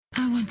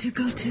want to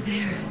go to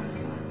there.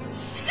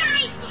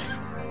 Skype!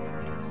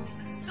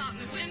 I saw it in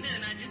the window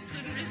and I just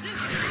couldn't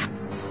resist it.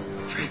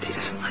 Francie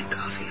doesn't like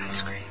coffee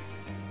ice cream.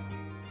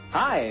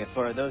 Hi,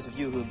 for those of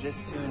you who've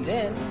just tuned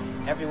in,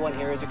 everyone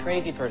here is a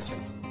crazy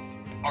person.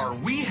 Are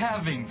we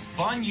having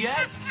fun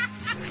yet?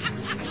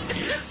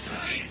 Yes!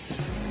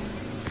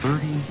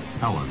 30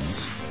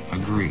 Helens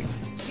agree.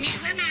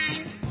 Never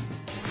mind.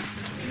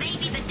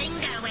 Maybe the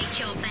dingo ate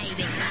your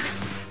baby.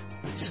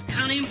 It's a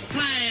cunning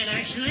plan,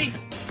 actually.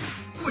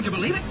 Would you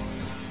believe it?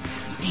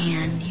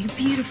 Man, you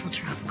beautiful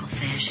tropical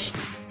fish.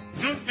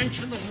 Don't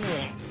mention the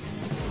war.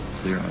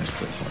 Clear eyes,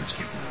 full hearts,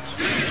 get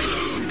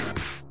loose.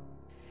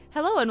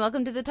 Hello and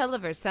welcome to the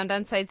Televerse, Sound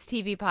On Sight's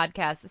TV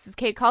podcast. This is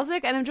Kate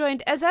Kalsick and I'm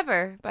joined, as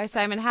ever, by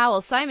Simon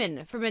Howell.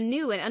 Simon, from a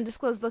new and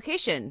undisclosed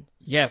location.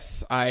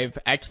 Yes, I've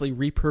actually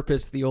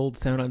repurposed the old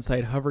Sound On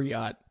Sight hover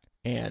yacht.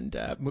 And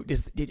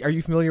are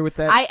you familiar with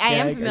that? I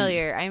am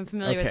familiar. I am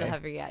familiar with the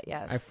hover yacht,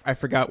 yes. I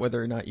forgot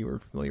whether or not you were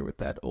familiar with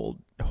that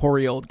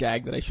hoary old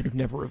gag that I should have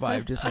never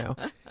revived just now.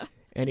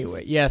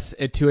 Anyway, yes,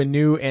 to a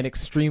new and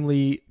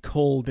extremely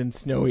cold and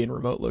snowy and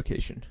remote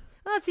location.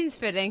 Well, that seems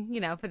fitting,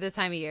 for the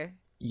time of year.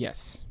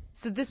 Yes.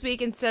 So this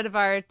week, instead of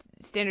our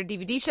standard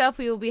DVD shelf,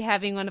 we will be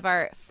having one of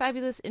our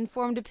fabulous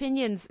Informed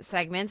Opinions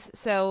segments.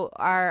 So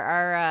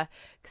our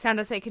Sound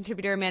On Sight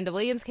contributor Amanda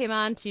Williams came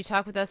on to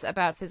talk with us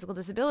about physical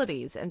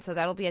disabilities. And so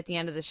that'll be at the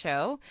end of the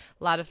show.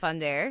 A lot of fun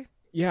there.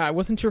 Yeah, I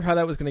wasn't sure how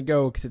that was going to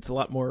go because it's a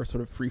lot more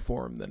sort of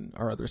freeform than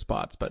our other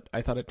spots, but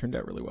I thought it turned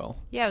out really well.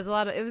 Yeah,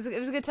 it was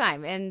a good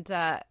time, and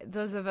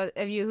those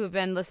of you who have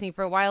been listening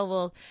for a while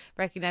will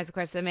recognize, of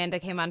course, that Amanda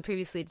came on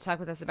previously to talk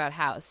with us about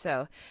House.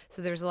 So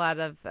there was a lot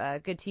of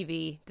good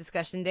TV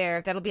discussion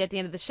there. That'll be at the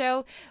end of the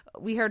show.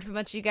 We heard from a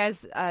bunch of you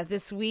guys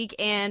this week,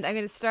 and I'm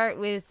going to start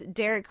with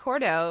Derek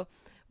Cordo.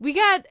 We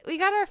got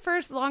our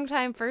first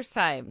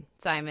time,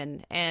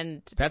 Simon,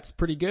 and that's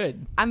pretty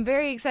good. I'm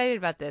very excited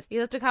about this. You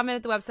left a comment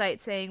at the website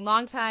saying,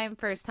 long time,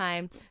 first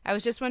time. I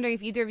was just wondering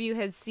if either of you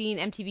had seen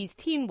MTV's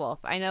Teen Wolf.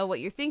 I know what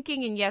you're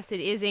thinking, and yes, it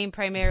is aimed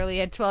primarily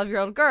at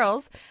 12-year-old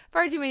girls.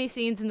 Far too many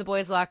scenes in the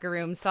boys' locker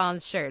room,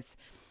 sans shirts.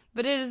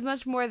 But it is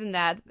much more than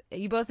that.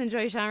 You both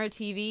enjoy genre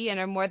TV and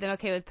are more than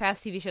okay with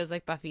past TV shows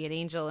like Buffy and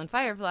Angel and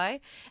Firefly.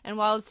 And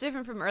while it's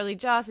different from early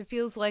Joss, it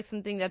feels like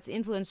something that's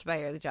influenced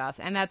by early Joss,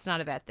 and that's not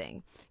a bad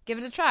thing. Give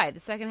it a try. The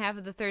second half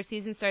of the third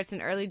season starts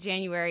in early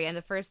January, and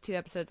the first 2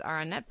 episodes are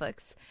on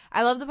Netflix.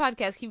 I love the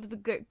podcast. Keep up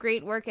the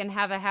great work and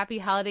have a happy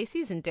holiday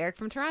season. Derek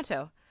from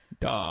Toronto.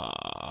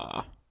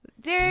 Duh.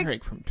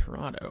 Derek from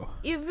Toronto.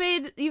 You've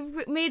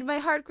made my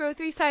heart grow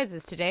 3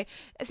 sizes today.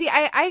 See,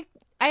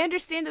 I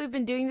understand that we've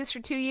been doing this for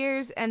 2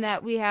 years and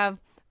that we have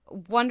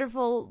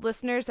wonderful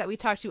listeners that we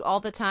talk to all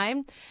the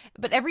time.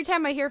 But every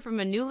time I hear from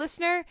a new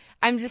listener,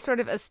 I'm just sort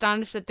of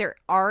astonished that there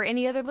are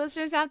any other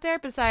listeners out there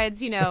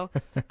besides, the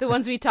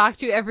ones we talk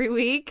to every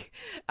week.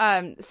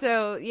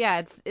 So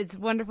yeah, it's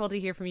wonderful to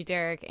hear from you,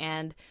 Derek.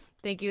 And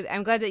thank you.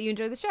 I'm glad that you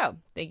enjoyed the show.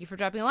 Thank you for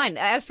dropping a line.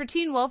 As for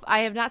Teen Wolf,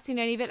 I have not seen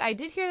any of it. I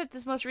did hear that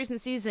this most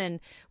recent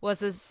season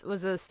was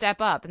a step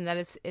up and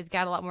that it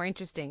got a lot more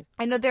interesting.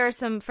 I know there are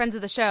some friends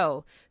of the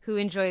show who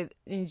enjoy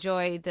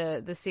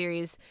the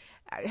series.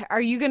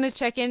 Are you going to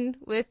check in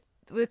with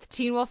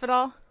Teen Wolf at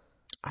all?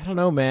 I don't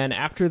know, man.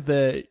 After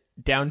the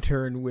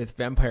downturn with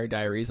Vampire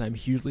Diaries, I'm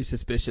hugely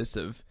suspicious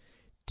of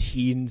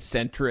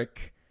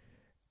teen-centric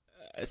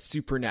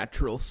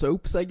supernatural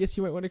soaps, I guess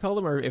you might want to call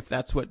them, or if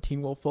that's what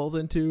Teen Wolf falls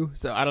into.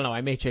 So I don't know.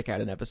 I may check out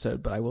an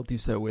episode, but I will do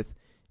so with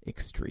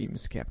extreme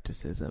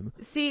skepticism.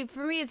 See,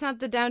 for me, it's not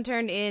the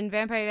downturn in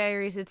Vampire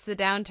Diaries. It's the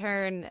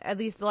downturn, at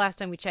least the last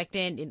time we checked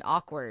in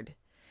Awkward,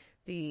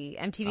 the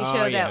MTV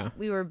show that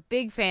we were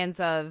big fans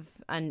of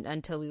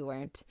until we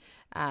weren't.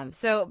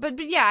 But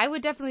yeah, I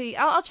would definitely,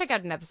 I'll check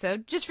out an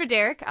episode just for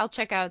Derek. I'll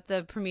check out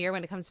the premiere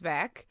when it comes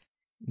back.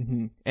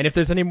 Mm-hmm. And if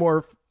there's any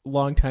more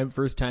long-time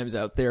first times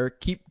out there,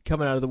 keep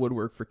coming out of the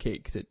woodwork for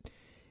Kate, because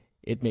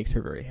it makes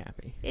her very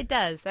happy. It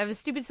does. I have a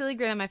stupid silly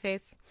grin on my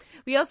face.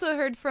 We also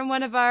heard from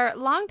one of our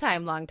long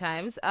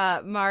times,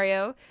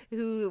 Mario,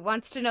 who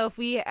wants to know if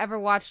we ever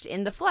watched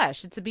In the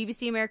Flesh. It's a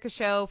BBC America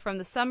show from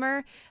the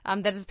summer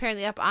that is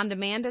apparently up on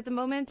demand at the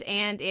moment,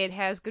 and it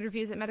has good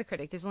reviews at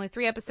Metacritic. There's only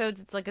 3 episodes.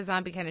 It's like a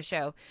zombie kind of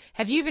show.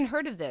 Have you even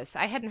heard of this?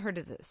 I hadn't heard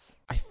of this.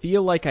 I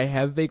feel like I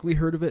have vaguely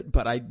heard of it,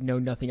 but I know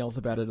nothing else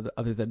about it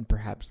other than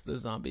perhaps the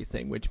zombie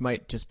thing, which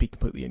might just be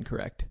completely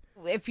incorrect.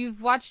 If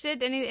you've watched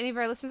it, any of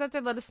our listeners out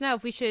there, let us know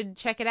if we should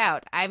check it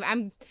out.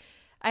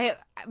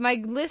 My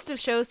list of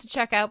shows to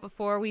check out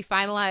before we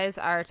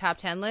finalize our top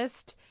 10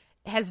 list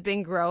has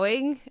been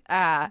growing,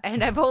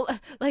 and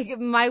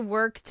my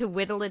work to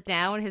whittle it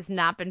down has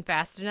not been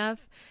fast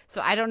enough.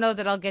 So I don't know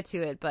that I'll get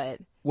to it,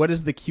 but what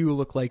does the queue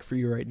look like for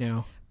you right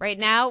now? Right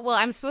now, well,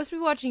 I'm supposed to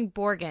be watching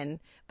Borgen,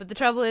 but the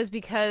trouble is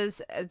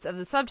because of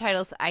the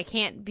subtitles, I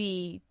can't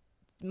be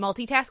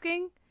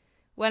multitasking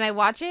when I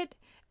watch it.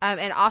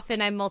 And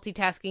often I'm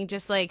multitasking,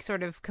 just like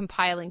sort of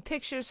compiling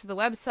pictures for the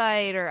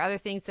website or other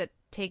things that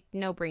take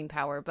no brain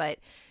power. But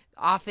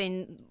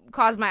often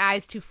cause my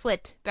eyes to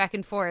flit back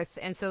and forth,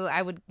 and so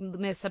I would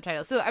miss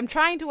subtitles. So I'm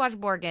trying to watch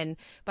Borgen,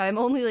 but I'm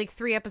only like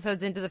 3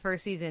 episodes into the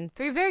first season.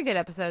 3 very good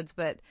episodes,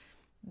 but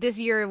this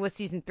year was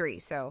season 3,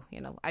 so,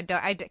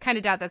 I kind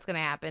of doubt that's going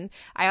to happen.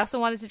 I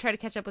also wanted to try to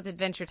catch up with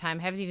Adventure Time.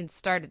 Haven't even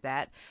started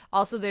that.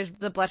 Also, there's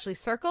the Bletchley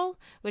Circle,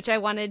 which I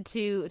wanted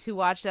to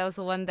watch. That was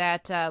the one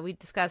that we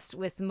discussed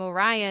with Mo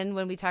Ryan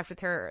when we talked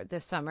with her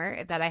this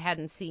summer that I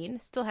hadn't seen.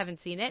 Still haven't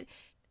seen it.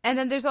 And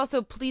then there's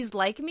also Please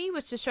Like Me,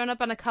 which has shown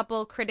up on a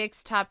couple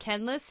critics' top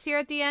 10 lists here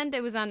at the end.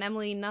 It was on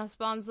Emily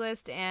Nussbaum's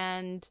list,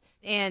 and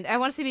I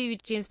want to say maybe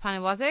James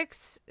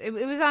Poniewozzik's. It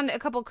was on a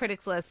couple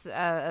critics' lists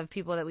of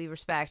people that we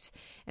respect.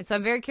 And so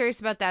I'm very curious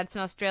about that. It's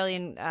an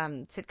Australian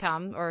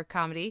sitcom or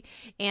comedy.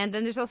 And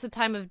then there's also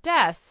Time of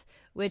Death,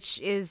 which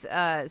is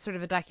sort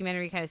of a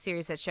documentary kind of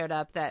series that showed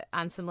up that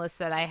on some lists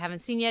that I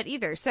haven't seen yet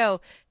either. So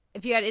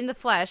if you had In the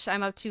Flesh,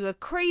 I'm up to a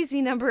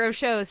crazy number of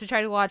shows to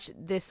try to watch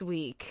this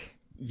week.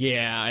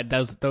 Yeah,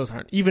 those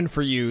aren't, even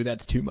for you,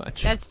 that's too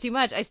much. That's too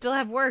much. I still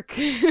have work.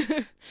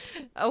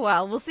 Oh,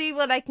 well, we'll see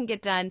what I can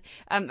get done.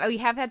 We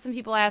have had some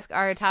people ask,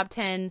 our top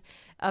 10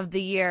 of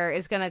the year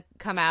is going to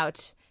come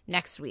out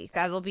next week.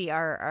 That'll be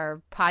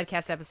our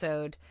podcast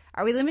episode.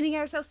 Are we limiting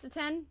ourselves to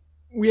 10?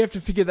 We have to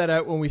figure that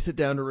out when we sit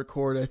down to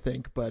record, I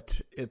think,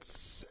 but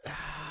it's...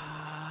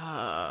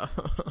 all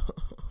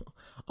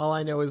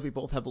I know is we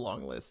both have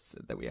long lists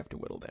that we have to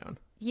whittle down.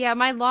 Yeah,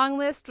 my long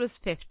list was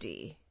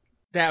 50.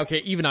 Okay,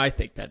 even I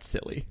think that's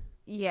silly.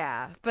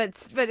 Yeah,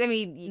 but I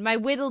mean, my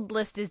whittled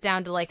list is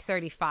down to like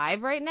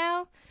 35 right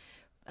now,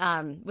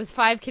 with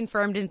 5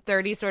 confirmed and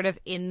 30 sort of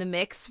in the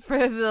mix for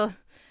the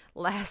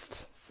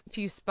last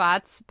few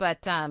spots.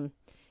 But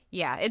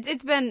yeah,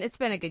 it's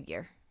been a good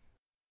year.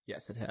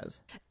 Yes, it has.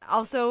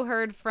 Also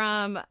heard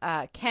from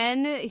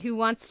Ken, who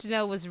wants to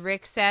know, was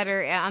Rick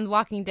sadder on The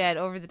Walking Dead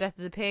over the death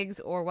of the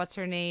pigs, or what's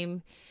her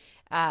name?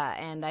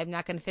 And I'm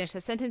not going to finish the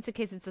sentence in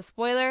case it's a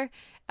spoiler.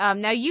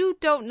 Now, you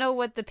don't know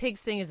what the pigs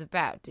thing is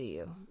about, do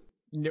you?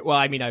 No, well,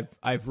 I mean,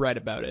 I've read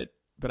about it,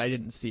 but I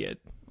didn't see it.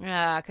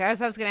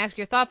 Because I was going to ask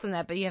your thoughts on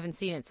that, but you haven't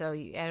seen it, so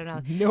I don't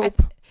know.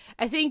 Nope.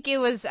 I think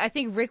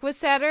Rick was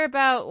sadder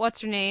about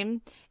what's her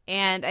name,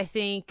 and I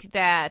think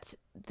that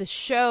the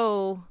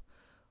show,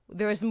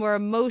 there was more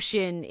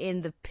emotion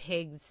in the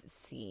pigs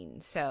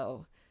scene,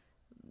 so...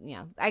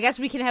 Yeah, I guess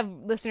we can have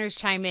listeners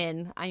chime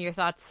in on your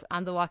thoughts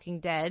on The Walking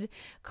Dead.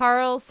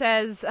 Carl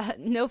says,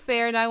 no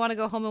fair, and I want to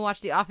go home and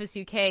watch The Office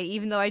UK,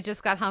 even though I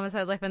just got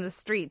Homicide Life on the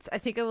Streets. I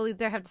think I will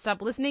either have to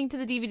stop listening to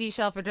the DVD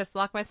shelf or just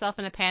lock myself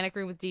in a panic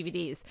room with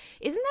DVDs.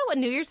 Isn't that what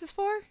New Year's is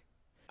for?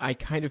 I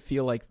kind of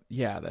feel like,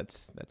 yeah,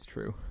 that's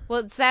true. Well,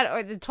 it's that,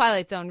 or the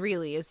Twilight Zone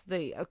really is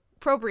the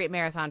appropriate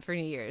marathon for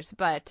New Year's.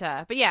 But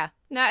yeah,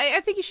 no,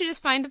 I think you should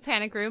just find a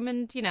panic room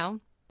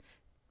and,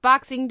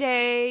 Boxing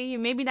Day,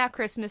 maybe not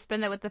Christmas,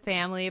 spend that with the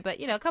family, but,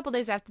 a couple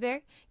days after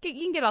there, you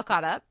can get all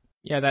caught up.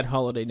 Yeah, that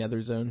holiday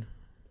nether zone.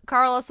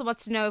 Carl also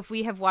wants to know if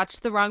we have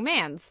watched The Wrong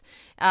Mans,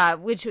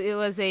 which it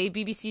was a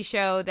BBC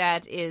show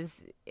that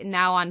is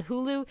now on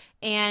Hulu,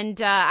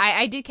 and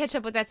I did catch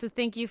up with that, so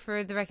thank you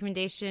for the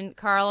recommendation,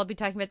 Carl. I'll be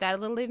talking about that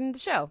a little later in the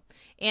show.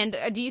 And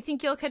do you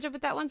think you'll catch up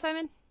with that one,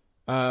 Simon?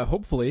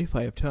 Hopefully, if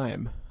I have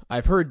time.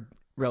 I've heard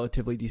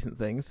relatively decent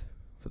things,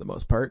 for the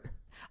most part.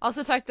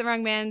 Also talked The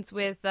Wrong Mans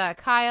with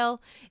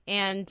Kyle,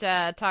 and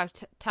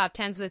talked top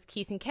 10s with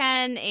Keith and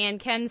Ken. And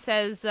Ken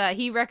says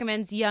he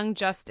recommends Young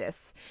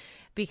Justice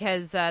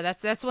because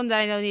that's one that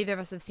I know neither of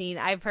us have seen.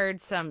 I've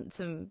heard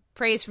some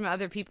praise from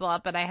other people,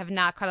 but I have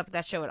not caught up with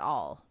that show at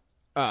all.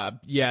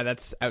 Yeah,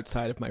 that's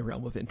outside of my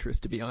realm of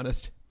interest, to be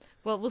honest.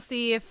 Well, we'll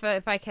see if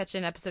I catch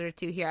an episode or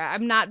 2 here.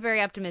 I'm not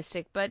very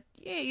optimistic, but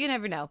you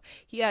never know.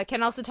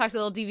 Ken also talked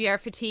a little DVR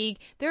fatigue.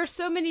 There are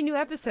so many new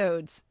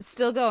episodes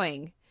still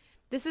going.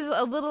 This is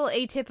a little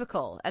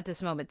atypical at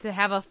this moment to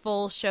have a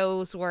full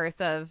show's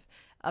worth of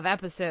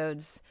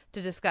episodes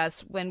to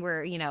discuss when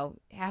we're,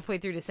 halfway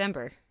through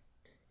December.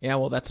 Yeah,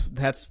 well,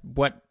 that's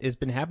what has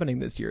been happening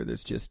this year.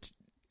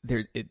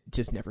 It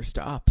just never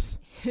stops.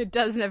 It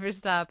does never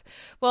stop.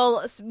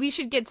 Well, we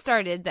should get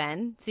started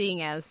then,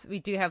 seeing as we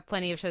do have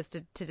plenty of shows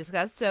to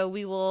discuss. So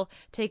we will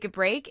take a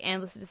break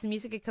and listen to some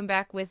music and come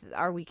back with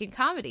our Week in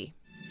Comedy.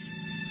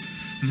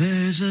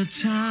 There's a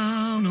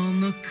town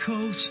on the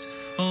coast,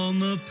 on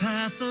the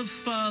path of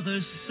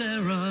Father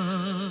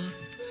Sarah.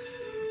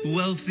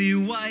 Wealthy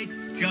white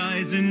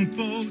guys in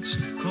boats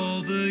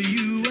call the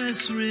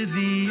U.S.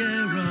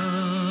 Riviera.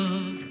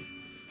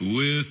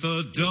 With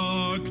a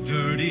dark,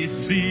 dirty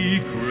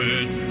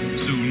secret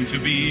soon to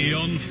be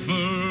unfurled.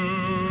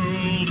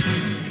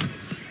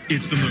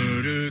 It's the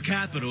murder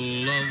capital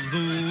of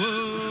the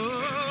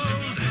world.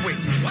 Wait,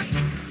 what?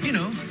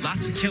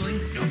 Lots of killing,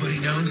 nobody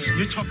knows.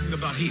 You're talking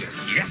about here?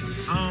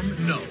 Yes.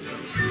 No.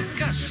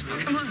 Gus,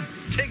 come on,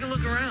 take a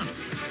look around.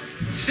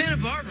 Santa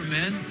Barbara,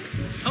 man.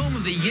 Home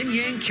of the Yin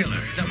Yang Killer.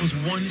 That was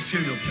one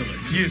serial killer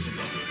years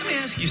ago. Let me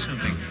ask you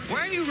something.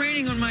 Why are you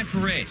raining on my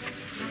parade?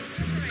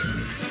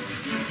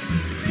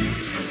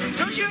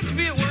 Don't you have to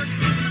be at work?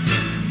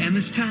 And And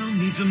this town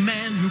needs a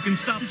man who can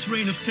stop this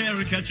reign of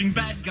terror, catching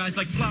bad guys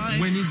like flies.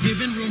 When he's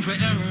given room for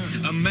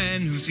error, a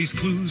man who sees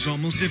clues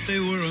almost if they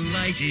were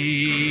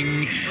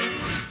alighting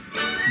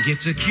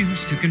gets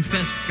accused to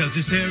confess because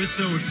his hair is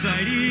so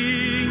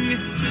exciting.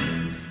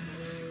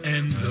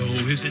 And though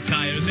his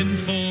attire's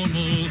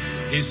informal,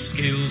 his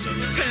skills are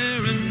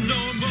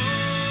paranormal.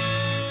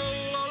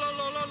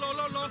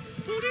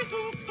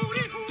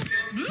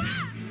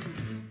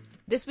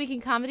 This week in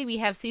comedy, we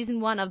have season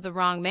 1 of The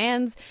Wrong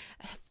Mans.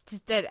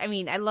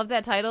 I love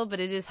that title, but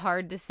it is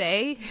hard to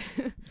say.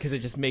 Because it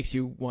just makes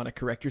you want to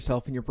correct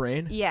yourself in your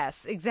brain.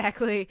 Yes,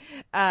 exactly.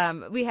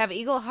 We have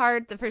Eagle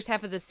Heart, the first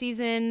half of the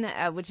season,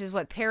 which is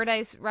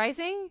Paradise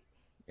Rising?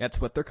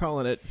 That's what they're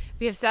calling it.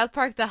 We have South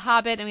Park, The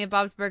Hobbit, and we have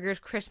Bob's Burgers,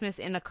 Christmas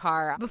in a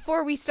Car.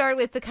 Before we start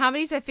with the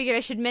comedies, I figured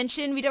I should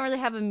mention we don't really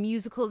have a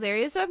musicals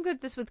area, so I'm good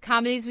with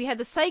comedies. We had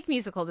the Psych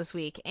musical this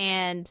week,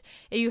 and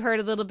you heard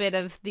a little bit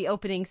of the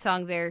opening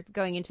song there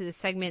going into this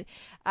segment.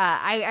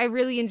 I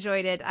really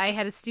enjoyed it. I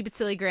had a stupid,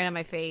 silly grin on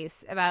my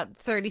face. About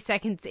 30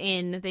 seconds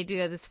in, they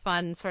do this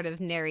fun sort of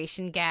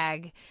narration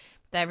gag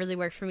that really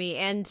worked for me.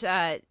 And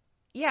I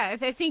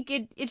think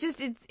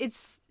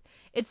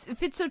it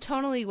fits so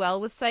tonally well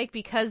with Psych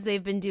because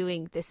they've been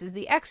doing, this is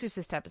the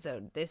Exorcist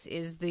episode, this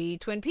is the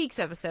Twin Peaks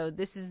episode,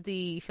 this is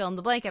the fill in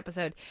the blank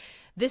episode,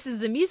 this is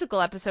the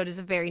musical episode, is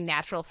a very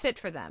natural fit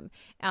for them.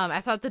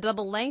 I thought the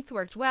double length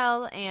worked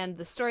well and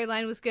the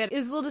storyline was good. It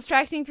was a little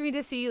distracting for me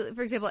to see,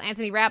 for example,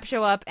 Anthony Rapp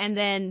show up and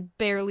then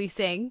barely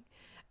sing.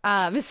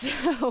 I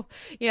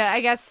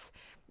guess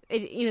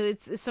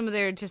it's some of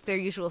their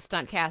usual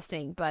stunt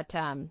casting, but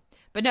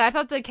no, I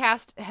thought the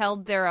cast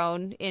held their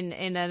own in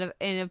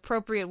an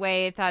appropriate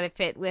way. I thought it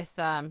fit with,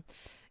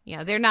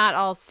 they're not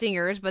all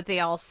singers, but they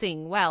all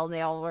sing well.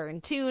 They all were in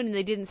tune, and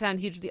they didn't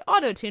sound hugely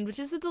auto-tuned, which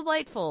is a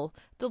delightful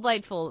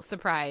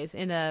surprise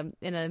in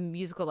a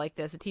musical like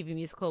this, a TV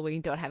musical where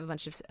you don't have a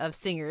bunch of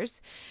singers.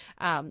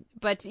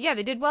 But yeah,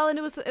 they did well, and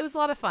it was a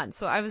lot of fun.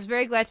 So I was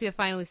very glad to have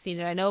finally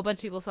seen it. I know a bunch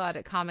of people saw it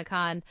at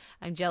Comic-Con.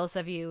 I'm jealous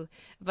of you,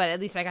 but at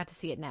least I got to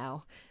see it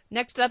now.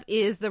 Next up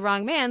is The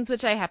Wrong Mans,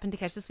 which I happened to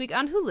catch this week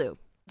on Hulu.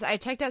 I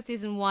checked out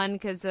season 1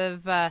 because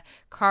of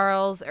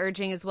Carl's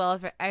urging, as well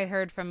as I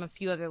heard from a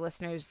few other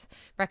listeners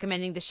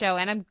recommending the show,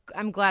 and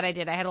I'm glad I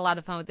did. I had a lot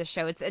of fun with this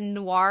show. It's a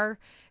noir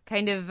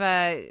kind of,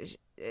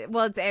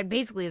 it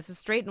basically is a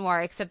straight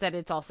noir, except that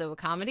it's also a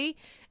comedy,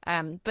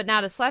 but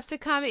not a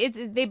slapstick comedy.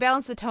 They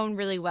balance the tone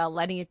really well,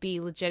 letting it be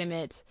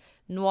legitimate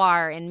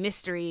noir and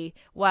mystery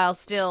while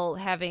still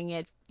having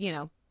it,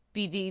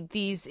 be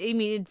these. I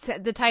mean,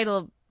 the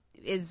title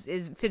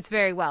fits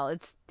very well.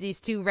 It's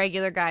these two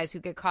regular guys who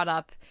get caught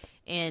up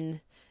in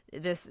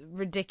this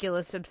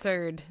ridiculous,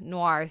 absurd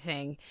noir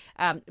thing.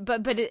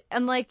 But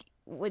unlike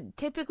what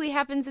typically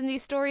happens in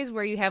these stories,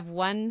 where you have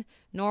one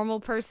normal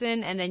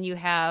person and then you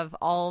have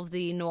all of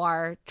the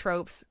noir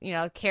tropes,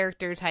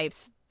 character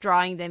types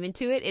drawing them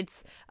into it.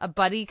 It's a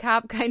buddy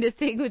cop kind of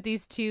thing with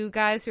these two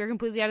guys who are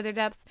completely out of their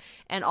depth,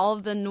 and all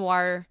of the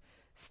noir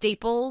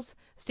staple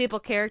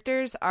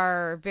characters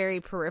are very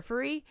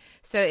periphery.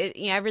 So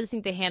I really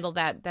think they handle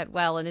that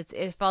well, and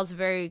it follows a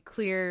very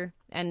clear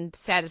and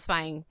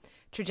satisfying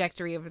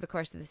trajectory over the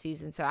course of the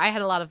season. So I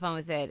had a lot of fun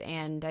with it,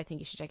 and I think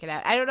you should check it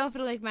out. I don't know if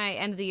it'll make my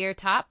end of the year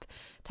top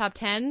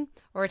 10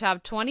 or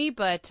top 20,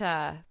 but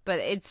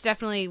it's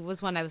definitely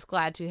was one I was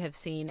glad to have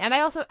seen. And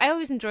I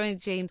always enjoy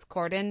James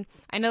Corden.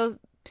 I know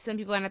some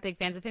people are not big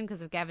fans of him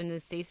because of Gavin and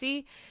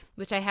Stacey,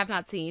 which I have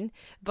not seen,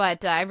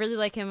 but I really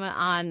like him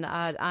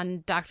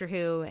on Doctor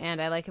Who,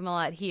 and I like him a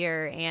lot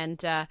here, and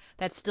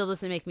that still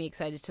doesn't make me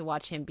excited to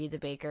watch him be the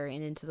baker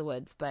in Into the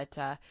Woods, but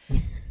I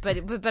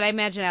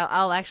imagine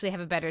I'll actually have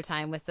a better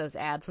time with those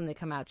ads when they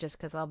come out, just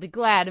because I'll be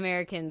glad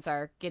Americans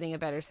are getting a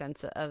better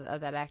sense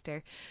of that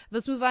actor.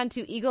 Let's move on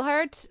to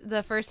Eagleheart,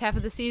 the first half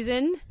of the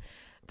season.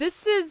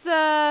 This is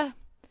okay,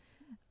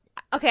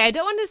 I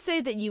don't want to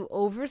say that you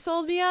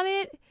oversold me on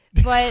it,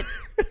 but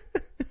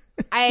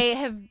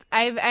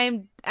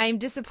I'm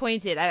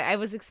disappointed. I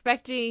was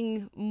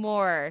expecting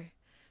more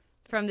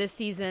from this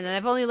season, and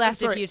I've only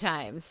laughed a few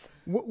times.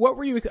 What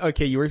were you?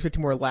 Okay, you were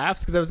expecting more laughs,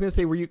 because I was going to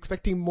say, were you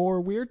expecting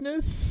more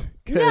weirdness?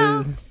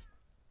 No,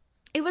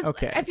 it was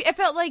okay. I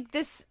felt like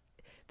this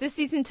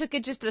season took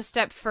it just a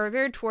step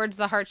further towards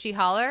the Heart-She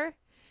Holler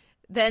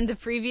than the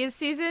previous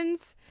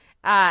seasons.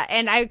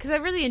 And because I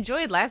really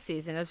enjoyed last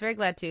season, I was very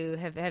glad to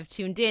have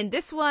tuned in.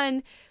 This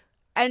one,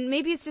 and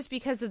maybe it's just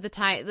because of the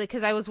time,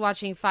 because I was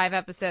watching 5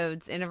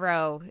 episodes in a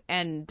row,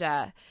 and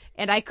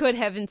I could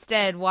have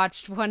instead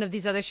watched one of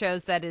these other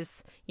shows that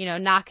is,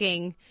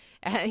 knocking,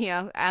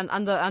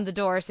 on the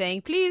door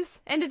saying,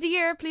 "Please, end of the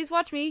year, please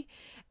watch me."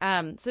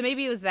 So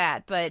maybe it was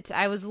that, but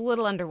I was a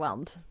little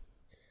underwhelmed.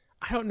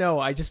 I don't know.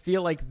 I just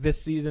feel like this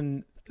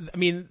season, I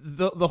mean,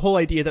 the whole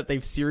idea that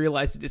they've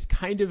serialized it is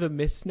kind of a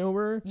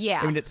misnomer.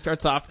 Yeah. I mean, it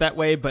starts off that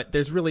way, but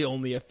there's really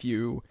only a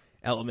few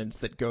elements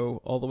that go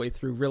all the way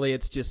through. Really,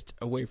 it's just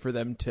a way for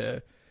them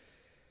to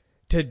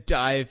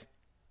dive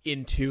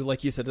into,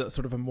 like you said,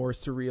 sort of a more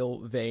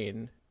surreal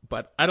vein.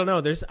 But I don't know.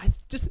 I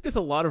just think there's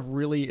a lot of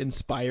really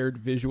inspired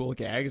visual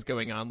gags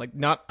going on. Like,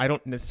 I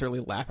don't necessarily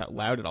laugh out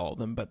loud at all of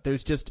them, but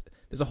there's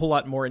a whole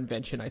lot more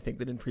invention, I think,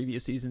 than in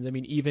previous seasons. I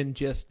mean, even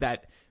just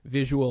that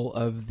visual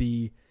of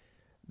the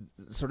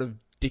sort of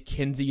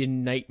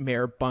Dickensian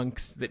nightmare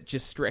bunks that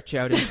just stretch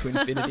out into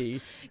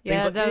infinity.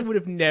 They would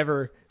have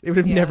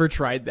never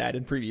tried that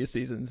in previous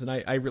seasons, and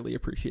I really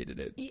appreciated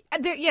it.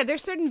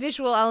 There's certain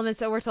visual elements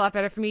that worked a lot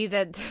better for me.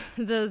 That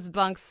those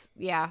bunks,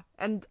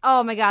 and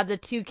oh my god, the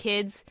two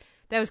kids,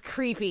 that was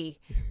creepy.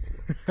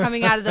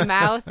 Coming out of the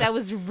mouth, that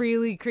was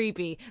really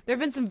creepy. There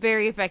have been some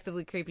very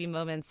effectively creepy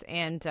moments,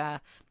 and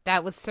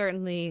that was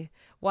certainly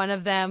one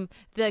of them.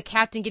 The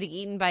captain getting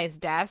eaten by his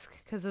desk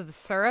because of the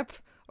syrup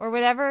or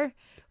whatever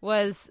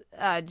was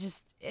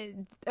just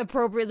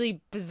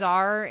appropriately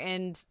bizarre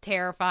and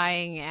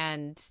terrifying,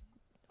 and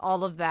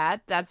all of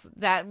that.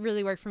 That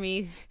really worked for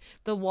me.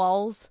 The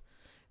walls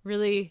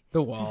really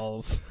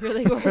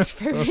worked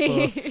for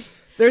me.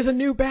 There's a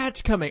new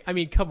batch coming. I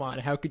mean, come on,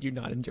 how could you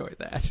not enjoy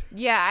that?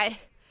 Yeah,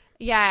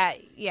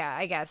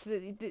 I guess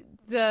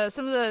the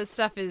some of the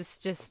stuff is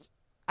just.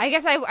 I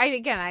guess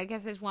I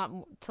just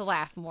want to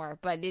laugh more,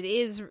 but it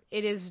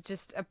is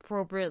just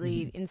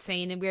appropriately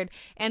insane and weird.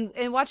 And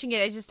watching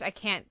it,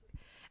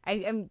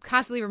 I'm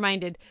constantly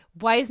reminded,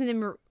 why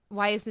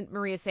isn't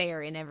Maria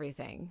Thayer in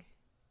everything?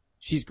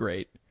 She's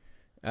great.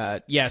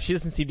 She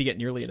doesn't seem to get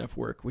nearly enough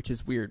work, which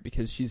is weird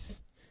because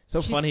she's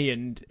funny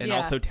and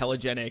also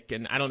telegenic,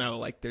 and I don't know,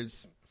 like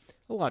there's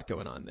a lot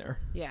going on there.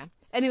 Yeah.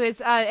 Anyways,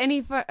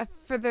 any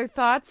further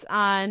thoughts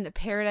on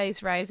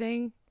Paradise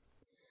Rising?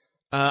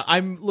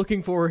 I'm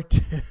looking forward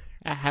to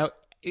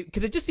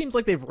because it just seems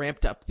like they've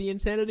ramped up the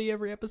insanity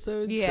every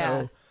episode.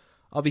 Yeah. So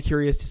I'll be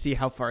curious to see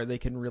how far they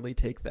can really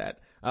take that.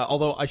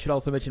 Although I should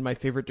also mention my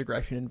favorite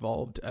digression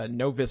involved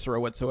no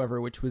viscera whatsoever,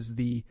 which was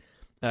the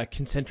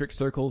concentric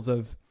circles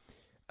of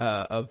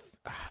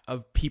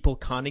people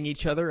conning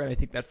each other. And I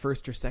think that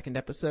first or second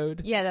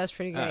episode. Yeah, that was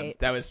pretty great.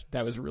 That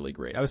was really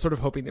great. I was sort of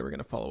hoping they were going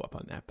to follow up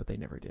on that, but they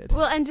never did.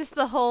 Well, and just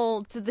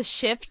the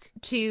shift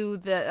to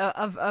the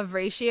of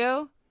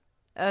ratio.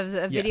 Of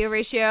the video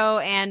ratio,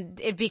 and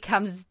it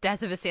becomes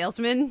Death of a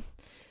Salesman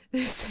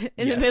in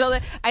the middle.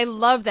 I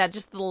love that,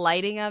 just the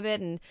lighting of it,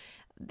 and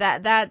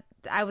that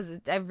I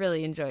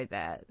really enjoyed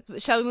that.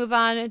 Shall we move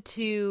on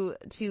to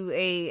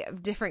a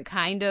different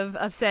kind of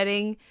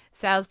upsetting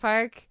South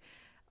Park?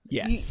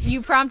 Yes.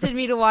 You prompted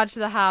me to watch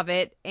The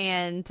Hobbit,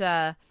 and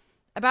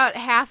about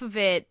half of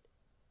it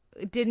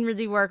didn't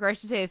really work, or I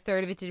should say a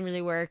third of it didn't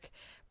really work,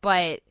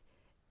 but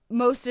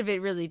most of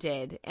it really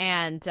did,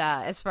 and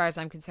as far as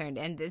I'm concerned,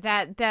 and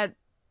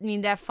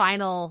that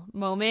final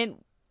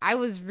moment, I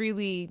was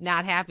really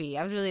not happy.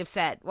 I was really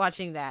upset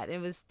watching that.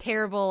 It was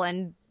terrible,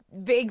 and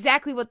that's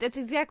exactly what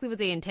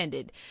they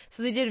intended.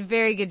 So they did a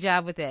very good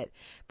job with it.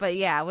 But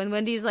yeah, when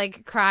Wendy's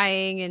like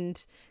crying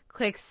and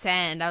clicks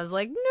send, I was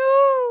like,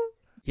 no.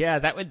 Yeah,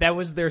 that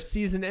was their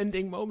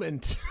season-ending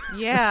moment.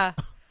 Yeah.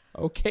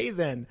 Okay,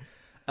 then.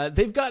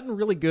 They've gotten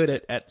really good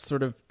at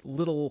sort of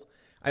little.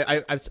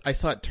 I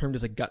saw it termed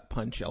as a gut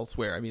punch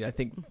elsewhere. I mean, I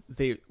think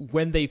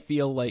when they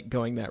feel like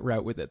going that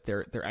route with it,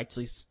 they're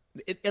actually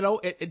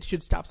it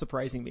should stop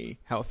surprising me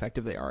how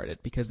effective they are at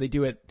it, because they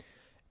do it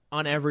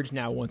on average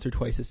now once or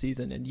twice a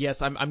season. And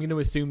yes, I'm going to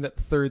assume that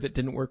the third that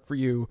didn't work for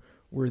you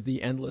were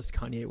the endless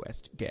Kanye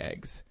West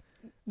gags.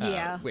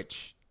 Yeah.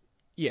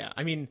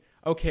 I mean,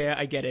 okay,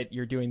 I get it.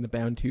 You're doing the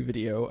Bound 2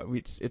 video.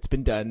 It's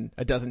been done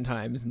a dozen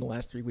times in the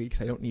last 3 weeks.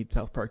 I don't need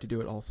South Park to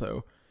do it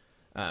also.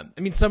 I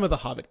mean, some of the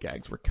Hobbit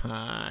gags were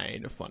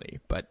kind of funny,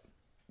 but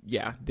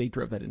yeah, they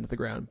drove that into the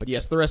ground. But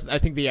yes, the rest, I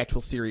think the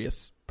actual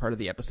serious part of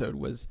the episode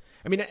was,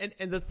 I mean,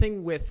 and the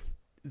thing with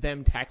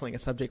them tackling a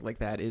subject like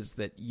that is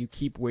that you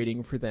keep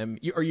waiting for them,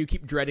 or you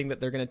keep dreading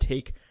that they're going to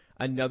take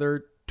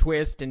another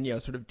twist and,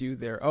 sort of do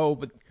their,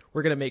 but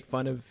we're going to make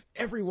fun of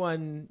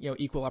everyone,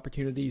 equal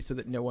opportunity so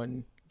that no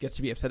one gets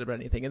to be upset about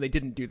anything. And they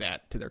didn't do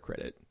that, to their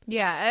credit.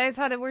 Yeah, I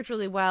thought it worked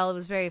really well. It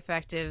was very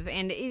effective.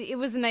 And it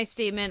was a nice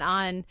statement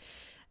on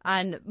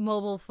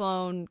mobile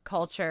phone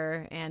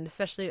culture, and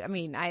especially, I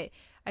mean, I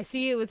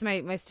see it with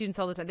my students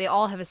all the time. They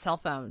all have a cell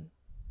phone.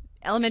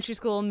 Elementary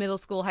school, middle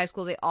school, high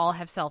school, they all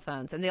have cell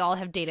phones, and they all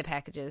have data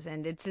packages,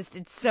 and it's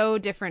so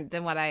different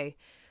than what I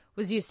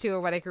was used to,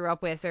 or what I grew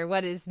up with, or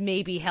what is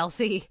maybe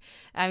healthy.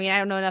 I mean, I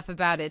don't know enough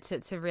about it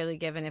to really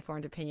give an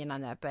informed opinion on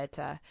that, but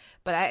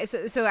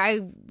I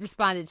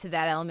responded to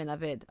that element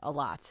of it a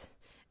lot.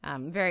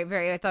 Very,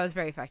 very, I thought it was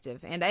very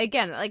effective. And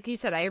again, like you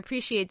said, I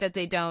appreciate that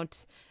they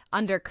don't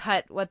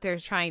undercut what they're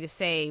trying to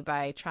say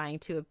by trying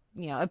to,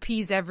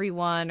 appease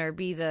everyone or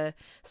be the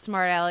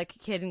smart aleck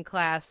kid in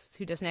class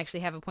who doesn't actually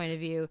have a point of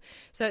view.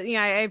 So,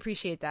 I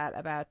appreciate that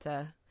about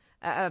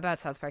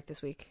South Park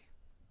this week.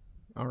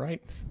 All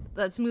right.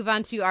 Let's move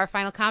on to our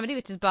final comedy,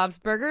 which is Bob's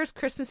Burgers,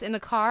 Christmas in the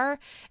Car.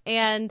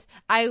 And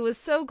I was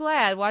so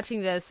glad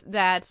watching this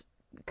that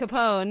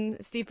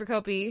Capone, Steve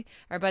Procopi,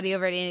 our buddy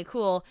over at Ain't It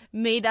Cool,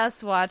 made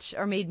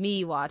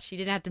me watch. He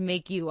didn't have to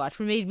make you watch,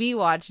 but made me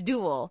watch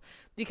Duel,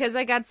 because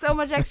I got so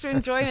much extra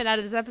enjoyment out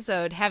of this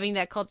episode, having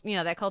that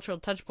that cultural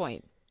touch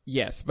point.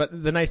 Yes,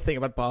 but the nice thing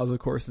about Bob's, of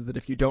course, is that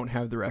if you don't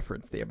have the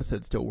reference, the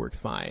episode still works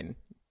fine.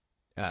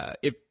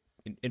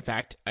 In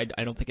fact, I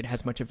don't think it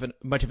has much of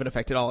an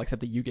effect at all,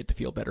 except that you get to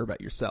feel better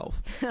about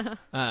yourself.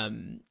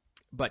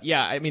 But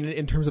yeah, I mean,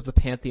 in terms of the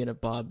pantheon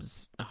of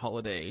Bob's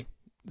holiday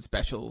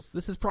specials,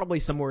 this is probably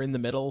somewhere in the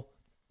middle.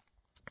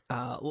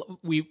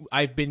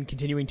 I've been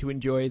continuing to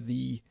enjoy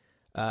the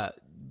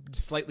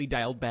slightly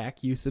dialed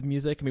back use of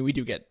music. I mean, we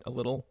do get a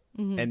little,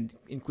 and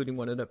including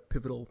one in a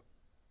pivotal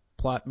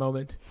plot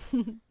moment.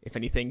 If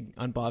anything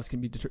on Bob's can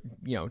be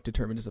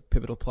determined as a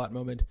pivotal plot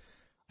moment.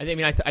 I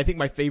think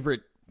my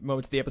favorite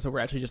moments of the episode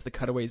were actually just the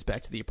cutaways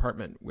back to the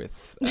apartment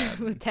with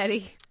with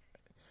Teddy,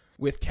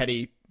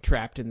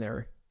 trapped in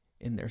their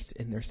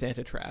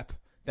Santa trap.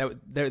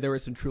 There were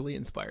some truly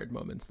inspired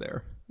moments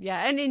there.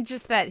 Yeah, and in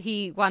just that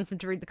he wants him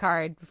to read the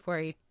card before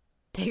he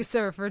takes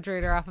the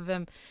refrigerator off of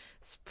him.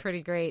 It's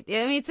pretty great.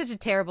 I mean, it's such a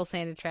terrible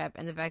Santa trap,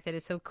 and the fact that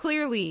it so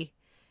clearly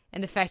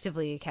and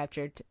effectively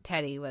captured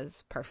Teddy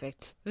was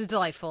perfect. It was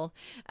delightful,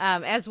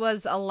 as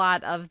was a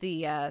lot of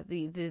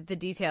the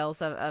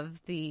details of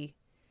the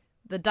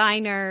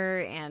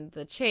diner and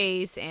the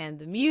chase and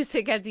the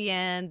music at the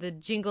end, the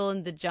jingle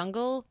in the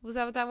jungle. Was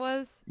that what that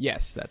was?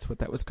 Yes, that's what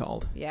that was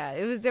called. Yeah,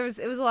 it was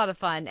a lot of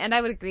fun, and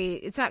I would agree.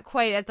 It's not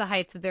quite at the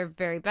heights of their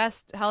very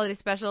best holiday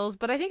specials,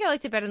 but I think I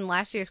liked it better than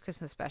last year's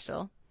Christmas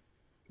special.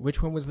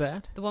 Which one was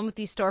that? The one with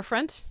the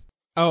storefront.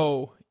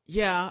 Oh,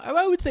 yeah,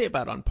 I would say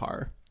about on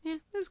par. Yeah,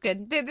 it was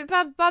good.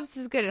 Bob's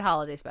is good at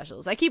holiday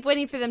specials. I keep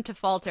waiting for them to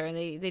falter, and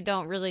they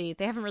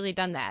haven't really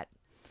done that.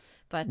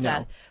 But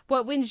no.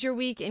 What wins your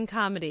week in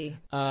comedy?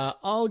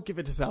 I'll give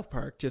it to South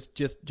Park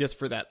just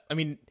for that. I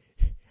mean,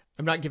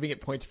 I'm not giving it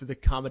points for the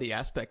comedy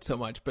aspect so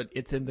much, but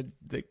it's in the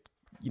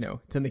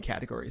it's in the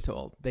category,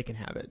 so they can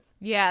have it.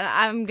 Yeah,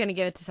 I'm gonna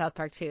give it to South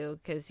Park too,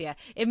 because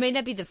it may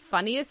not be the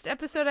funniest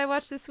episode I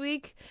watched this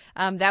week.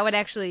 That would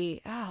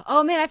actually.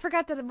 Oh man, I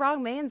forgot that The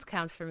Wrong Man's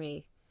counts for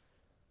me.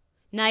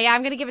 No, yeah,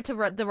 I'm gonna give it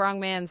to The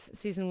Wrong Man's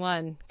season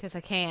 1 because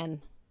I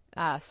can.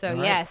 Right.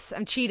 Yes,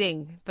 I'm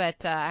cheating,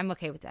 but I'm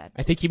okay with that.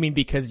 I think you mean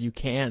because you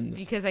cans.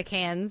 Because I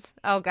cans.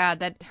 Oh God,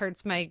 that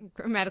hurts my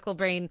grammatical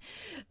brain.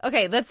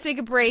 Okay, let's take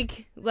a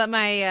break. Let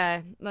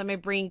my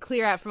brain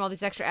clear out from all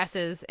these extra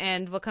S's,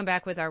 and we'll come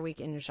back with our week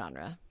in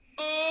genre.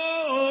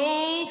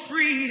 Oh,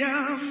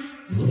 freedom.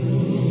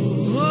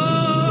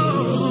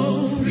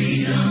 Oh,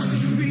 freedom.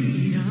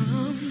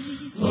 Freedom.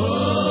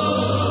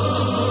 Oh,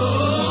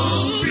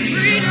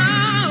 freedom.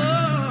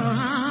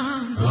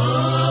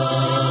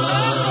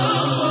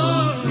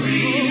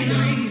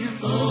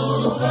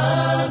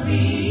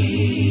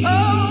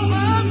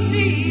 Over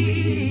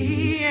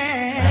me,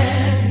 yeah.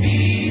 And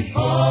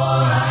before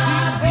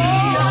I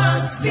be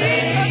a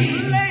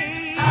slave,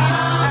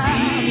 I'll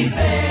be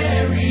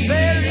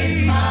buried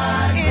in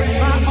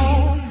my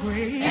own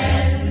grave,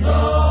 and go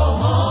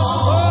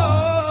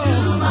home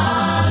to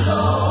my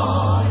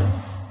Lord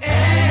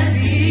and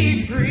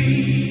be free.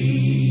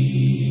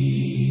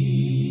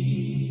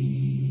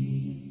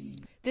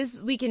 This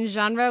week in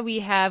genre, we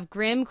have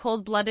Grimm,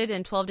 Cold-Blooded,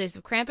 and 12 Days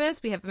of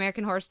Krampus. We have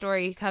American Horror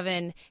Story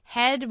Coven,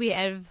 Head. We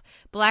have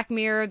Black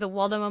Mirror, The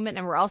Waldo Moment,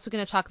 and we're also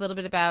going to talk a little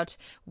bit about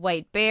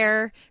White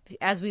Bear,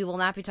 as we will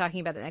not be talking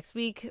about it next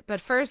week.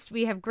 But first,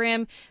 we have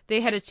Grimm.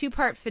 They had a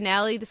 2-part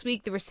finale this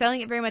week. They were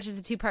selling it very much as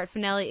a 2-part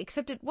finale,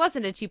 except it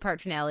wasn't a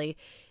 2-part finale.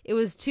 It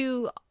was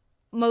 2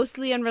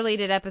 mostly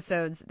unrelated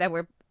episodes that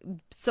were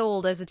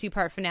sold as a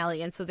 2-part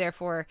finale, and so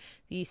therefore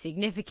the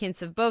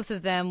significance of both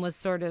of them was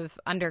sort of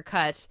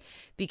undercut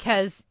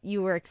because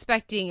you were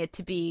expecting it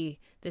to be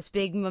this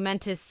big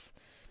momentous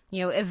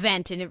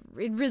event, and it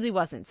really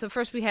wasn't. So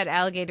first we had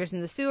Alligators in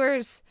the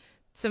Sewers,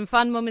 some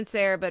fun moments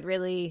there, but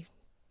really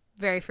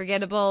very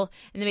forgettable.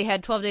 And then we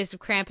had 12 Days of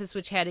Krampus,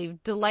 which had a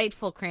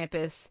delightful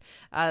Krampus.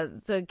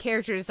 The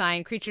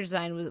creature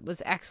design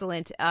was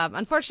excellent.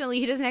 Unfortunately,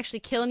 he doesn't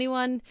actually kill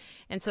anyone,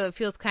 and so it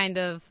feels kind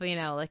of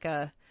like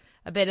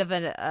a bit of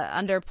an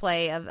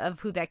underplay of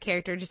who that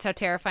character, just how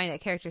terrifying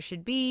that character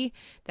should be,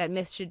 that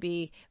myth should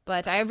be.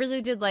 But I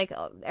really did like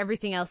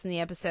everything else in the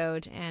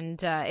episode. And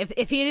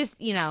if he just,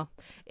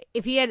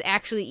 if he had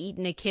actually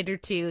eaten a kid or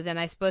two, then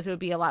I suppose it would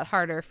be a lot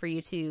harder for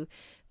you to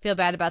feel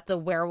bad about the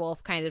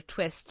werewolf kind of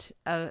twist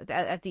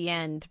at the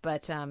end.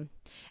 But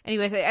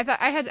anyways, I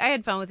thought I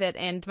had fun with it.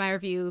 And my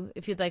review,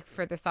 if you'd like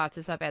further thoughts,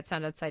 is up at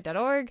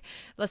soundoutside.org.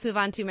 Let's move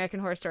on to American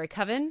Horror Story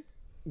Coven.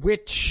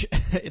 Which,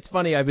 it's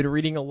funny, I've been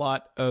reading a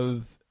lot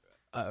of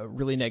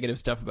really negative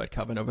stuff about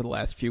Coven over the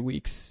last few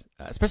weeks,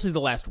 especially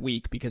the last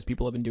week, because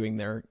people have been doing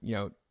their,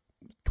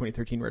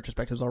 2013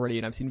 retrospectives already,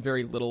 and I've seen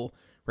very little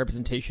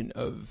representation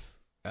of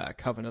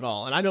Coven at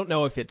all. And I don't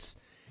know if it's,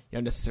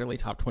 necessarily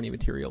top 20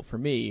 material for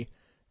me,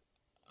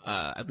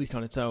 at least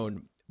on its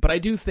own, but I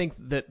do think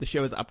that the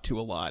show is up to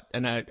a lot.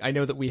 And I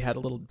know that we had a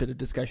little bit of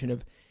discussion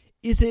of,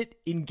 is it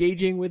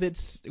engaging with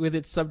its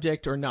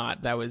subject or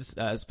not? That was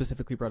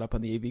specifically brought up on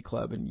the AV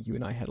Club, and you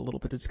and I had a little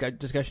bit of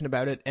discussion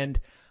about it.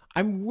 And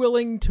I'm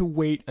willing to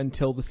wait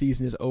until the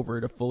season is over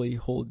to fully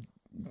hold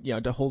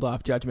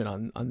off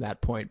judgment on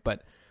that point.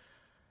 But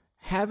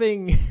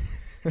having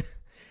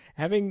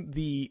having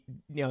the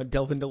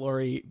Delvin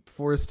Delori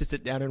forced to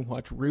sit down and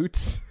watch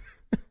Roots,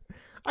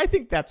 I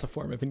think that's a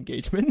form of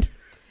engagement.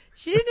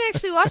 She didn't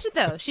actually watch it,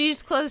 though. She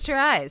just closed her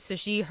eyes, so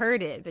she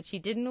heard it, but she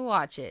didn't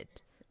watch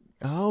it.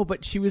 Oh,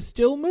 but she was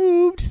still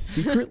moved,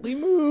 secretly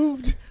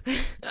moved.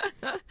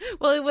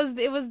 Well, it was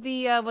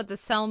the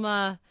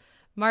Selma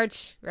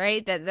march,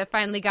 right? That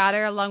finally got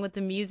her, along with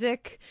the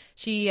music.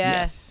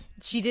 Yes.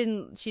 She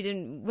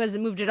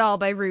wasn't moved at all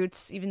by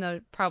Roots, even though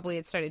probably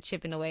it started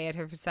chipping away at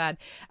her facade.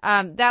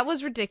 That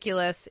was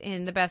ridiculous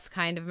in the best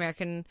kind of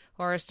American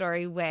Horror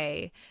Story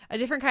way. A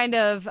different kind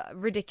of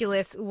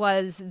ridiculous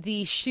was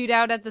the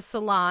shootout at the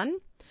salon.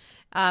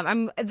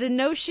 The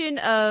notion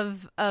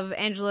of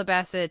Angela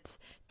Bassett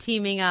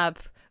teaming up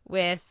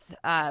with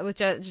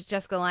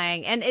Jessica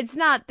Lange, and it's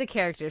not the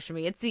characters for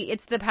me.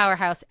 It's the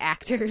powerhouse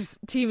actors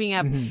teaming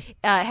up.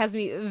 Has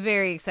me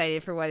very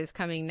excited for what is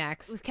coming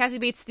next. With Kathy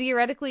Bates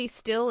theoretically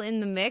still in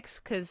the mix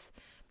because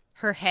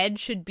her head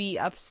should be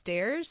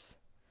upstairs.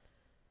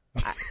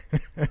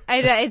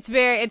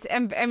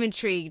 I'm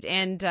intrigued,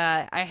 and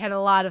I had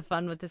a lot of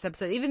fun with this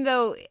episode, even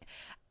though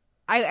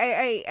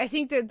I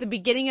think that the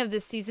beginning of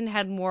this season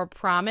had more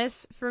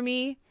promise for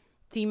me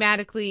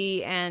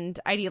thematically and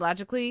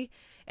ideologically.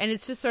 And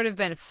it's just sort of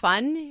been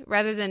fun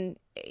rather than,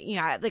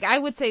 like I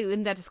would say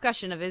in that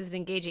discussion of is it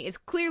engaging, it's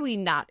clearly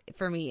not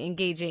for me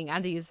engaging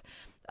on these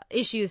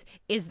issues.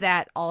 Is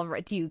that all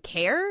right? Do you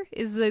care?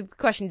 Is the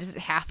question, does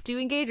it have to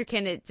engage, or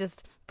can it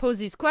just pose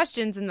these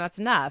questions and that's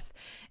enough?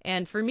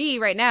 And for me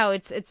right now,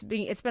 it's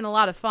been a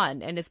lot of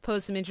fun, and it's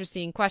posed some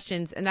interesting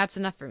questions, and that's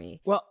enough for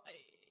me. Well,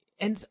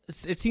 and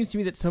it seems to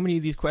me that so many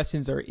of these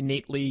questions are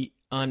innately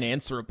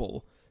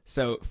unanswerable.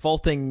 So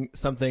faulting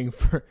something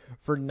for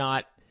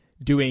not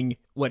doing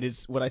what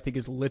I think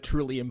is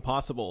literally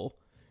impossible,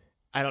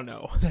 I don't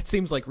know. That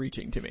seems like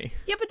reaching to me.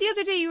 Yeah, but the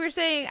other day you were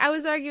saying, I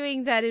was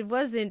arguing that it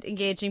wasn't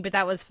engaging, but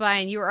that was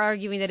fine. You were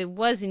arguing that it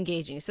was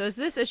engaging. So is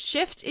this a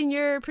shift in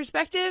your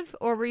perspective,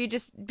 or were you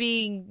just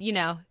being,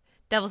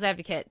 devil's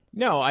advocate?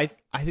 No, I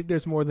think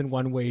there's more than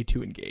one way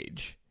to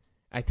engage.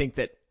 I think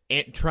that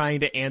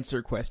trying to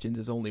answer questions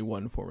is only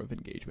one form of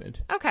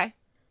engagement. Okay.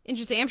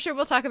 Interesting. I'm sure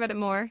we'll talk about it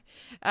more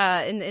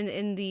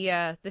in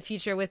the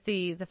future with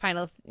the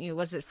final,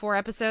 was it 4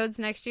 episodes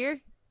next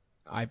year?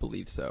 I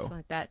believe so. Something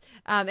like that.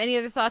 Any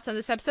other thoughts on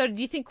this episode?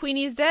 Do you think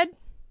Queenie is dead?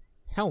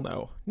 Hell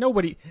no.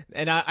 Nobody.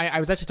 And I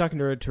was actually talking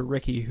to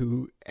Ricky,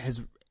 who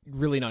has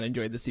really not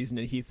enjoyed the season,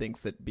 and he thinks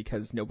that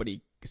because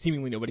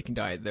seemingly nobody can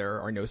die, there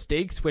are no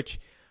stakes, which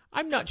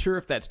I'm not sure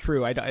if that's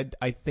true.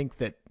 I think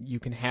that you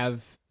can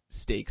have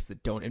stakes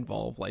that don't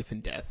involve life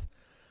and death.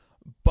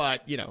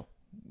 But,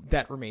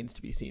 that remains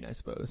to be seen, I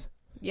suppose.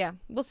 Yeah,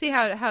 we'll see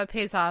how it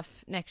pays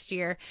off next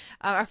year.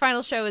 Our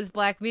final show is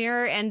Black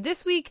Mirror, and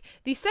this week,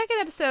 the second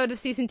episode of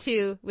Season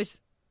 2, which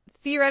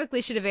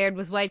theoretically should have aired,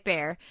 was White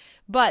Bear,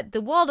 but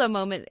the Waldo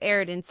moment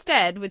aired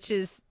instead, which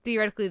is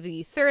theoretically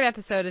the third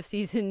episode of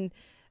Season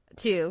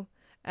 2.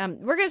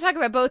 We're going to talk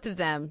about both of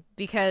them,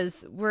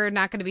 because we're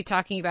not going to be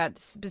talking about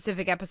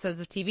specific episodes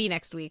of TV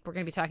next week. We're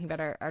going to be talking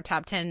about our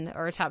top 10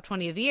 or top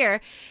 20 of the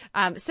year.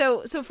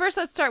 So first,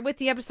 let's start with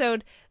the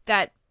episode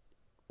that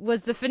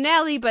was the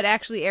finale, but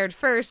actually aired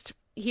first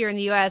here in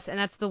the U.S., and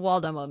that's the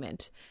Waldo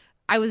moment.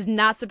 I was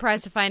not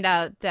surprised to find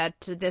out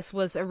that this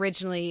was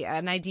originally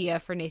an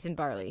idea for Nathan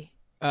Barley.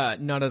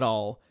 Not at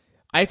all.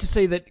 I have to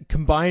say that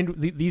combined,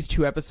 these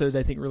 2 episodes,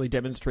 I think, really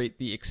demonstrate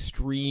the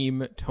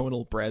extreme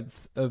tonal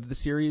breadth of the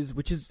series,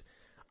 which is,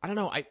 I don't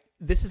know,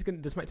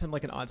 this might sound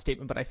like an odd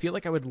statement, but I feel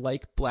like I would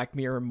like Black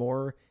Mirror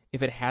more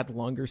if it had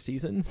longer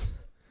seasons.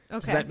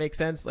 Okay. Does that make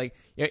sense? Like,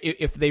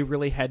 if they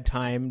really had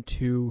time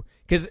to,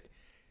 because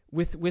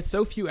with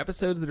so few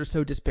episodes that are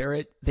so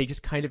disparate, they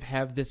just kind of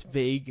have this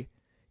vague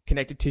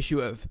connective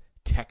tissue of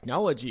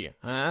technology,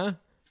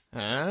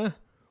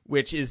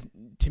 which is,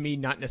 to me,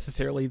 not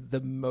necessarily the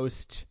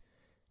most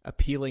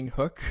appealing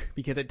hook,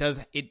 because it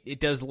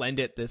does lend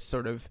it this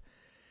sort of,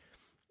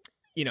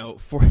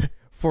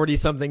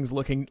 40-somethings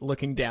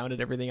looking down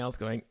at everything else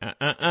going,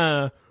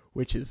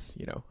 which is,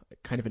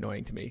 kind of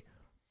annoying to me.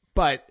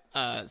 But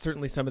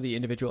certainly some of the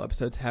individual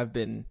episodes have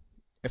been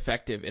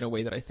effective in a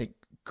way that I think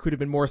could have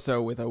been more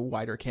so with a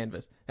wider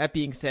canvas. That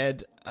being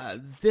said,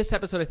 this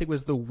episode I think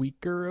was the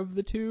weaker of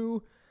the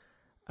 2.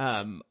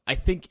 I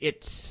think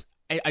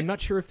I'm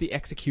not sure if the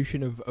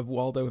execution of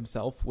Waldo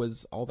himself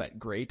was all that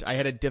great. I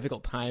had a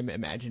difficult time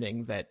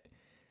imagining that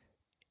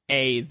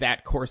A,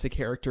 that course a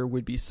character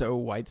would be so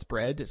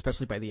widespread,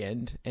 especially by the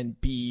end, and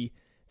B,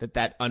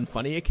 that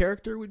unfunny a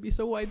character would be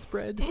so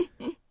widespread.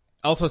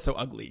 Also so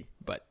ugly,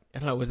 but I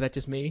don't know, was that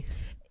just me?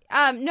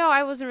 No,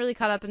 I wasn't really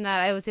caught up in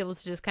that. I was able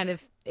to just kind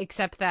of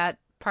accept that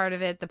part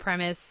of it, the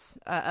premise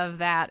of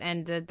that,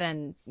 and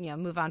then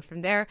move on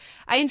from there.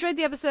 I enjoyed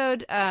the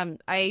episode. I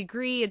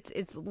agree,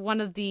 it's one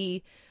of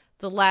the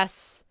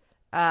less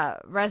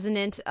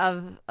resonant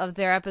of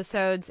their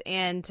episodes,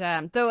 and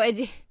though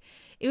it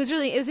was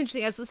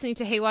interesting. I was listening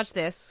to Hey Watch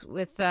This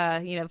with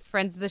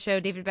friends of the show,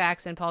 David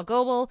Bax and Paul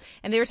Goebel,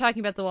 and they were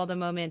talking about the Waldo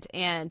moment,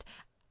 and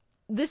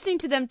listening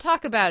to them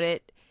talk about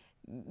it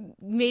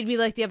made me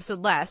like the episode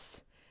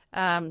less.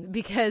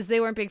 because they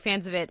weren't big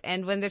fans of it.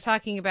 And when they're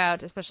talking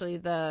about, especially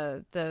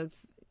the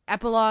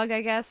epilogue,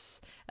 I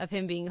guess, of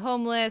him being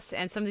homeless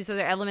and some of these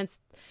other elements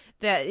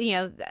that,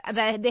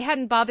 that they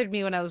hadn't bothered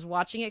me when I was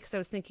watching it, because I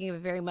was thinking of it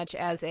very much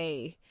as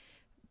a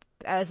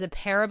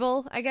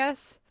parable, I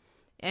guess,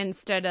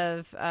 instead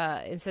of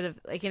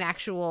like an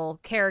actual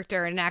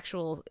character and an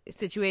actual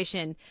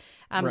situation.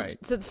 Right.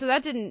 So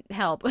that didn't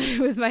help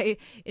with my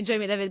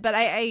enjoyment of it. But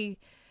I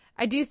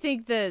do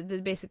think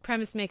the basic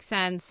premise makes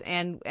sense,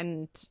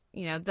 and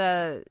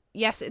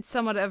yes, it's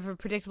somewhat of a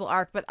predictable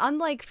arc, but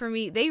unlike, for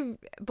me, they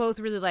both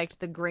really liked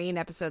the Grain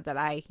episode that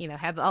I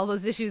have all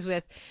those issues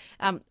with.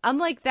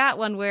 Unlike that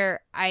one,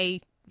 where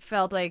I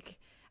felt like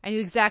I knew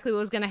exactly what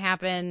was going to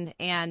happen,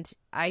 and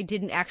I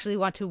didn't actually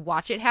want to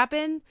watch it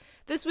happen.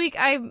 This week,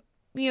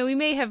 we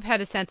may have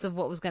had a sense of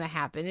what was going to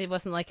happen. It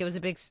wasn't like it was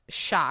a big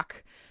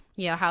shock,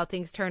 how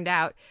things turned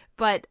out,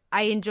 but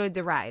I enjoyed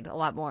the ride a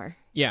lot more.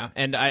 Yeah,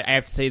 and I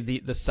have to say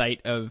the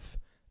sight of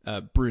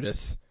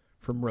Brutus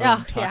from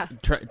Rome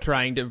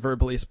trying to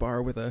verbally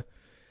spar with a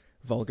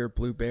vulgar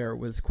blue bear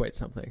was quite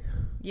something.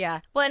 Yeah,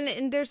 well,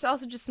 and there's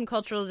also just some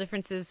cultural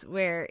differences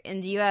where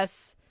in the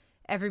U.S.,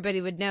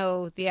 everybody would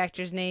know the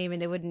actor's name,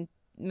 and it wouldn't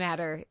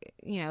matter.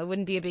 It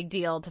wouldn't be a big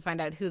deal to find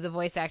out who the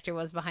voice actor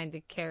was behind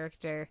the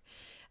character.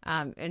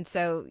 And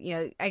so,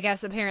 I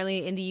guess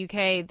apparently in the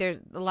UK, there's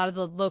a lot of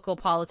the local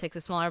politics,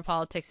 the smaller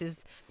politics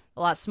is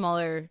a lot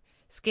smaller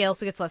scale,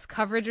 so it gets less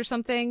coverage or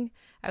something.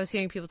 I was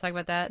hearing people talk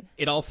about that.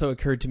 It also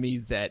occurred to me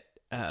that,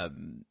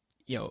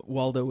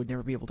 Waldo would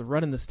never be able to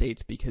run in the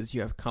States because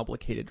you have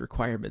complicated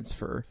requirements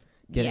for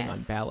getting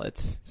on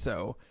ballots.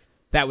 So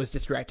that was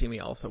distracting me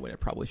also when it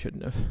probably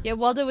shouldn't have. Yeah,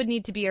 Waldo would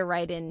need to be a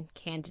write-in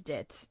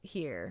candidate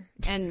here,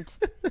 and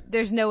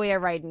there's no way a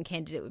write-in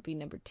candidate would be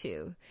number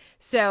 2.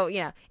 So,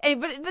 yeah.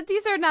 But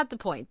these are not the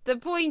point. The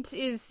point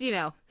is,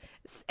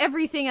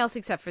 everything else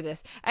except for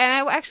this. And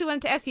I actually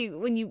wanted to ask you,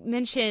 when you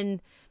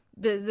mention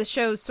the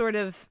show's sort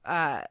of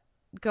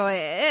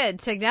going,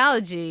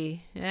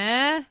 technology,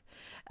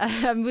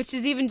 which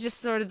is even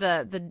just sort of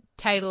the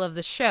title of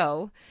the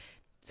show,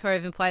 sort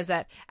of implies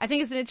that. I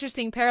think it's an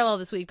interesting parallel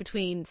this week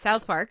between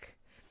South Park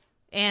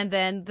and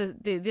then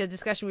the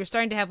discussion we were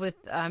starting to have with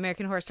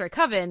American Horror Story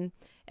Coven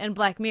and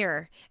Black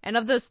Mirror. And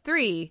of those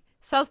 3,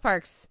 South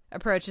Park's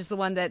approach is the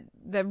one that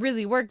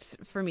really worked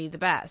for me the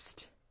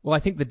best. Well, I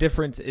think the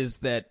difference is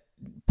that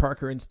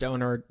Parker and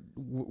Stone are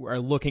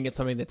looking at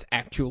something that's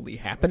actually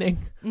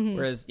happening,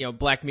 whereas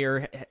Black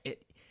Mirror,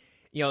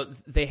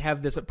 they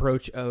have this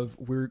approach of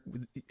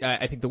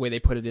I think the way they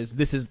put it is,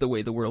 this is the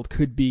way the world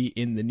could be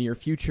in the near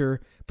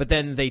future, but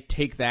then they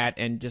take that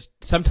and just,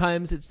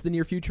 sometimes it's the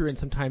near future and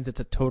sometimes it's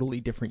a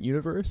totally different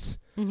universe.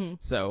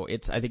 So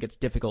I think it's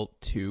difficult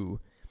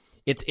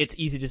it's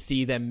easy to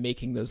see them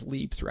making those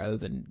leaps rather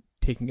than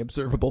taking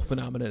observable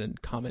phenomena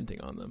and commenting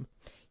on them.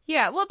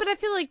 Yeah, well, but I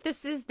feel like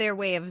this is their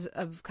way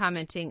of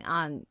commenting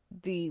on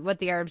what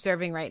they are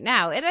observing right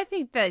now, and I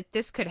think that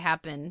this could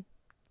happen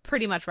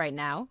pretty much right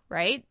now,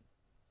 right?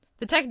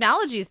 The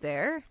technology's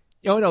there.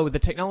 Oh, no, the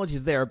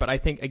technology's there, but I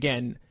think,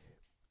 again,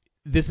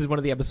 this is one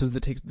of the episodes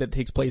that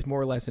takes place more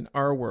or less in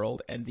our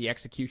world, and the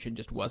execution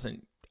just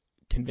wasn't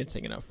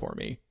convincing enough for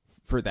me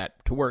for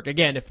that to work.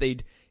 Again, if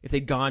they'd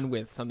gone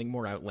with something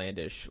more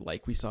outlandish,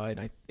 like we saw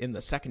in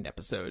the second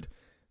episode,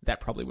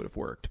 that probably would have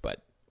worked.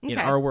 But in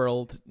our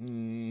world,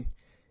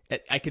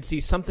 I could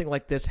see something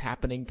like this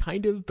happening,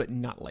 kind of, but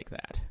not like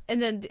that.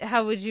 And then,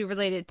 how would you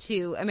relate it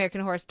to American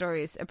Horror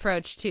Story's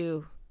approach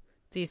to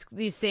these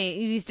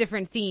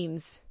different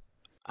themes?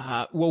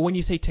 Well, when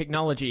you say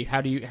technology,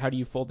 how do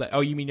you fold that?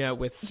 Oh, you mean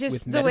with just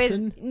with the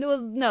medicine?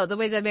 No, the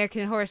way the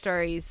American Horror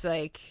Story is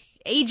like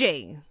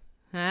aging,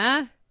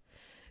 huh?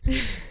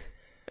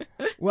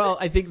 Well,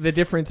 I think the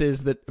difference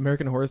is that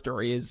American Horror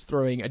Story is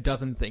throwing a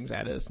dozen things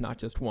at us, not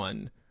just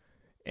one.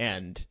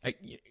 And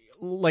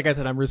like I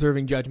said, I'm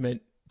reserving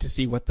judgment to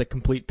see what the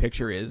complete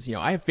picture is.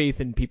 I have faith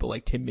in people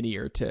like Tim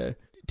Minear to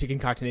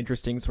concoct an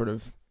interesting sort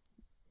of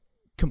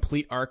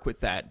complete arc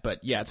with that.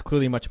 But yeah, it's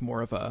clearly much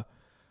more of a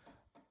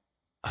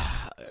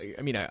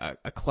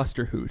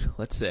cluster hoot,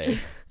 let's say,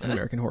 an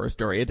American Horror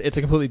Story. It's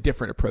a completely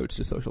different approach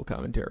to social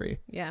commentary.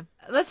 Yeah.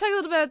 Let's talk a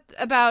little bit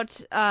about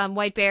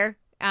White Bear.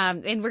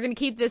 And we're going to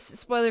keep this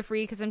spoiler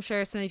free because I'm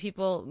sure so many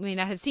people may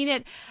not have seen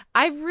it.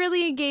 I've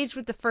really engaged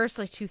with the first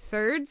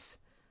 2/3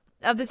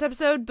 of this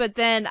episode, but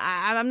then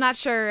I'm not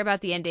sure about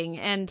the ending,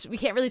 and we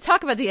can't really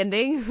talk about the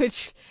ending,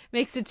 which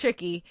makes it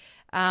tricky.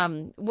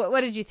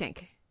 What did you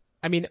think?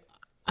 I mean,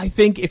 I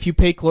think if you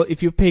pay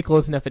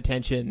close enough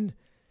attention,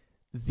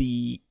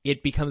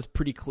 it becomes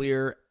pretty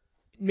clear.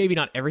 Maybe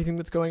not everything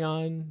that's going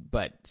on,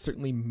 but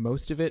certainly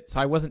most of it. So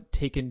I wasn't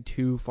taken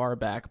too far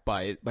back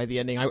by the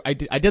ending. I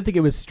did think it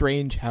was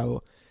strange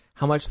how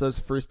much those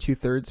first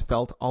 2/3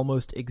 felt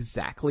almost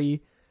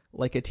exactly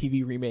like a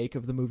TV remake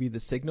of the movie The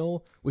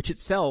Signal, which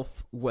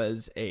itself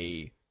was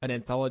an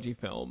anthology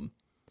film,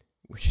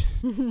 which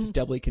is just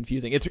doubly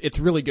confusing. It's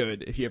really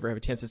good if you ever have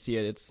a chance to see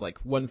it. It's like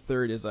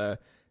 1/3 is a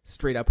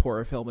straight up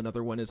horror film,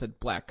 another one is a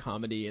black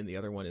comedy, and the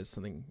other one is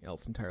something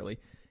else entirely.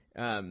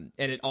 And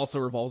it also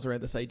revolves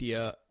around this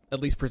idea, at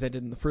least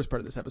presented in the first part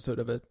of this episode,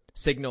 of a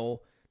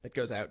signal that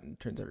goes out and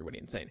turns everybody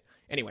insane.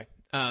 Anyway,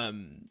 I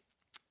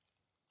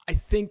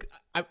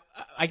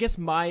guess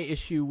my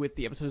issue with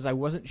the episode is I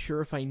wasn't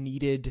sure if I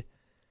needed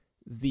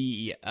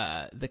the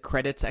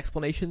credits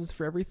explanations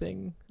for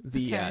everything.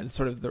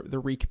 Sort of the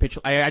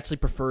recapitulation. I actually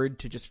preferred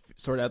to just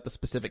sort out the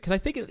specific, because I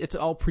think it's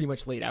all pretty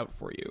much laid out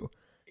for you.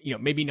 You know,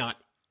 maybe not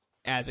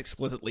as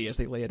explicitly as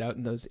they lay it out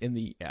in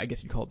the I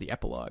guess you'd call it the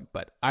epilogue,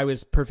 but I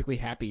was perfectly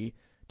happy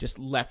just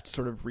left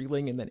sort of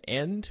reeling and then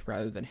end,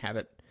 rather than have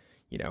it,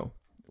 you know,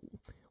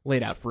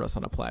 laid out for us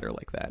on a platter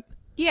like that.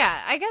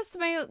 Yeah, I guess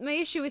my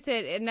issue with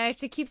it, and I have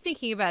to keep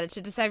thinking about it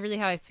to decide really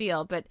how I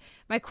feel, but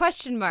my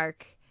question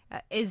mark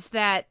is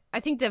that I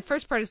think the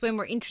first part is way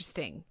more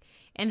interesting,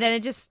 and then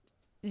it just,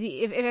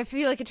 if I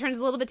feel like it turns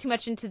a little bit too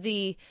much into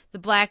the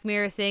Black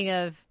Mirror thing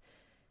of,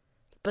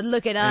 but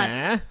look at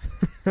us.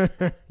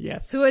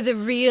 Yes. Who are the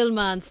real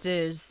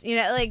monsters? You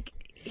know, like,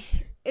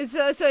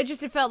 so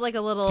it felt like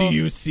a little... Do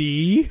you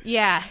see?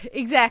 Yeah,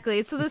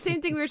 exactly. So the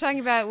same thing we were talking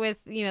about with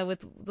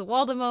the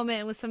Waldo moment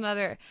and with some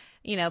other,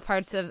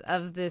 parts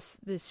of this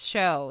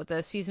show,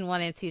 the season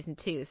 1 and season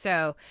 2.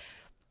 So,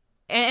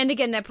 and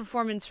again, that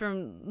performance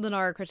from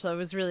Lenora Critchlow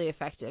was really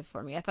effective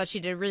for me. I thought she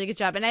did a really good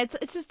job. And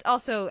it's just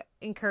also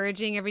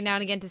encouraging every now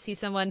and again to see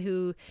someone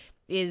who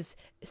is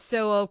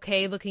so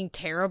okay looking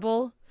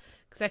terrible.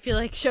 Because I feel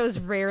like shows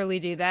rarely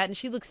do that. And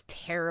she looks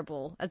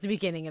terrible at the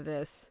beginning of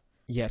this.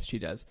 Yes, she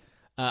does.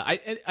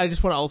 I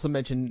just want to also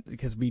mention,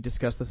 because we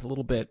discussed this a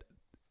little bit,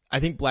 I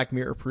think Black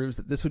Mirror proves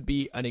that this would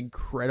be an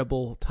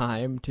incredible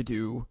time to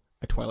do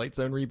a Twilight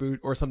Zone reboot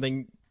or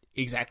something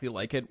exactly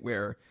like it,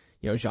 where,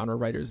 genre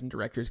writers and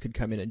directors could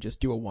come in and just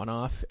do a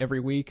one-off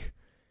every week.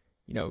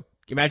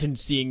 Imagine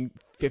seeing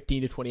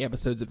 15 to 20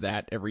 episodes of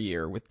that every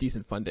year with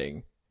decent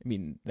funding. I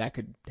mean, that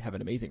could have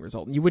an amazing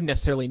result. And you wouldn't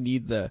necessarily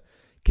need the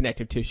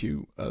connective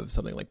tissue of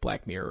something like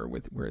Black Mirror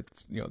where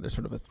it's, there's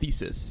sort of a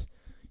thesis.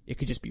 It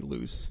could just be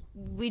loose.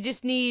 We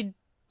just need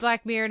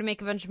Black Mirror to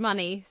make a bunch of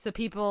money so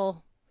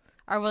people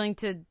are willing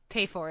to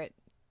pay for it.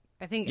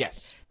 I think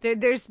yes.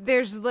 There's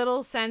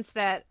little sense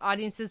that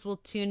audiences will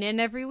tune in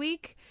every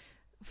week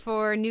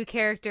for new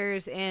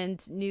characters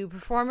and new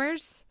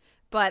performers.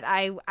 But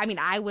I mean,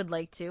 I would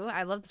like to.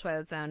 I love the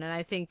Twilight Zone, and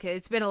I think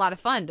it's been a lot of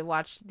fun to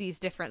watch these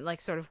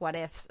different, sort of what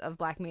ifs of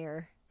Black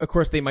Mirror. Of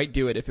course, they might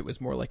do it if it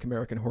was more like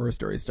American Horror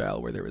Story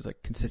style, where there was a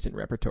consistent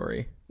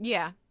repertory.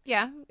 Yeah,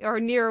 or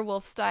Nero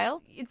Wolf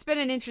style. It's been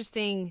an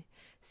interesting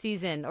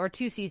season, or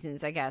 2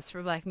 seasons, I guess,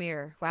 for Black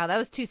Mirror. Wow, that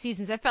was 2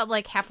 seasons. That felt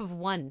like half of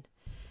one.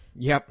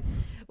 Yep.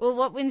 Well,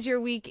 what wins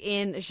your week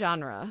in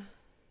genre?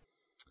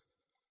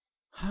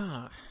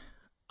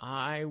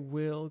 I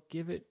will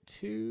give it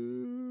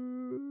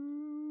to...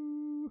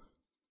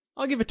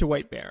 I'll give it to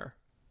White Bear.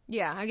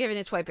 Yeah, I'm giving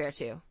it to White Bear,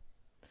 too.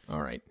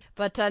 All right.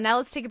 But now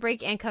let's take a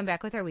break and come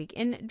back with our week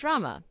in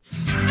drama.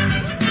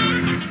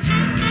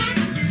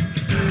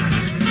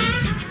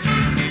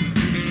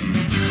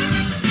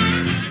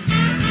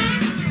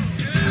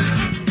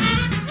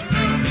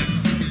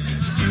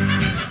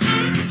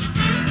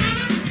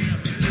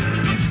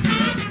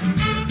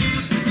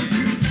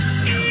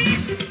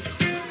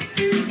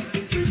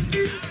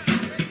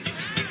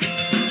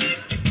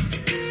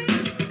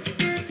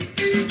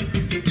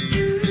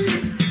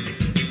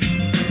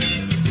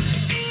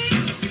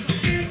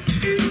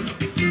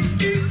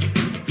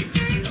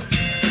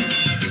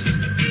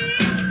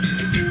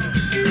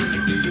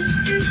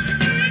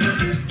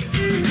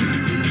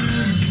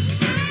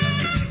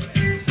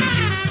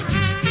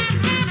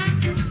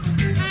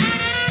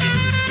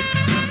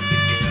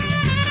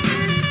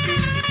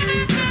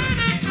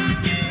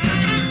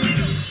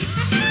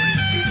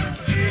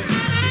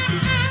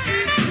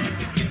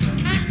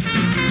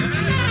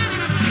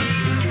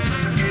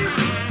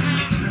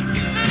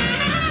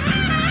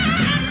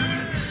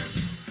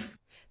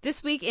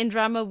 This week in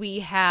drama, we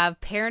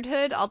have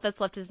Parenthood, All That's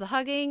Left Is the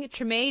Hugging,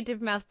 Treme,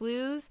 Diplomat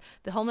Blues,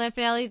 the Homeland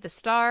finale, The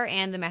Star,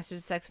 and the Masters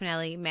of Sex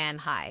finale, Man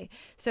High.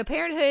 So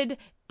Parenthood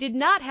did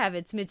not have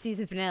its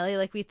mid-season finale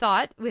like we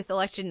thought with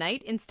Election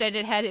Night. Instead,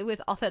 it had it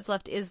with All That's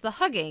Left Is the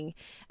Hugging.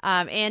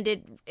 And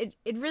it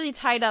really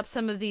tied up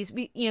some of these.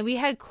 We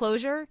had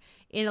closure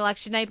in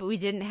Election Night, but we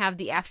didn't have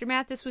the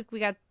aftermath. This week, we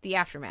got the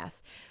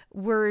aftermath.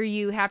 Were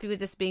you happy with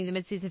this being the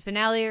mid-season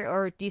finale,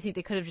 or do you think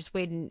they could have just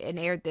waited and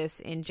aired this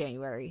in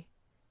January?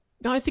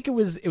 No, I think it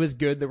was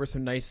good. There were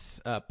some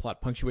nice plot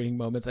punctuating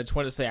moments. I just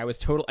wanted to say I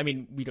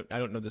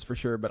don't know this for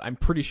sure, but I'm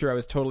pretty sure I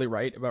was totally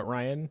right about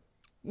Ryan.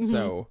 Mm-hmm.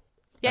 So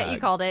yeah, you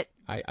called it.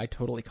 I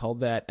totally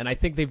called that, and I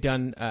think they've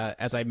done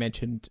as I'm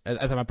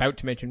about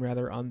to mention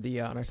rather on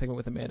our segment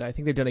with Amanda. I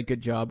think they've done a good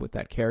job with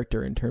that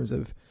character in terms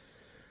of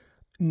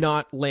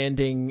not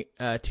landing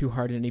too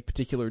hard in any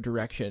particular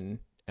direction,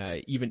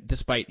 even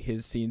despite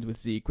his scenes with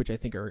Zeke, which I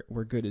think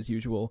were good as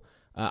usual.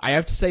 I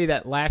have to say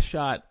that last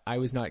shot I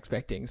was not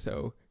expecting,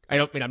 so.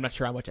 I'm not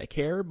sure how much I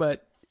care,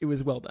 but it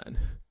was well done.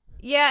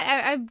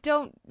 Yeah, I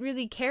don't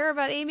really care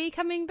about Amy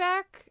coming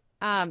back.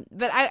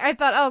 But I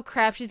thought, oh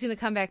crap, she's going to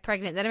come back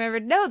pregnant. Then I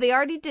remembered, no, they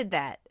already did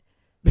that.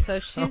 So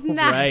she's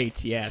not.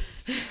 Right,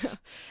 yes.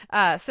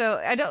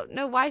 So I don't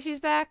know why she's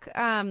back.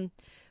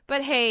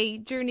 But hey,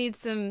 Drew needs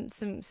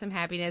some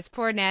happiness.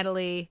 Poor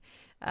Natalie.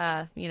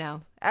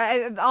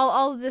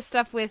 All of this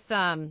stuff with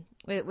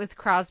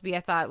Crosby, I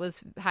thought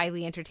was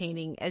highly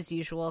entertaining as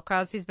usual.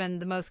 Crosby's been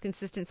the most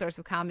consistent source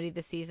of comedy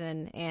this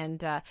season,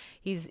 and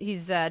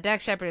he's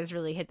Dax Shepard has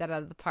really hit that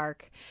out of the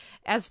park.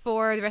 As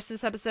for the rest of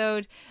this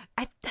episode,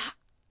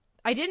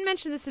 I didn't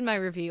mention this in my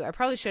review. I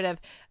probably should have.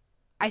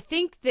 I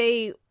think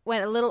they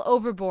went a little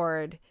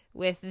overboard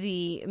with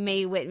the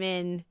Mae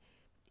Whitman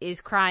is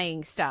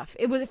crying stuff.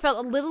 It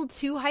felt a little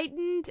too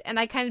heightened, and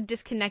I kind of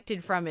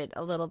disconnected from it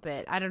a little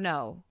bit. I don't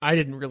know. I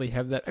didn't really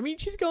have that. I mean,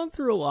 she's gone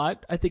through a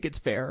lot. I think it's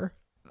fair.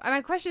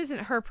 My question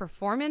isn't her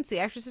performance, the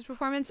actress's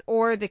performance,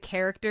 or the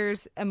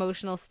character's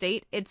emotional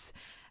state. It's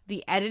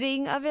the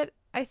editing of it,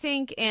 I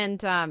think.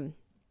 And, I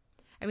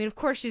mean, of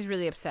course she's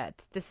really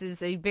upset. This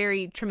is a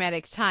very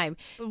traumatic time.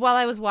 But while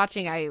I was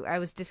watching, I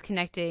was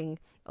disconnecting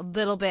a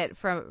little bit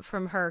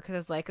from her because I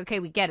was like,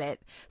 okay, we get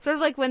it. Sort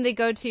of like when they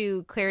go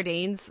to Claire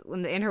Danes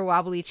in her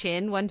wobbly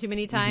chin one too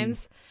many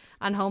times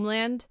on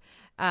Homeland.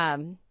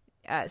 So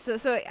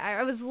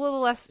I was a little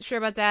less sure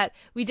about that.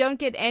 We don't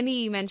get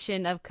any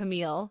mention of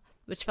Camille,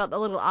 which felt a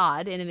little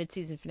odd in a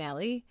mid-season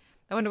finale.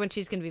 I wonder when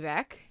she's going to be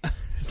back.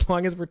 As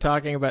long as we're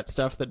talking about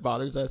stuff that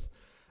bothers us.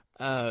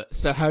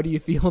 So how do you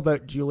feel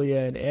about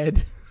Julia and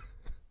Ed?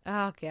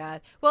 Oh,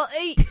 God. Well,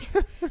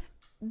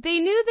 they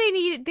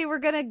knew they were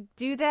going to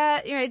do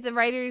that. Right? The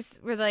writers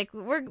were like,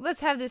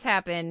 let's have this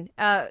happen.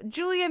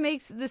 Julia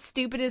makes the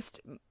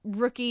stupidest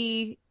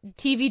rookie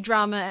TV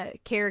drama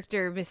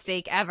character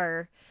mistake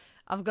ever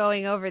of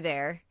going over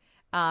there.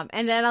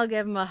 And then I'll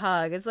give him a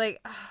hug. It's like,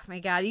 oh my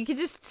God, you could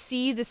just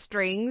see the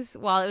strings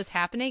while it was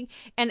happening.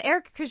 And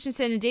Eric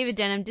Christensen and David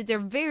Denham did their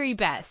very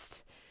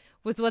best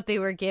with what they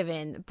were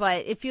given,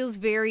 but it feels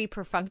very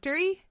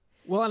perfunctory.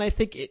 Well, and I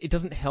think it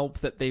doesn't help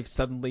that they've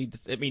suddenly,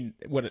 I mean,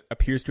 what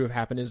appears to have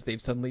happened is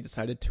they've suddenly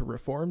decided to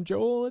reform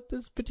Joel at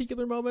this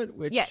particular moment,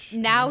 which... Yeah,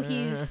 now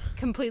he's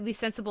completely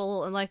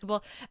sensible and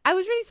likable. I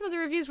was reading some of the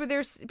reviews where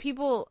there's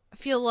people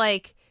feel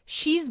like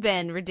she's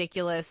been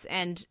ridiculous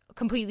and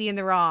completely in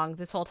the wrong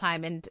this whole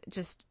time and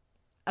just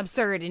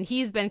absurd, and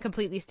he's been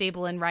completely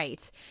stable and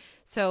right.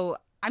 So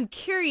I'm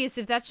curious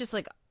if that's just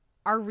like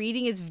our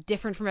reading is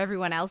different from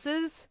everyone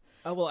else's.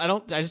 Well,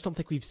 I just don't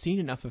think we've seen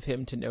enough of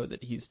him to know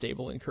that he's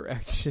stable and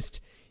correct.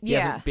 We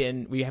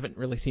haven't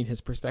really seen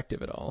his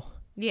perspective at all.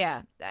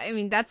 Yeah, I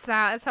mean that's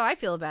how I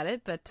feel about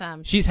it. But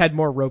she's had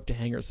more rope to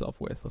hang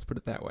herself with. Let's put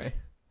it that way.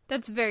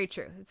 That's very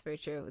true. That's very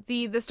true.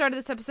 The start of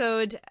this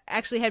episode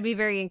actually had me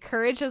very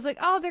encouraged. I was like,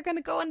 oh, they're going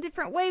to go a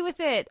different way with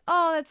it.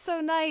 Oh, that's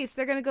so nice.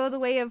 They're going to go the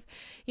way of,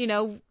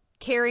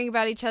 caring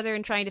about each other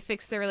and trying to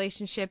fix their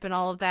relationship and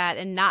all of that,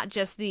 and not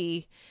just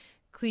the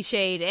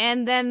cliched.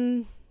 And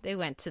then they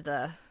went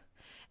to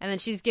and then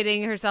she's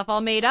getting herself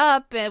all made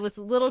up with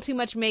a little too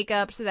much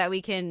makeup so that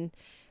we can,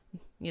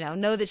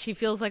 know that she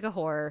feels like a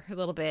whore a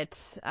little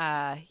bit.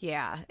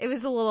 Yeah, it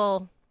was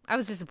I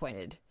was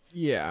disappointed.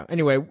 Yeah.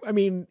 Anyway, I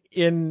mean,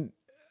 in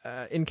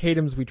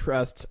Kadams we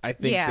trust. I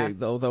think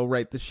they'll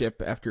right the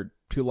ship after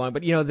too long.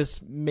 But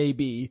this may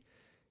be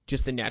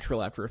just the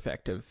natural after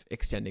effect of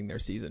extending their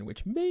season,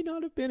 which may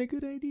not have been a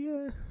good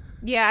idea.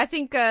 Yeah, I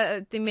think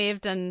they may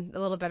have done a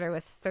little better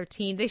with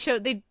 13.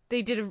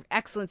 They did an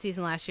excellent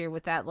season last year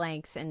with that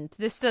length, and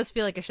this does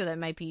feel like a show that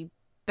might be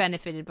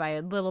benefited by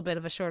a little bit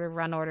of a shorter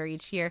run order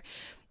each year.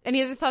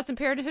 Any other thoughts on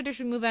Parenthood, or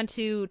should we move on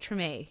to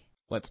Treme?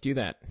 Let's do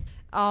that.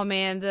 Oh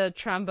man, the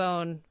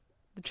trombone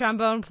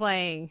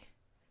playing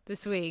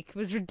this week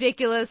was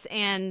ridiculous,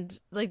 and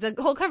like the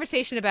whole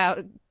conversation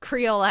about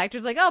Creole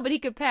actors, like, oh, but he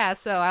could pass,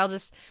 so I'll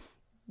just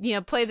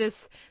play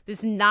this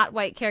not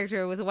white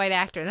character with a white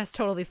actor, and that's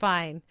totally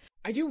fine.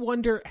 I do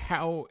wonder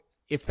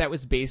if that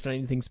was based on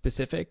anything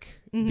specific,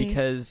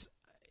 because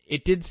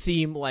it did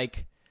seem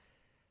like,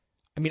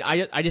 I mean,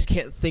 I just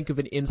can't think of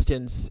an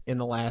instance in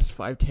the last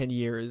 5-10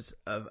 years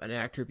of an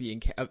actor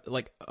being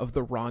of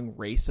the wrong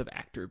race of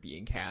actor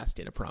being cast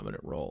in a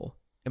prominent role.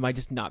 Am I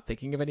just not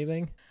thinking of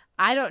anything?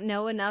 I don't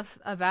know enough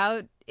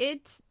about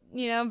it,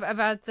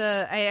 about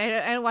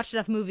I don't watch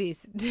enough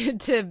movies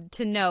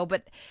to know,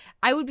 but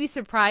I would be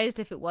surprised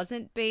if it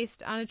wasn't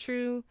based on a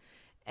true,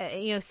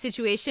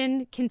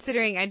 situation,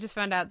 considering I just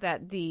found out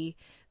that the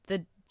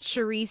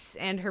Charisse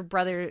and her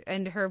brother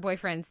and her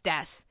boyfriend's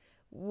death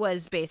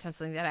was based on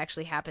something that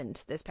actually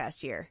happened this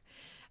past year.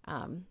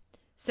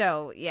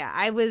 So yeah,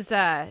 I was,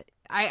 I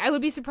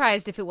would be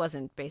surprised if it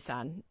wasn't based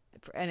on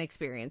an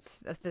experience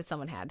that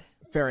someone had.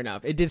 Fair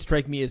enough. It did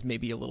strike me as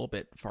maybe a little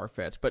bit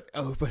far-fetched, but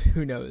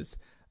who knows?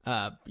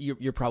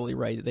 You're probably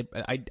right.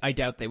 I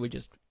doubt they would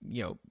just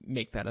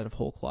make that out of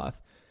whole cloth.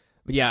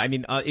 But yeah, I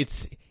mean,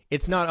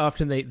 it's not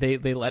often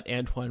they let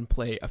Antoine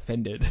play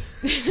offended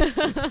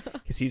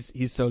because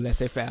he's so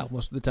laissez-faire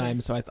most of the time.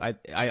 So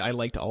I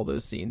liked all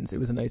those scenes. It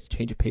was a nice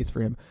change of pace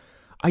for him.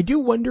 I do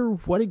wonder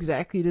what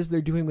exactly it is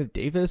they're doing with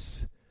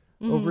Davis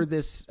over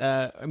this.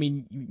 I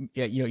mean,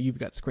 you've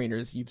got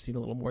screeners. You've seen a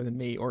little more than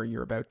me, or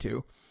you're about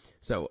to.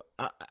 So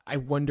I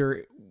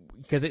wonder,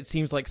 because it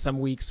seems like some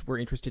weeks we're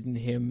interested in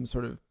him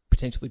sort of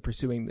potentially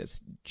pursuing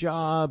this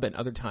job, and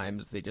other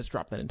times they just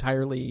drop that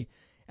entirely.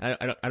 And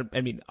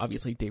I mean,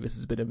 obviously Davis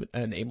is a bit of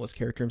an aimless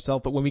character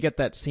himself, but when we get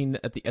that scene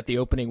at the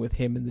opening with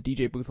him in the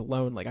DJ booth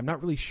alone, like, I'm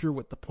not really sure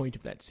what the point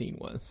of that scene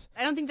was.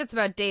 I don't think that's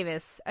about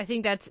Davis. I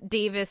think that's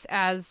Davis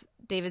as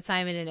David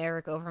Simon and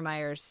Eric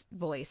Overmeyer's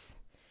voice.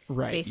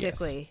 Right.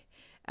 Basically.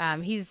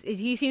 Yes.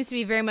 He seems to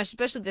be very much,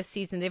 especially this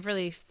season, they've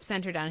really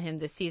centered on him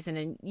this season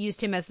and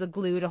used him as the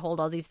glue to hold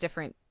all these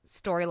different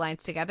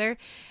storylines together.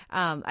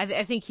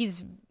 I think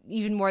he's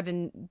even more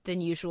than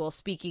usual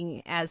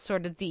speaking as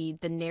sort of the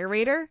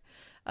narrator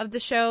of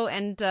the show,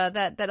 and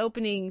that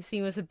opening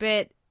scene was a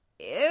bit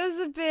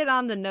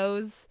on the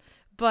nose,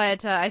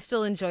 but I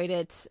still enjoyed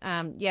it.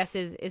 Yes,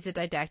 is it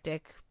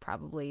didactic?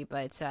 Probably,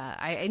 but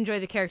I enjoy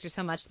the character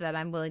so much that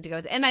I'm willing to go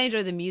with it, and I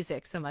enjoy the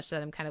music so much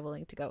that I'm kind of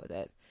willing to go with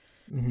it.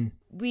 Mm-hmm.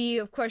 We,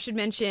 of course, should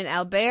mention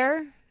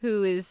Albert,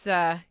 who is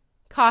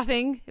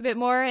coughing a bit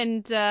more,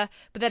 and but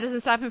that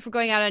doesn't stop him from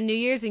going out on New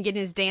Year's and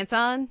getting his dance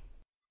on.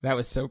 That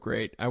was so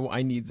great.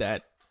 I need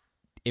that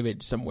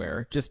image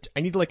somewhere. I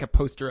need like a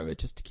poster of it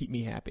just to keep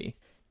me happy.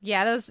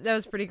 Yeah, that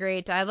was pretty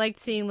great. I liked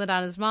seeing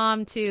LaDonna's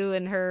mom too,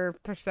 and her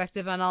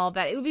perspective on all of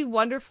that. It would be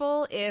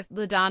wonderful if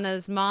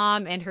LaDonna's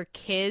mom and her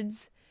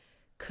kids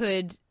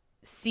could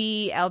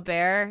see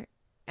Albert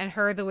and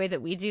her the way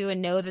that we do,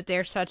 and know that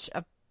they're such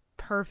a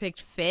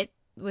perfect fit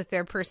with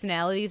their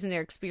personalities and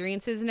their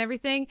experiences and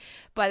everything.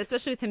 But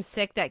especially with him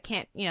sick, that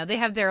can't, they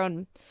have their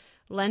own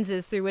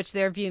lenses through which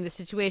they're viewing the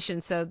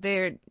situation, so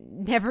they're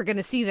never going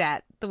to see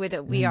that the way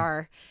that we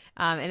are,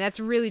 and that's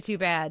really too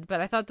bad.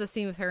 But I thought the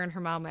scene with her and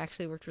her mom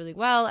actually worked really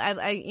well.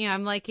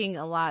 I'm liking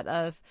a lot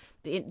of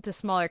the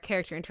smaller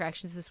character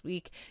interactions this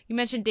week. You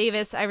mentioned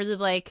Davis. I really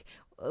like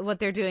what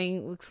they're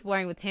doing,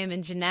 exploring with him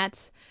and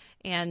Jeanette.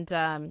 And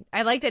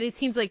I like that it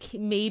seems like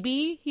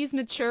maybe he's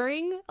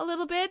maturing a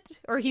little bit,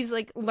 or he's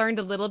like learned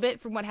a little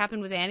bit from what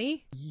happened with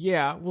Annie.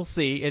 Yeah, we'll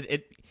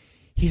see.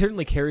 He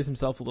certainly carries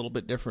himself a little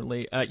bit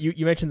differently.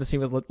 You mentioned the scene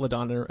with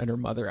LaDonna and her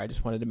mother. I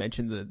just wanted to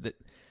mention that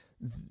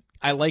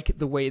I like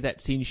the way that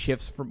scene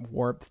shifts from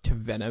warmth to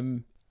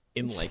venom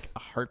in like a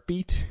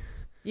heartbeat.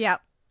 Yeah.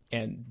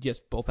 And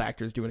just both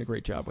actors doing a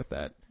great job with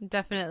that.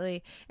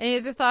 Definitely. Any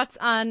other thoughts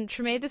on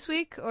Treme this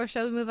week, or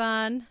shall we move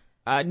on?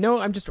 No,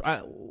 I'm just...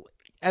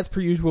 as per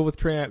usual with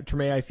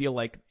Treme, I feel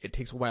like it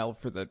takes a while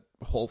for the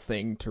whole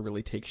thing to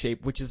really take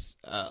shape, which is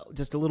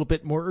just a little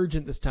bit more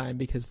urgent this time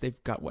because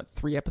they've got,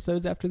 3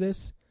 episodes after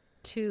this?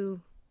 2.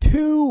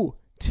 2!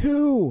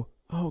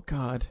 Oh,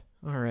 God.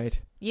 All right.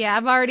 Yeah,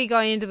 I'm already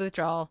going into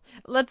withdrawal.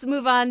 Let's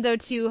move on, though,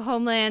 to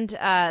Homeland,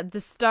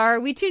 The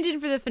Star. We tuned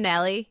in for the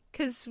finale,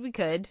 because we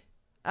could.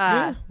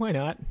 Yeah, why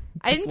not?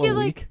 I didn't feel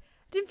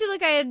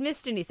like I had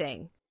missed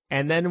anything.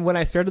 And then when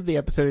I started the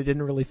episode, it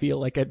didn't really feel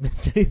like I'd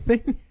missed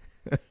anything.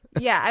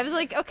 Yeah, I was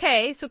like,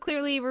 okay, so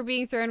clearly we're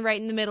being thrown right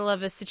in the middle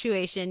of a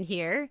situation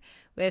here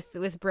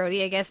with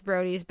Brody. I guess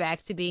Brody's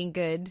back to being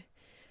good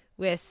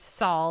with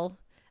Saul,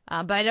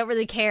 but I don't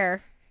really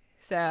care.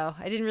 So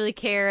I didn't really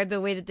care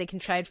the way that they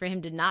contrived for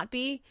him to not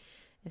be,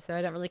 and so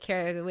I don't really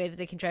care the way that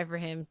they contrived for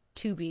him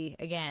to be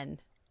again.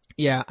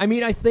 Yeah, I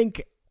mean, I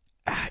think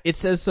it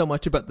says so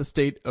much about the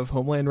state of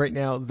Homeland right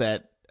now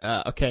that,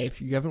 okay, if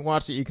you haven't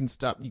watched it, you can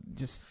stop. You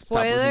just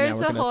stop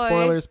listening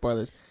now.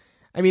 Spoilers.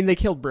 I mean, they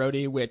killed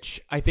Brody,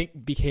 which I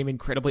think became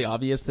incredibly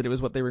obvious that it was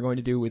what they were going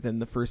to do within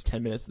the first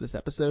 10 minutes of this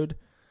episode.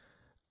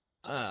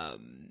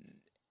 And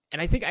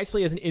I think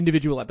actually as an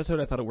individual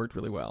episode, I thought it worked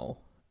really well.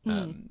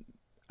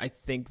 I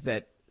think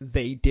that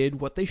they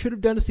did what they should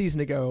have done a season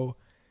ago.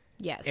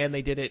 Yes. And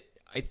they did it.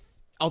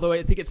 Although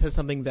I think it says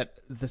something that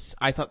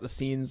I thought the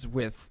scenes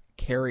with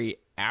Carrie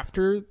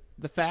after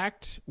the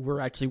fact were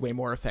actually way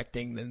more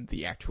affecting than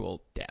the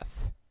actual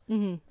death.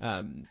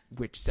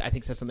 Which I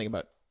think says something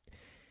about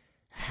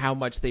how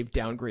much they've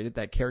downgraded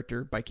that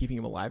character by keeping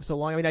him alive so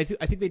long. I mean, I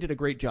think they did a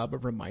great job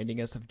of reminding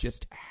us of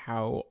just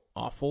how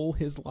awful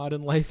his lot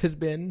in life has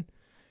been,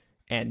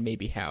 and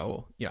maybe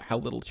how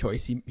little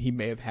choice he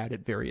may have had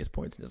at various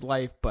points in his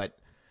life. But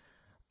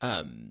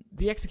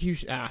the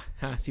execution,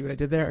 see what I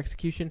did there?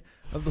 Execution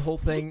of the whole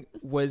thing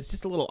was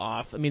just a little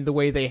off. I mean, the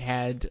way they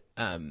had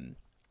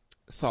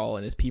Saul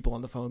and his people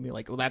on the phone be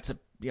like, well,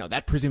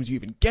 that presumes you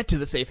even get to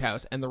the safe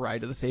house, and the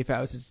ride to the safe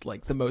house is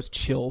like the most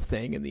chill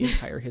thing in the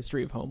entire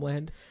history of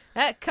Homeland.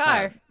 That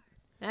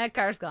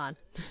car's gone.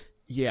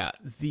 Yeah,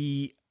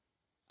 the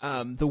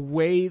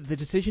way the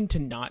decision to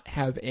not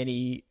have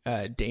any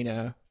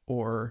Dana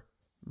or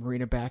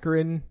Marina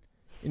Baccarin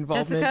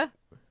involvement, Jessica?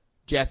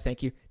 Jess,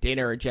 thank you,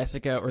 Dana or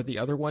Jessica or the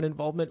other one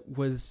involvement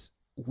was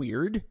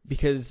weird,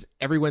 because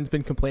everyone's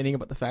been complaining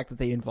about the fact that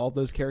they involved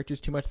those characters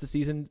too much this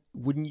season.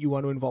 Wouldn't you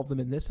want to involve them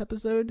in this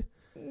episode?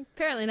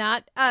 Apparently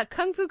not.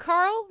 Kung Fu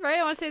Carl, right?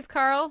 I want to say it's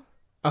Carl.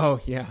 Oh,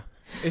 yeah.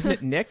 Isn't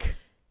it Nick?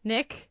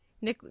 Nick?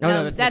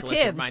 No, that's Nicholas.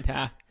 him. Never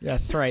mind.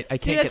 Yes, right. I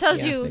See, can't that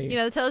tells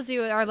that tells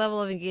you our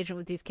level of engagement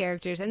with these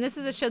characters. And this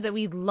is a show that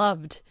we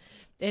loved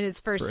in its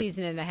first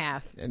season and a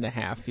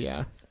half.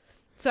 Yeah.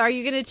 So are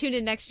you going to tune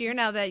in next year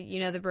now that you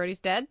know that Brody's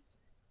dead?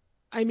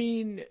 I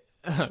mean,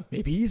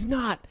 maybe he's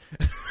not.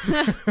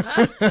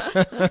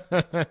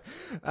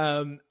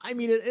 I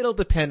mean, it'll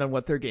depend on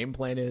what their game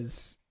plan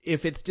is.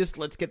 If it's just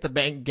let's get the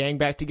gang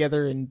back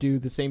together and do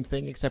the same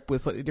thing except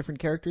with slightly different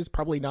characters,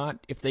 probably not.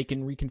 If they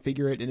can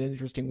reconfigure it in an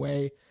interesting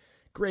way,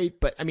 great.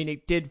 But I mean,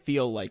 it did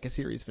feel like a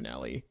series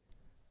finale.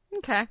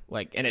 Okay.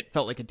 And it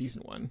felt like a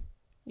decent one.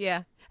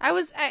 Yeah.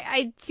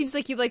 I seems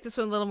like you liked this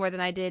one a little more than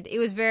I did. It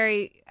was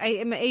very,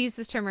 I used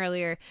this term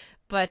earlier,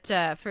 but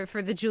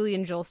for the Julie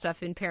and Joel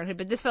stuff in Parenthood,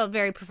 but this felt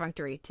very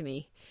perfunctory to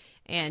me.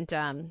 And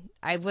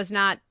I was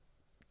not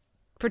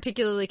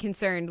particularly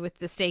concerned with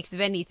the stakes of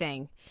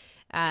anything.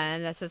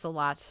 And that says a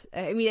lot.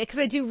 I mean, because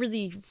I do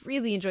really,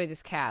 really enjoy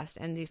this cast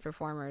and these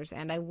performers,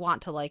 and I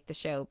want to like the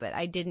show, but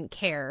I didn't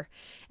care.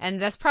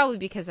 And that's probably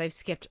because I've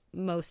skipped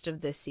most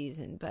of this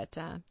season. But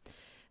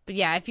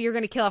yeah, if you're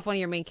going to kill off one of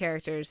your main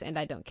characters and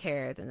I don't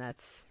care, then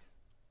that's,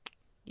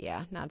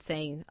 yeah, not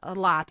saying a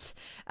lot.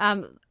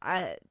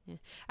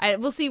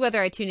 We'll see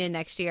whether I tune in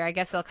next year. I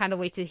guess I'll kind of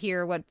wait to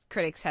hear what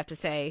critics have to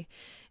say,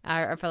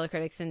 our fellow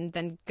critics, and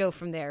then go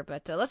from there.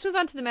 But let's move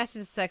on to the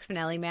Masters of Sex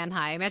finale, Man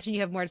High. I imagine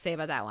you have more to say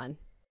about that one.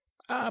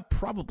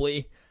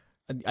 Probably.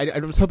 I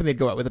was hoping they'd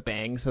go out with a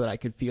bang so that I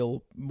could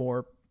feel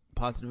more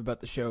positive about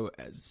the show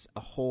as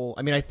a whole.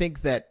 I mean, I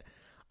think that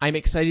I'm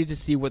excited to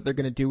see what they're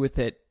going to do with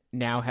it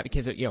now,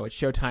 because it's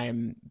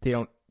Showtime.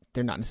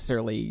 They're not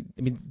necessarily.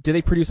 I mean, do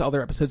they produce all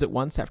their episodes at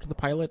once after the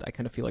pilot? I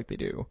kind of feel like they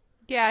do.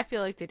 Yeah, I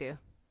feel like they do.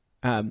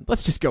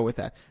 Let's just go with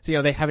that.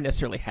 So they haven't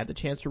necessarily had the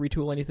chance to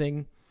retool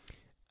anything.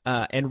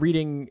 And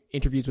reading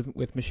interviews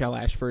with Michelle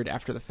Ashford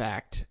after the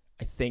fact,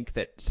 I think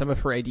that some of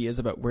her ideas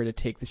about where to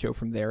take the show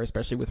from there,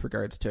 especially with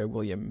regards to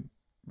William,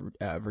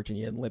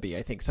 Virginia, and Libby,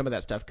 I think some of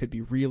that stuff could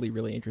be really,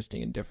 really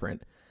interesting and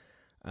different,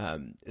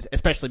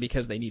 especially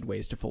because they need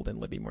ways to fold in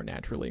Libby more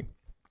naturally.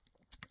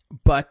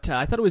 But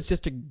I thought it was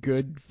just a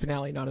good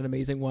finale, not an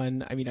amazing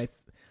one. I mean,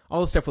 all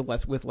the stuff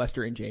with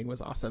Lester and Jane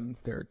was awesome.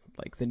 They're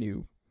like the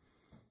new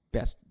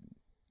best,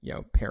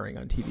 pairing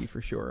on TV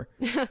for sure.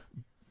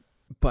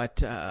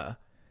 But yeah,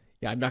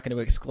 I'm not going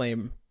to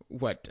exclaim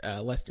what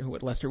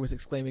Lester was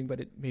exclaiming, but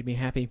it made me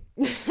happy.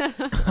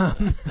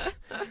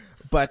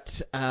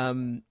 But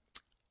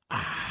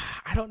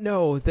I don't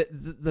know.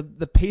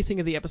 The pacing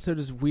of the episode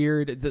is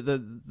weird.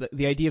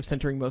 The idea of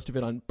centering most of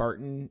it on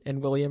Barton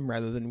and William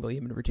rather than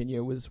William and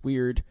Virginia was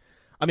weird.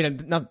 I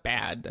mean, not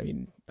bad. I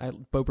mean,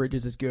 Beau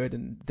Bridges is good,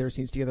 and their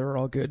scenes together are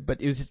all good.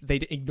 But it was just, they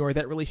ignored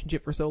that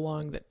relationship for so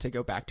long that to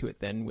go back to it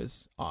then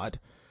was odd.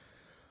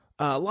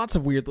 Lots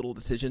of weird little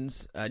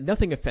decisions.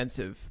 Nothing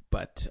offensive,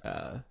 but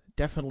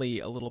definitely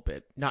a little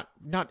bit not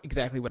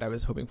exactly what I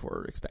was hoping for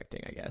or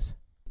expecting, I guess.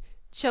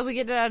 Shall we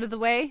get it out of the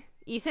way,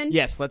 Ethan?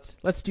 Yes,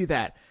 let's do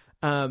that.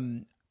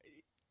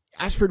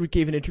 Ashford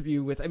gave an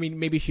interview with, I mean,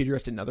 maybe she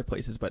addressed it in other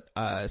places, but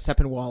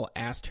Sepinwall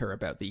asked her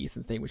about the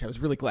Ethan thing, which I was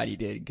really glad he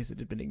did because it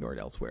had been ignored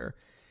elsewhere.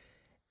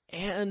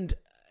 And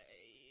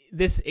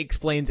this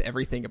explains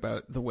everything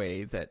about the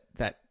way that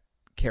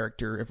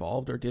character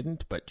evolved or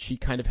didn't, but she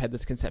kind of had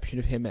this conception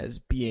of him as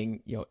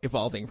being,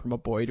 evolving from a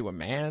boy to a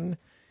man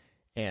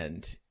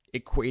and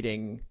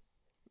equating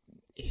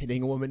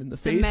hitting a woman in the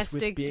face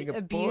domestic with being a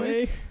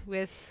abuse boy.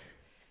 with,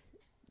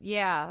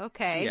 yeah,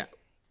 okay. Yeah.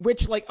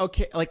 Which,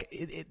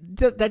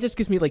 that just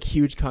gives me,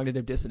 huge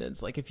cognitive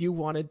dissonance. Like, if you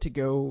wanted to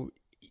go,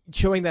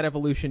 showing that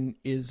evolution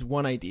is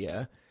one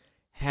idea.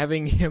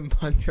 Having him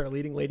punch our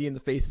leading lady in the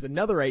face is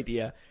another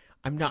idea.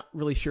 I'm not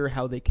really sure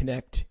how they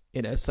connect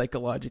in a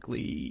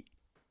psychologically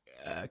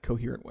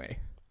coherent way.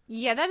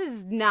 Yeah, that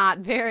is not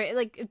very,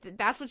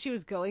 that's what she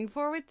was going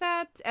for with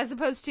that, as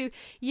opposed to,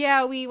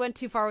 yeah, we went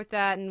too far with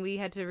that and we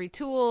had to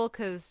retool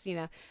because,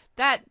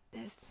 that,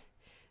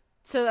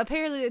 so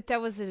apparently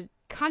that was a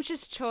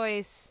conscious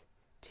choice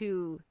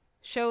to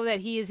show that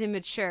he is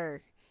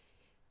immature.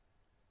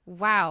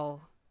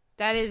 Wow.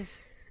 That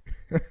is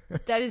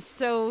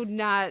so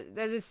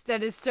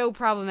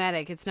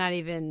problematic. It's not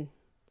even,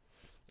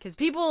 because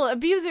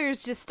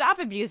abusers just stop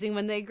abusing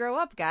when they grow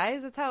up,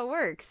 guys. That's how it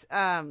works.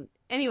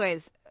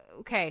 Anyways,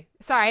 okay.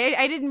 Sorry,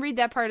 I didn't read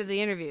that part of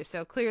the interview,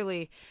 so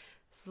clearly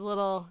it's a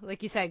little,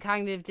 like you said,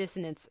 cognitive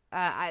dissonance.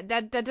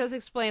 That does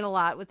explain a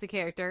lot with the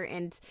character,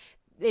 and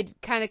it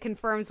kind of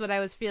confirms what I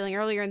was feeling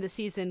earlier in the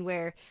season,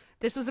 where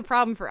this was a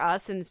problem for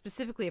us, and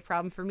specifically a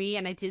problem for me,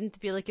 and I didn't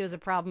feel like it was a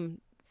problem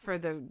for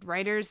the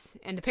writers,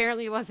 and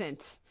apparently it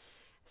wasn't.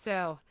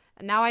 So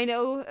now I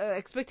know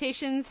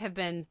expectations have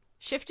been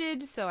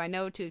shifted, so I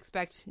know to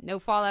expect no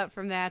fallout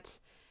from that,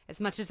 as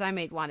much as I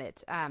might want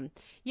it.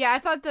 Yeah, I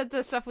thought that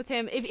the stuff with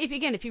him,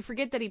 if you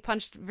forget that he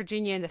punched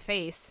Virginia in the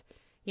face,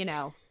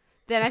 then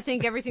I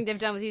think everything they've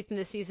done with Ethan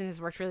this season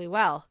has worked really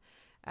well.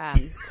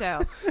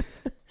 So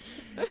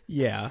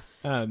yeah.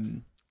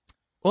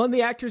 Well, and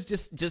the actor's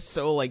just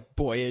so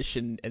boyish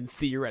and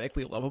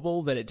theoretically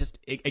lovable that it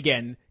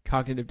again,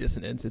 cognitive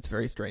dissonance. It's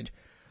very strange.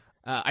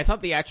 I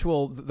thought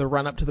the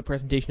run up to the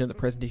presentation and the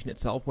presentation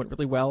itself went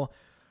really well.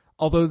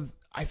 Although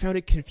I found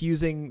it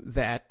confusing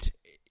that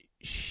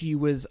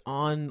Virginia's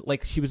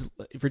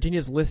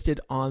listed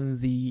on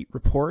the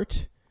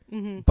report,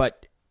 mm-hmm.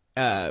 but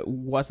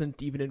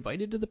wasn't even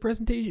invited to the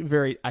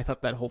presentation. I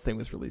thought that whole thing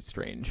was really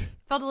strange.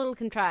 Felt a little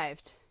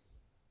contrived.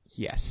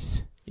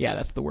 Yes. Yeah,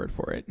 that's the word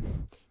for it.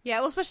 Yeah,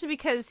 well, especially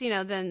because,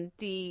 then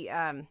the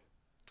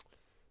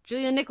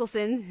Julian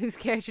Nicholson, whose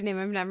character name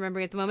I'm not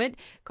remembering at the moment,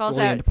 calls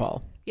William out,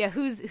 DePaul. Yeah,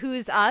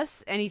 who's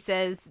us? And he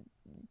says,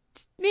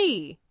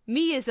 me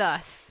is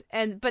us.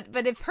 But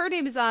if her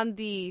name is on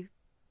the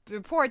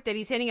report that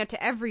he's handing out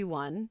to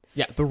everyone.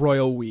 Yeah, the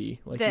royal we,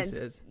 he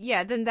says.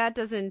 Yeah, then that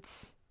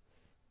doesn't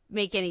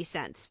make any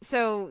sense.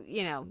 So,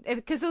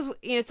 because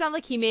it's not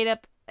like he made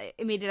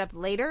it up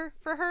later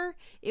for her.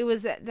 It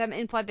was them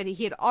implied that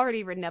he had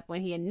already written up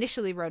when he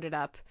initially wrote it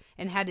up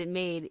and had it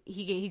made.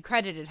 He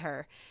credited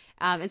her,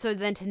 and so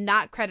then to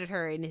not credit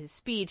her in his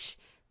speech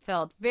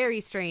felt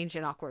very strange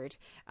and awkward.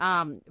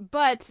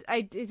 But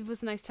it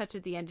was a nice touch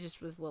at the end. It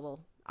just was a little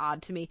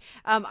odd to me.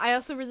 I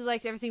also really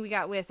liked everything we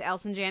got with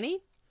Allison Janney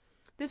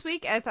this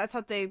week. I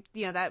thought they,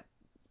 that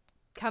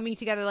coming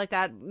together like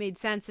that made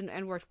sense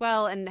and worked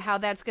well, and how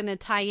that's going to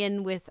tie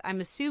in with,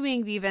 I'm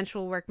assuming, the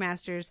eventual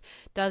Workmasters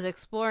does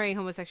exploring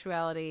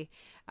homosexuality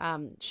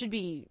should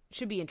be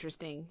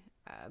interesting.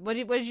 What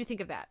did you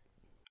think of that?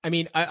 I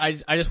mean,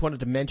 I just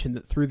wanted to mention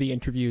that through the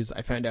interviews,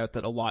 I found out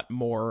that a lot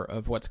more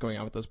of what's going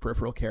on with those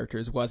peripheral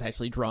characters was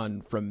actually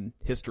drawn from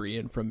history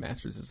and from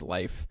Masters'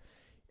 life.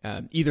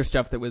 Either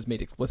stuff that was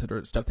made explicit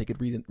or stuff they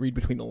could read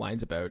between the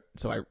lines about.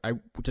 So I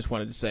just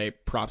wanted to say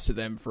props to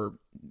them for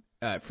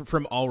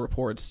from all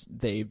reports,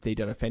 they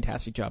done a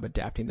fantastic job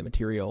adapting the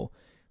material,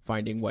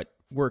 finding what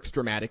works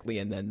dramatically,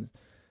 and then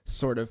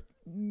sort of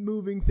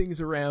moving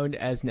things around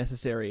as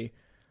necessary.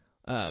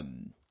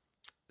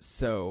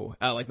 So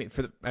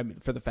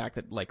for the fact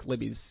that like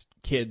Libby's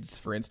kids,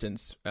 for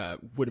instance,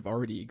 would have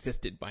already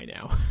existed by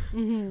now,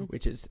 mm-hmm.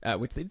 which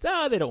they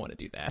don't want to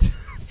do that.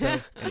 So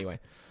anyway,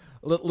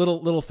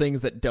 little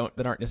things that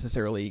aren't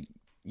necessarily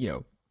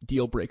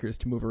deal breakers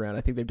to move around.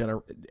 I think they've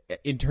done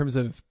in terms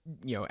of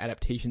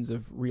adaptations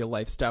of real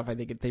life stuff. I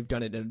think they've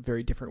done it in a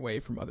very different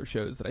way from other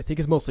shows that I think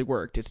has mostly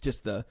worked. It's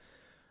just the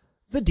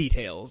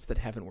details that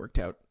haven't worked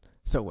out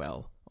so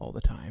well all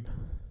the time.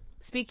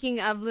 Speaking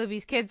of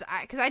Libby's kids,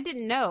 because I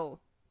didn't know,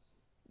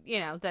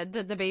 that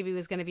the baby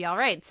was going to be all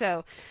right.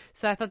 So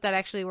I thought that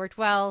actually worked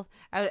well.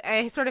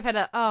 I sort of had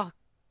a, oh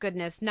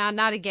goodness,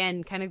 not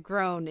again kind of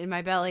groan in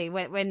my belly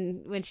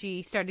when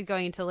she started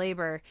going into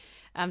labor.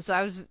 So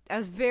I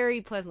was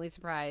very pleasantly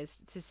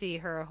surprised to see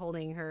her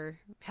holding her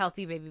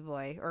healthy baby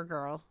boy or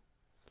girl.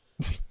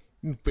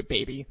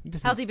 Baby.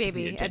 Healthy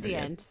baby at the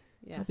end.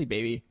 Yeah. Healthy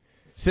baby.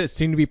 So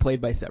soon to be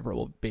played by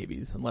several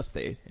babies, unless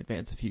they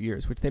advance a few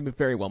years, which they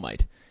very well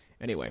might.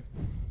 Anyway.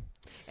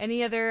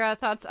 Any other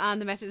thoughts on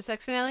the Masters of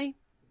Sex finale?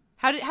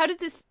 How did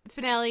this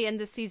finale and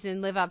this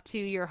season live up to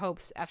your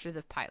hopes after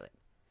the pilot?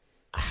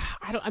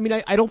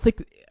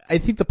 I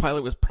think the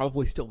pilot was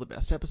probably still the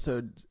best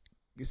episode,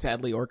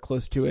 sadly, or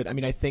close to it. I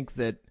mean, I think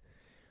that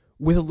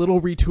with a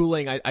little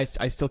retooling,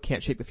 I still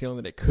can't shake the feeling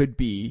that it could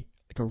be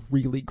like a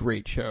really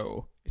great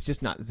show. It's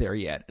just not there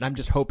yet. And I'm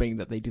just hoping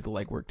that they do the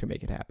legwork to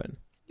make it happen.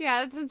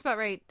 Yeah, that sounds about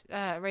right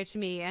to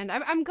me. And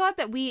I'm glad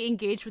that we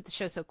engaged with the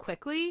show so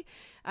quickly.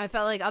 I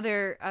felt like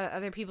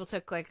other people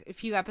took like a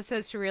few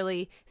episodes to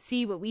really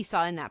see what we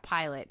saw in that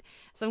pilot.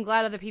 So I'm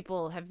glad other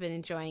people have been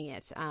enjoying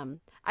it.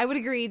 I would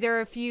agree there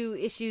are a few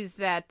issues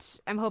that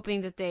I'm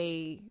hoping that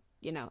they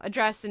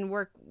address and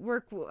work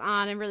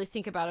on and really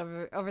think about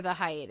over the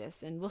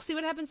hiatus. And we'll see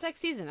what happens next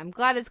season. I'm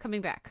glad it's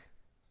coming back.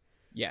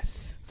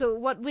 Yes. So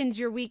what wins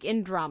your week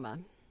in drama?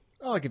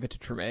 I'll give it to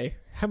Treme.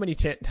 How many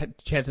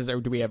chances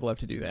do we have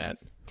left to do that?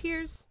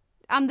 Tears.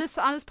 On this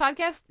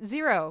podcast,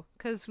 0,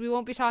 because we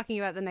won't be talking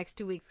about the next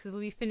 2 weeks because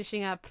we'll be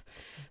finishing up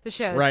the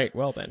shows. Right,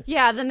 well then.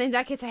 Yeah, then in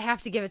that case I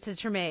have to give it to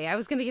Treme. I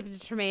was going to give it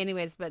to Treme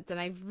anyways, but then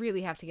I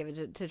really have to give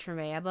it to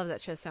Treme. I love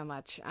that show so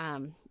much.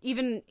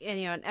 Even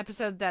an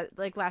episode that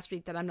like last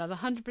week that I'm not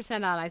 100%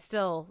 on, I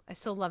still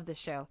love this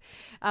show.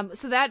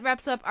 So that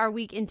wraps up our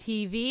week in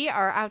TV.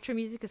 Our outro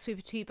music is Sweep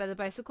a Tweet by the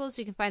Bicycles.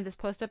 You can find this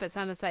post up at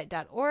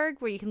soundonsight.org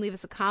where you can leave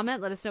us a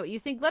comment. Let us know what you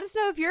think. Let us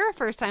know if you're a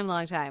first time,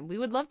 long time. We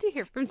would love to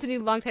hear from some new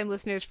long time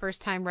listeners,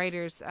 first time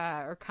writers,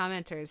 or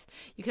commenters.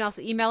 You can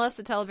also email us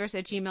at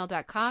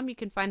televerse@gmail.com. You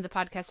can find the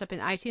podcast up in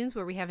iTunes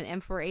where we have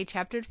an M4A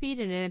chaptered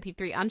feed and an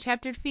MP3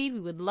 unchaptered feed.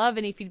 We would love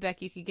any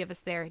feedback you could give us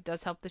there. It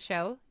does help the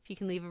show. If you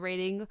can leave a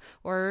rating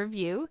or a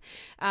review.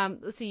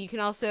 Let's see, you can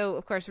also,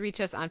 of course, reach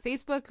us on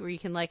Facebook, where you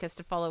can like us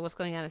to follow what's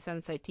going on at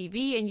Sound Sight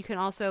TV, and you can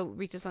also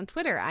reach us on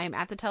Twitter. I am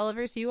at the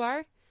Televerse. You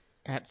are?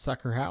 At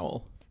Sucker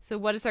Howl. So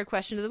what is our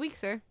question of the week,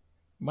 sir?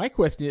 My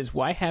question is,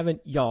 why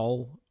haven't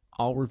y'all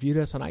all reviewed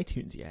us on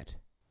iTunes yet?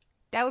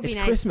 That would be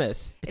nice.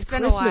 Christmas. It's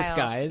been Christmas, a while,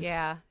 guys.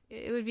 Yeah,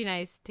 it would be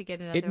nice to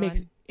get another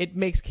one. It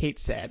makes Kate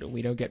sad when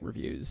we don't get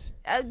reviews.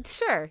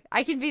 Sure,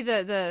 I can be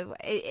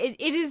it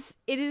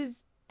is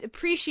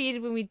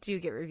appreciated when we do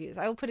get reviews.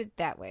 I will put it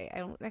that way. I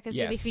don't because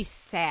it makes me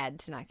sad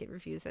to not get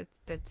reviews.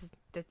 That's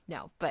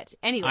no. But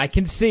anyway, I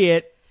can see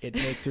it. It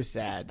makes her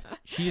sad.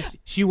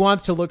 She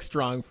wants to look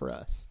strong for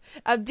us.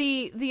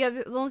 The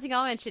only thing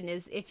I'll mention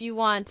is if you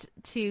want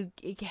to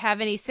have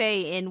any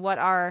say in what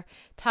our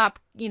top,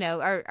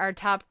 our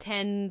top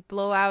 10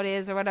 blowout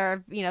is, or what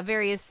our,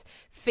 various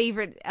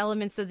favorite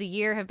elements of the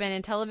year have been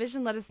in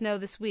television, let us know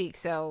this week.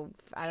 So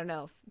I don't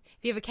know if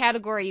you have a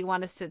category you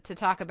want us to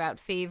talk about,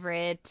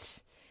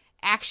 favorite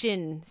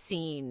action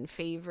scene,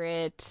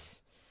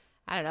 favorite,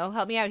 I don't know,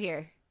 help me out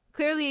here.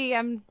 Clearly,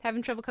 I'm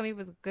having trouble coming up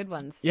with good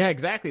ones. Yeah,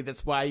 exactly.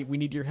 That's why we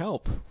need your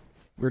help.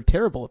 We're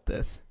terrible at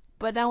this.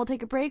 But now we'll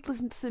take a break,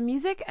 listen to some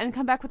music, and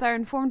come back with our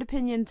Informed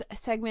Opinions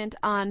segment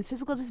on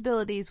physical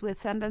disabilities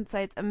with Sound On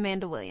Sight's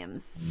Amanda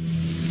Williams.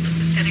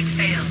 Synthetic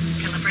failed.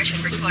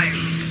 Calibration required.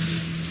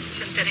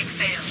 Synthetic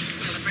failed.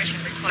 Calibration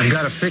required. I've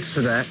got a fix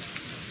for that.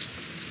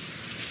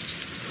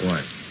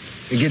 What?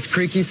 It gets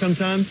creaky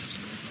sometimes?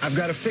 I've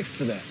got a fix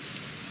for that.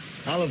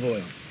 Olive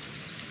oil.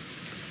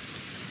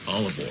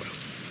 Olive oil.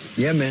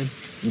 Yeah, man.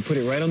 You put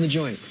it right on the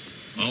joint.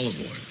 Olive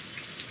oil.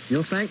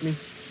 You'll thank me.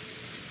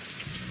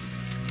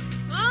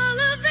 All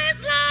of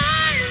these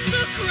lines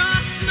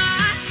across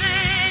my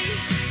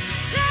face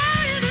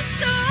tell you the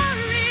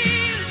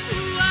story of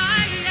who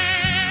I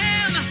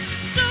am.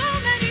 So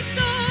many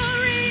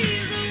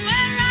stories of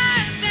where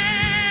I've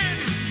been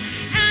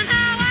and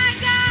how I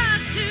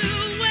got to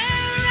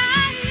where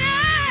I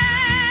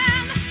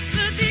am.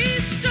 But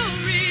these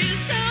stories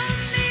don't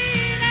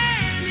mean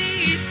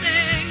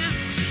anything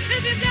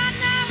if you've got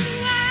no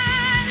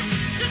one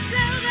to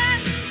tell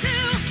them to.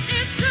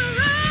 It's true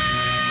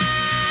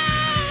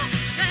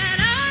that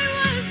I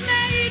was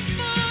made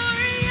for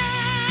you.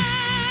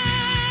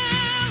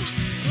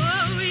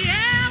 Oh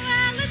yeah,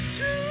 well it's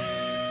true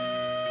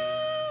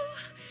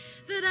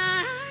that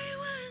I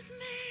was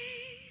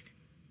made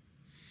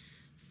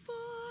for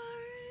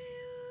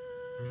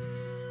you.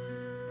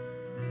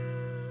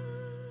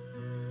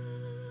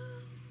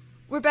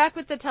 We're back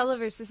with the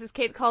Televerse. This is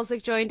Kate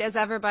Kulzick, joined as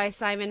ever by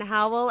Simon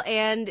Howell,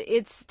 and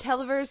it's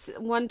Televerse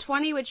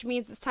 120, which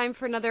means it's time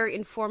for another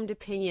Informed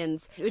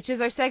Opinions, which is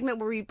our segment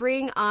where we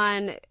bring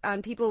on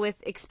people with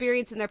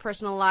experience in their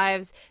personal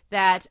lives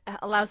that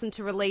allows them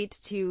to relate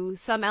to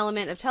some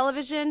element of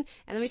television,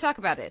 and then we talk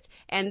about it.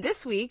 And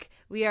this week,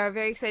 we are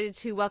very excited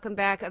to welcome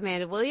back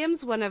Amanda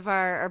Williams, one of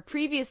our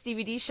previous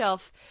DVD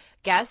shelf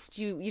guest.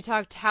 You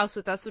talked house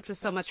with us, which was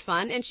so much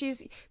fun, and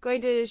she's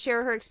going to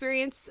share her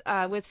experience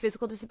with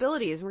physical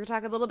disabilities. We're going to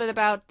talk a little bit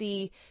about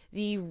the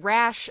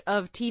rash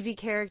of TV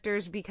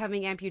characters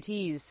becoming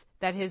amputees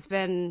that has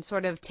been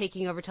sort of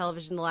taking over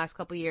television the last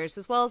couple of years,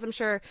 as well as, I'm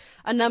sure,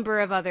 a number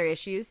of other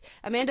issues.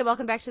 Amanda,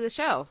 welcome back to the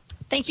show.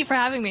 Thank you for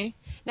having me.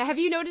 Now, have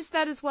you noticed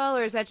that as well,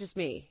 or is that just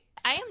me?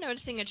 I am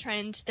noticing a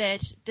trend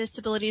that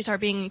disabilities are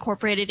being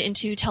incorporated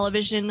into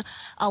television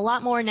a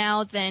lot more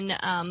now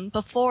than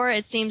before.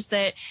 It seems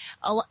that,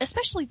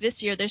 especially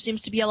this year, there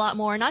seems to be a lot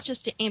more, not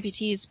just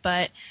amputees,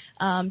 but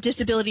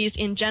disabilities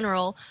in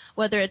general,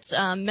 whether it's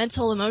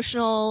mental,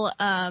 emotional,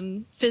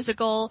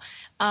 physical.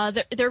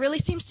 There really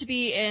seems to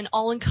be an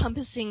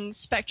all-encompassing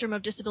spectrum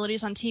of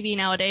disabilities on TV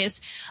nowadays.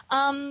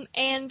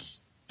 And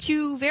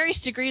to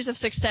various degrees of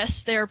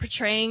success, they're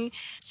portraying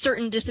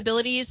certain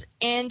disabilities,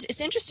 and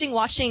it's interesting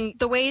watching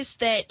the ways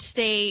that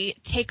they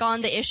take on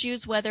the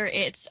issues, whether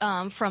it's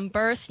from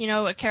birth,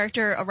 a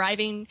character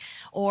arriving,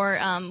 or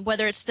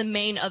whether it's the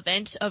main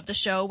event of the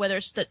show, whether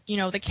it's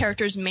the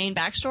character's main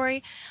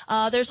backstory.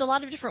 There's a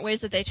lot of different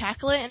ways that they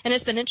tackle it, and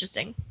it's been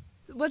interesting.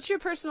 What's your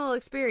personal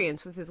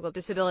experience with physical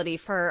disability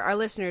for our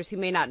listeners who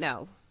may not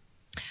know?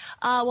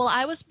 Well,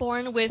 I was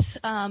born with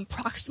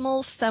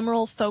proximal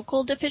femoral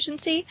focal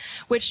deficiency,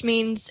 which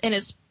means, and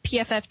it's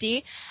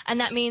PFFD, and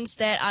that means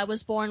that I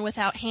was born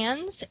without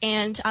hands,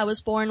 and I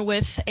was born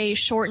with a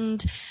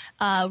shortened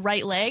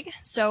right leg.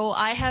 So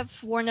I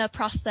have worn a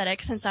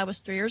prosthetic since I was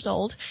 3 years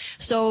old.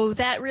 So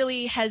that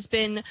really has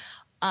been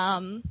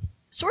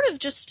sort of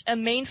just a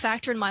main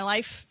factor in my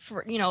life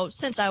for,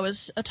 since I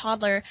was a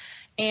toddler.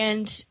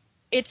 And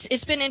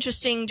it's been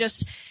interesting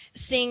just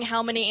seeing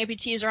how many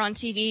amputees are on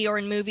TV or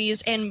in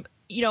movies, and,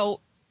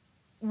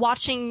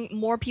 watching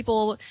more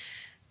people,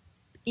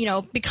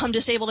 become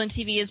disabled in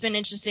TV has been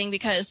interesting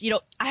because,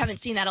 I haven't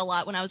seen that a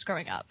lot when I was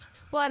growing up.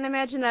 Well, and I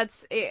imagine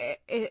that's,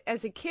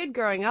 as a kid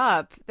growing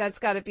up, that's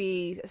got to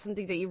be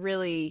something that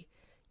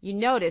you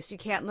notice. You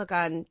can't look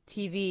on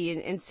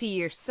TV and see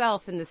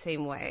yourself in the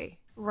same way.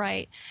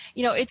 Right.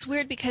 It's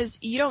weird because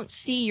you don't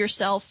see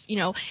yourself,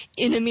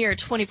 in a mirror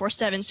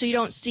 24/7. So you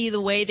don't see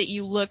the way that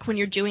you look when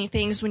you're doing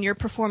things, when you're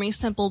performing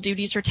simple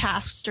duties or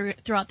tasks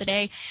throughout the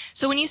day.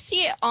 So when you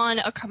see it on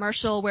a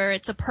commercial where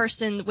it's a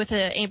person with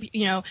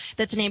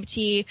that's an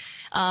amputee,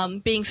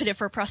 being fitted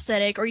for a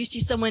prosthetic, or you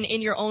see someone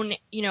in your own,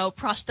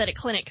 prosthetic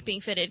clinic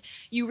being fitted,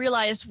 you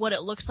realize what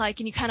it looks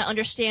like, and you kind of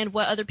understand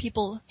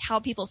how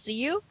people see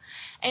you.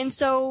 And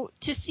so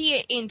to see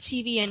it in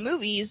TV and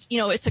movies,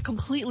 it's a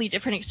completely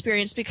different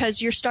experience,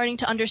 because you're starting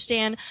to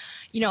understand,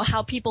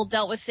 how people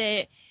dealt with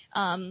it,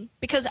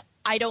 because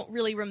I don't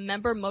really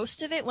remember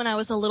most of it when I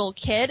was a little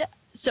kid.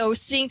 So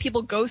seeing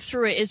people go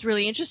through it is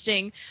really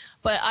interesting,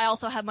 but I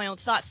also have my own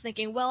thoughts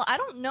thinking, well, I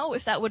don't know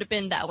if that would have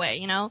been that way,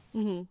 you know?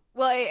 Mm-hmm.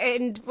 Well,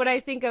 and when I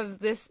think of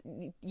this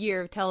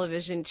year of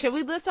television, should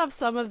we list off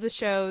some of the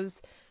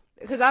shows?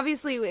 Because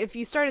obviously, if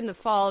you start in the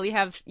fall, we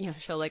have a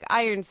show like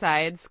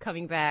Ironsides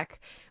coming back,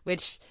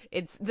 which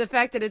it's the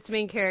fact that its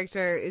main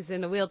character is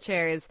in a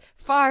wheelchair is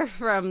far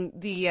from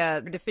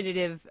the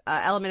definitive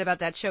element about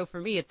that show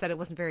for me. It's that it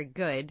wasn't very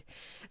good.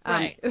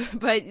 Right.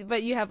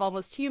 But you have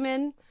Almost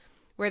Human,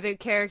 where the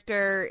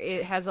character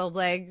it has a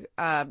leg,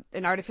 an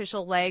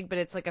artificial leg, but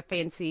it's like a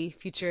fancy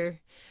future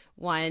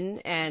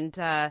one, and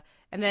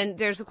then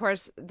there's of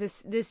course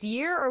this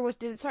year, or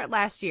did it start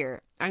last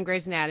year on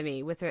Grey's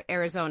Anatomy with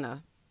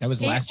Arizona? That was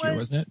last year,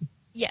 wasn't it?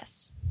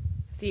 Yes.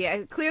 See,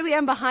 clearly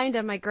I'm behind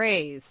on my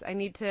Greys. I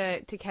need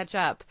to catch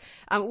up.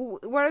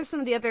 What are some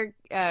of the other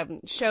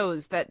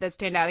shows that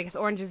stand out? I guess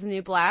Orange is the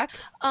New Black.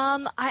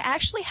 I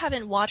actually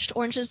haven't watched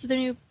Orange is the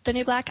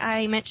New Black.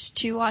 I meant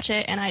to watch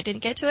it and I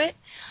didn't get to it.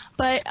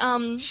 But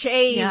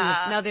shame.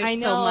 Yeah, no,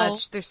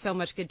 there's so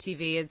much good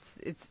TV.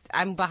 It's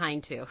I'm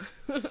behind too.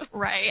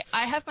 Right.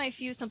 I have my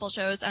few simple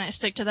shows and I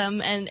stick to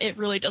them, and it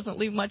really doesn't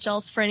leave much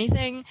else for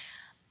anything.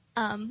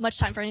 Much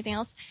time for anything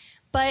else.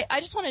 But I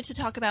just wanted to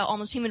talk about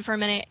Almost Human for a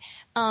minute.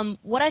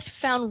 What I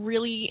found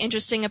really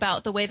interesting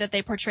about the way that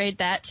they portrayed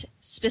that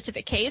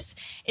specific case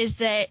is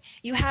that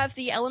you have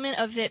the element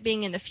of it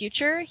being in the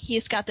future.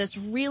 He's got this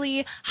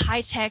really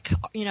high-tech,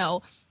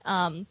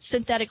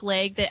 synthetic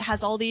leg that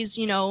has all these,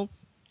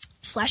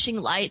 flashing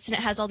lights, and it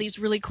has all these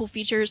really cool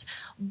features,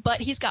 but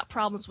he's got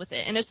problems with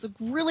it. And it's the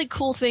really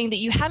cool thing that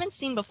you haven't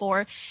seen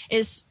before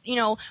is,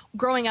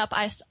 growing up,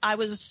 I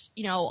was,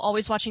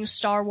 always watching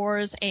Star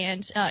Wars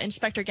and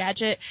Inspector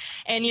Gadget,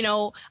 and,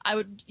 I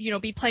would,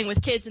 be playing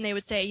with kids, and they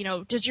would say,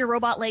 does your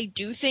robot leg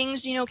do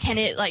things? Can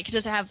it,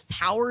 does it have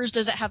powers?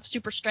 Does it have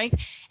super strength?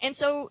 And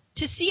so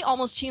to see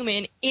Almost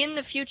Human in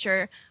the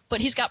future, but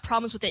he's got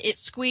problems with it. It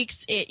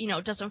squeaks. It,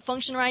 doesn't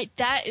function right.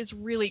 That is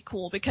really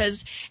cool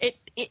because it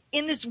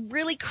in this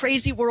really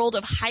crazy world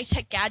of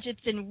high-tech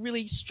gadgets and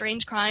really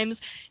strange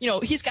crimes,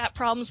 he's got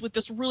problems with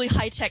this really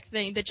high-tech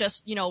thing that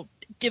just,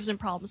 gives him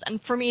problems.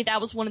 And for me, that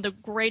was one of the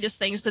greatest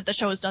things that the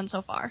show has done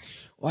so far.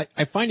 Well,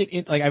 I find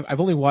it, I've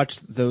only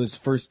watched those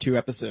first 2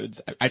 episodes,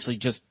 actually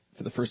just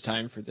for the first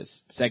time for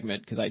this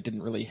segment, because I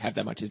didn't really have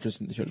that much interest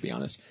in the show, to be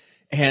honest.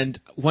 And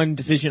one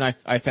decision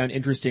I found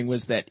interesting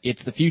was that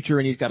it's the future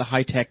and he's got a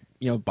high-tech,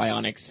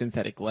 bionic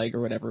synthetic leg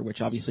or whatever,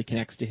 which obviously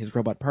connects to his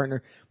robot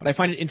partner. But I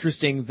find it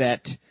interesting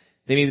that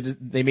they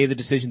made the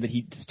decision that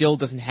he still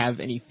doesn't have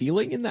any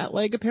feeling in that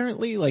leg,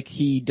 apparently. Like,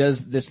 he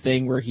does this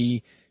thing where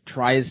he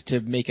tries to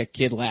make a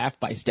kid laugh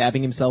by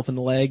stabbing himself in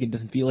the leg and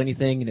doesn't feel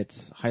anything, and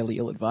it's highly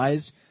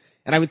ill-advised.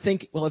 And I would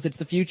think, well, if it's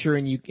the future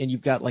and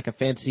you've got like a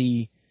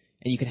fancy,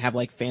 and you can have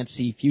like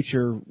fancy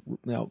future,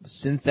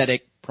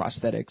 synthetic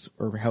prosthetics,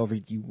 or however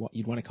you'd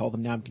want to call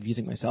them. Now I'm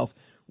confusing myself.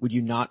 Would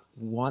you not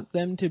want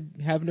them to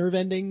have nerve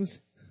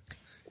endings?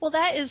 Well,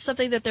 that is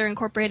something that they're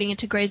incorporating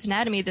into Grey's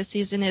Anatomy this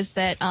season, is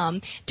that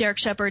Derek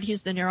Shepard,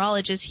 he's the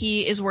neurologist,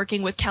 he is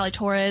working with Callie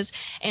Torres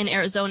in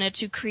Arizona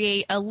to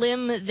create a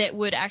limb that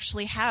would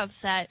actually have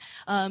that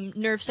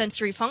nerve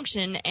sensory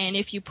function, and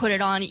if you put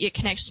it on, it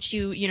connects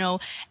to,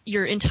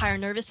 your entire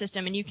nervous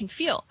system, and you can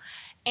feel.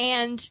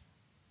 And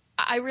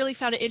I really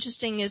found it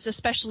interesting is,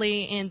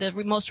 especially in the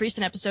most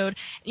recent episode,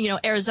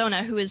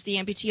 Arizona, who is the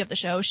amputee of the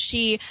show,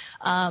 she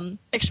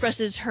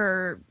expresses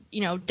her,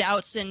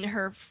 doubts and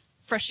her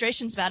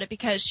frustrations about it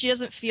because she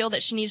doesn't feel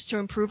that she needs to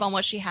improve on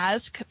what she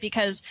has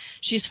because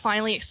she's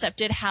finally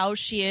accepted how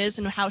she is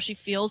and how she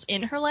feels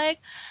in her leg.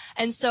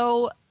 And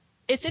so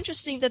it's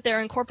interesting that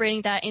they're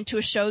incorporating that into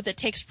a show that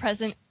takes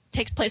place in,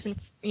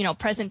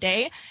 present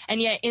day, and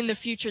yet in the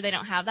future they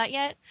don't have that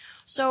yet.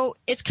 So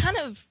it kind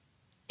of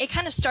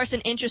starts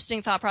an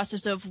interesting thought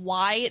process of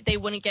why they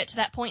wouldn't get to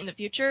that point in the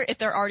future if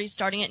they're already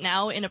starting it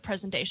now in a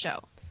present day show.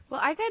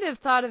 Well, I kind of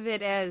thought of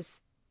it as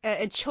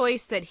a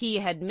choice that he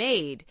had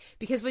made,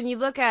 because when you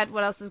look at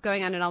what else is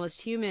going on in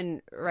Almost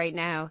Human right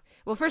now,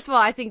 well, first of all,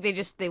 I think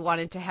they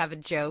wanted to have a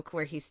joke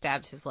where he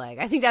stabbed his leg.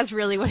 I think that's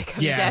really what it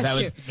comes down to. Yeah, that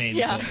was the main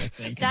thing, I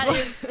think.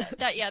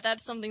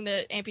 That's something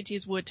that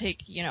amputees would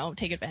take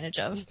advantage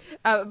of.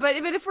 But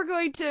if we're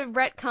going to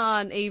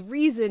retcon a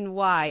reason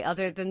why,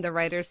 other than the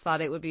writers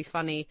thought it would be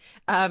funny,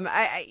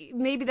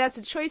 maybe that's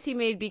a choice he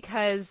made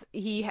because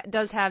he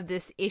does have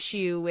this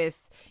issue with,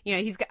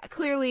 he's got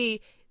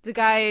clearly. The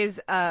guy's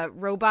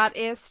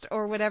robotist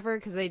or whatever,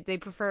 because they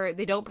don't prefer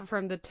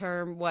the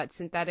term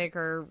synthetic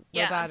or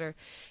robot or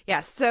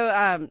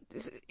So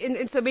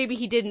and so maybe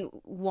he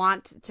didn't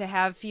want to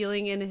have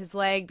feeling in his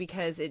leg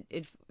because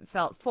it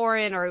felt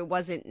foreign or it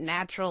wasn't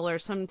natural or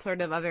some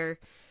sort of other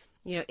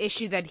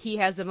issue that he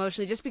has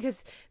emotionally. Just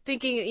because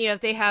thinking if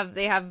they have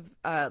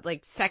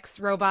like sex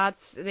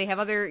robots, they have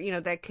other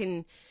that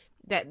can.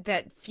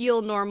 That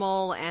feel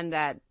normal and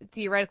that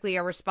theoretically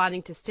are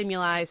responding to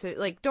stimuli. So,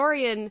 like,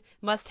 Dorian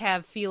must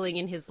have feeling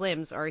in his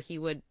limbs or he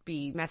would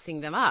be messing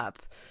them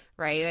up,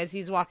 right? As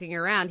he's walking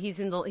around, he's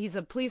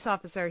a police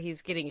officer.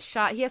 He's getting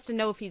shot. He has to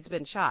know if he's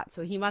been shot,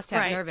 so he must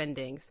have nerve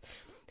endings.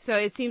 So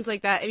it seems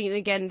like that. I mean,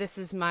 again, this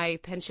is my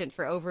penchant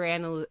for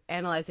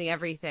overanalyzing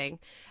everything.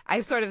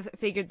 I sort of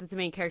figured that the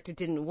main character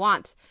didn't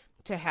want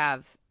to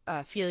have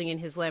feeling in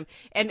his limb,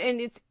 and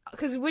it's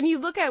because when you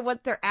look at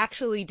what they're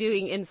actually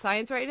doing in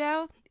science right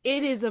now,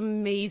 it is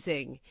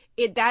amazing.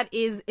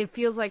 It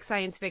feels like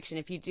science fiction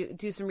if you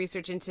do some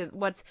research into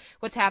what's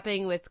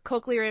happening with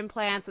cochlear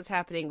implants, what's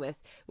happening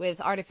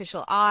with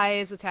artificial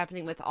eyes, what's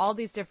happening with all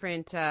these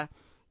different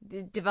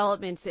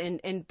developments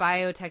in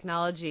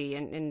biotechnology,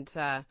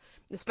 and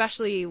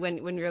especially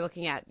when you're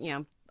looking at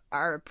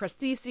our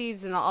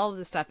prostheses and all of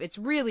this stuff. It's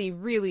really,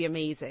 really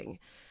amazing.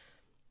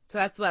 So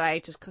that's what I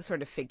just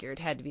sort of figured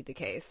had to be the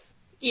case.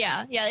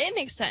 Yeah, it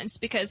makes sense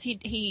because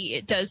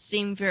he does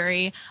seem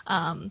very,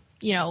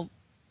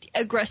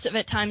 aggressive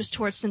at times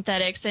towards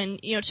synthetics, and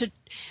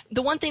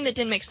the one thing that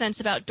didn't make sense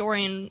about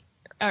Dorian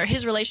or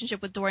his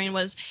relationship with Dorian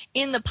was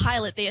in the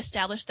pilot they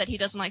established that he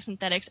doesn't like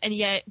synthetics, and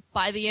yet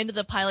by the end of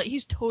the pilot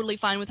he's totally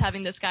fine with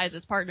having this guy as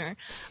his partner.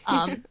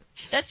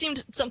 That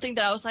seemed something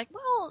that I was like,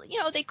 well,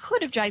 they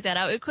could have dragged that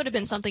out. It could have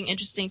been something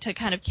interesting to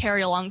kind of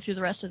carry along through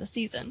the rest of the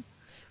season.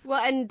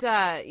 Well, and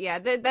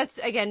that's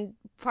again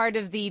part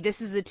of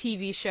this is a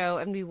TV show,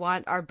 and we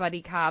want our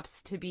buddy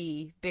cops to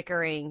be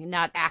bickering,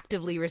 not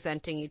actively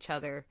resenting each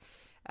other.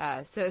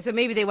 So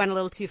maybe they went a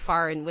little too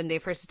far when they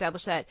first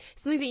established that.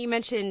 Something that you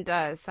mentioned,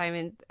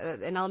 Simon,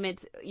 an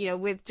element,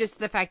 with just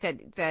the fact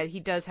that he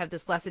does have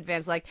this less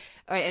advanced leg,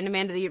 and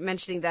Amanda, you're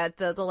mentioning that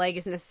the leg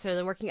isn't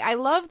necessarily working. I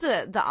love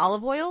the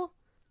olive oil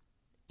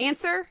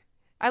answer.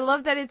 I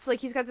love that it's like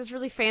he's got this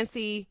really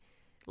fancy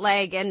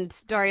leg, and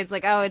Dorian's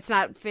like, oh, it's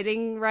not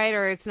fitting right,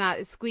 or it's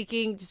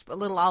squeaking, just a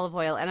little olive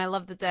oil. And I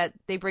love that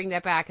they bring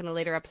that back in a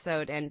later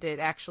episode, and it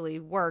actually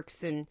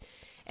works and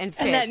fits.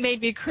 And that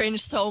made me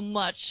cringe so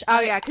much.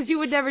 Oh yeah, because you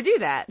would never do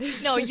that.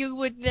 No, you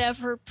would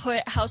never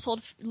put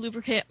household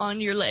lubricant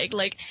on your leg.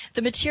 Like,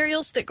 the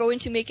materials that go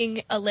into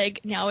making a leg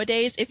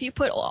nowadays, if you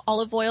put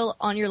olive oil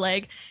on your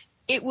leg,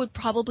 it would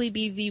probably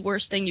be the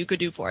worst thing you could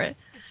do for it.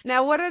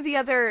 Now, what are the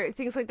other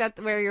things like that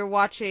where you're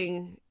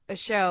watching a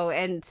show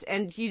and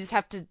you just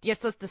have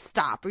to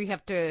stop, or you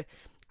have to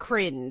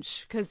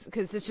cringe because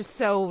it's just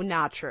so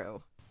not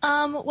true?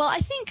 Well, I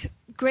think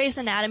Grey's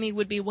Anatomy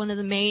would be one of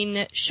the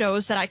main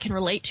shows that I can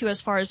relate to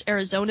as far as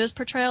Arizona's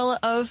portrayal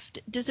of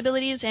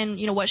disabilities and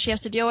what she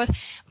has to deal with.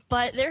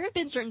 But there have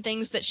been certain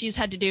things that she's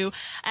had to do,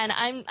 and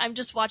I'm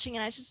just watching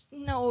and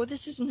no,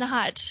 this is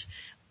not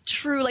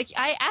true. Like,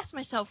 I asked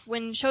myself,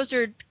 when shows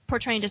are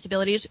portraying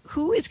disabilities,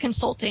 who is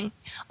consulting?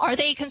 Are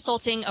they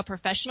consulting a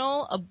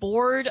professional, a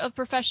board of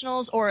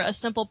professionals, or a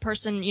simple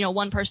person,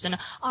 one person?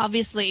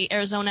 Obviously,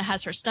 Arizona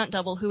has her stunt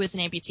double, who is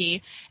an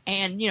amputee,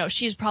 and,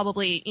 she's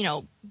probably,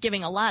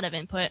 giving a lot of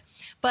input.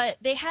 But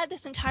they had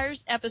this entire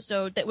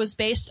episode that was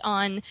based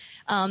on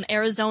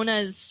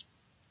Arizona's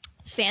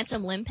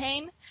phantom limb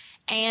pain.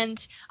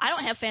 And I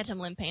don't have phantom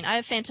limb pain. I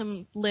have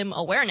phantom limb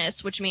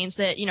awareness, which means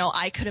that,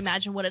 I could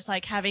imagine what it's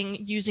like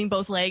using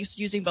both legs,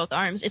 using both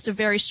arms. It's a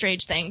very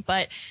strange thing.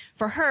 But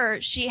for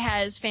her, she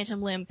has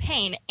phantom limb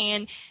pain.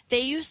 And they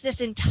use this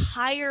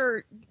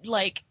entire,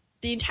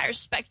 the entire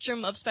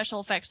spectrum of special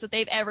effects that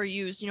they've ever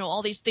used.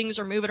 All these things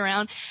are moving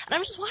around. And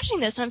I'm just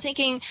watching this and I'm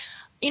thinking,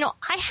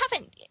 I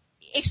haven't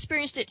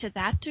experienced it to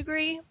that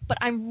degree, but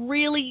I'm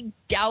really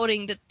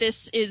doubting that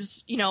this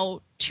is,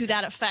 to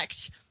that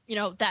effect.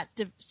 That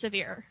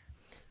severe.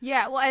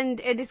 Yeah, well, and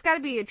it's got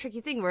to be a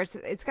tricky thing where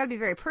it's got to be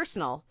very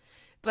personal.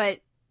 But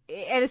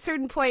at a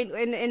certain point,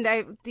 in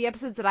the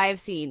episodes that I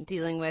have seen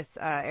dealing with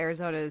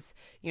Arizona's,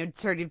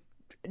 sort of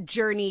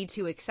journey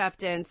to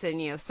acceptance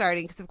and,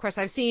 starting, because of course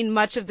I've seen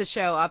much of the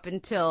show up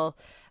until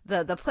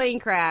the plane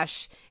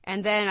crash,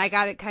 and then I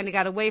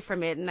got away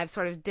from it, and I've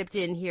sort of dipped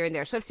in here and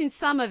there. So I've seen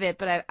some of it,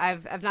 but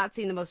I've not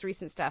seen the most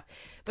recent stuff.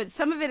 But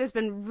some of it has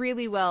been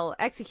really well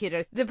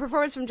executed. The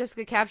performance from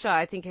Jessica Capshaw,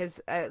 I think, has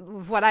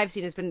what I've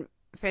seen has been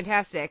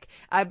fantastic.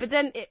 But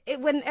then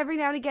when every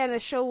now and again a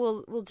show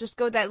will just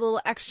go that little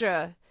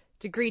extra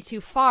degree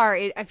too far,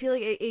 I feel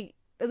like it,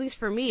 at least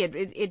for me,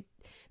 it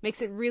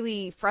makes it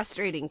really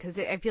frustrating, because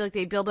I feel like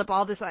they build up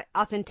all this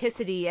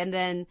authenticity and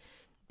then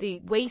they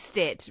waste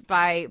it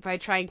by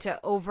trying to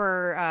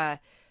over,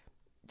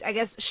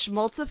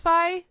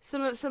 schmaltzify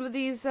some of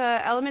these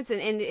elements,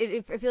 and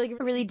I feel like it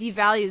really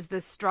devalues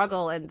the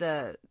struggle and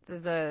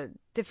the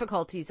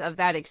difficulties of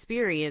that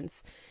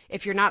experience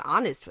if you're not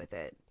honest with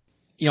it.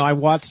 I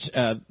watched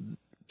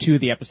 2 of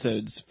the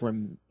episodes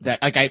from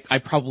that. Like, I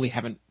probably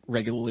haven't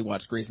regularly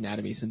watched Grey's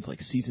Anatomy since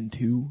season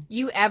 2.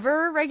 You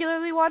ever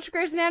regularly watch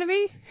Grey's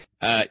Anatomy?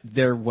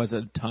 There was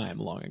a time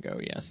long ago,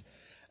 yes.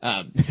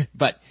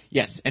 But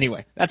yes,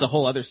 anyway, that's a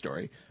whole other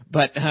story.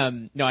 But,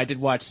 no, I did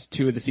watch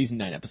 2 of the season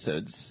 9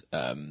 episodes,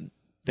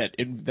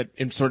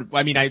 that sort of,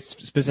 I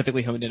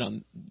specifically honed in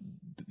on,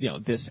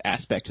 this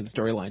aspect of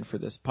the storyline for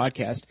this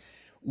podcast.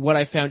 What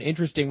I found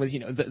interesting was,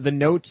 the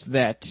notes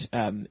that,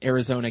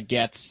 Arizona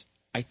gets,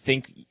 I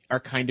think, are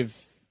kind of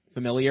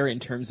familiar in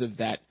terms of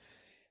that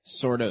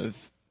sort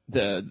of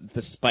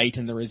the spite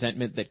and the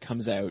resentment that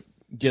comes out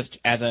just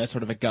as a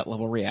sort of a gut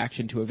level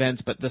reaction to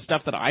events. But the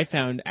stuff that I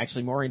found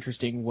actually more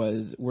interesting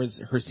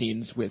was her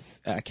scenes with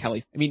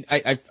Kelly. I mean,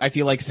 I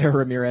feel like Sarah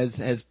Ramirez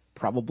has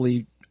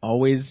probably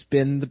always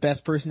been the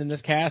best person in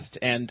this cast,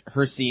 and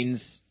her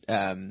scenes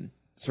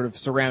sort of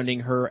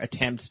surrounding her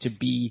attempts to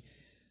be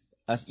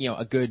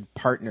a good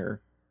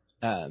partner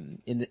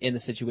in the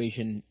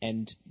situation,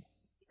 and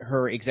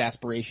her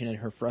exasperation and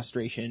her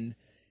frustration.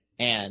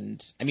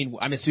 And I mean,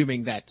 I'm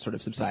assuming that sort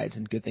of subsides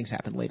and good things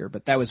happen later,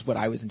 but that was what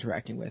I was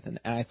interacting with, and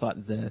I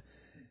thought the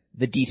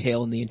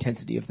detail and the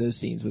intensity of those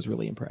scenes was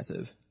really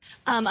impressive.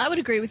 I would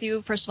agree with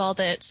you, first of all,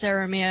 that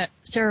Sarah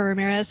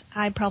Ramirez,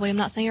 I probably am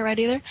not saying it right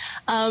either,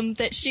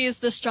 that she is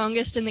the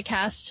strongest in the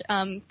cast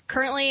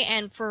currently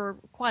and for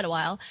quite a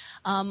while.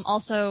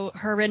 Also,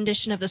 her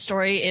rendition of the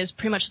story is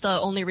pretty much the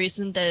only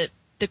reason that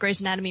the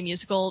Grey's Anatomy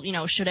musical,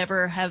 should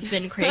ever have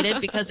been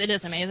created, because it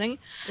is amazing.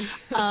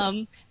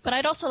 But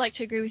I'd also like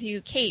to agree with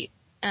you, Kate.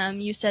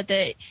 You said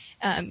that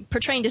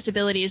portraying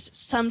disabilities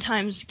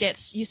sometimes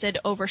gets, you said,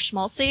 over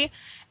schmaltzy,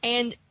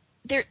 and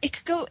it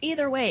could go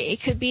either way.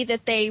 It could be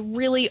that they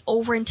really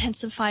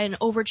over-intensify and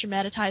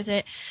over-dramatize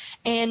it,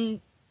 and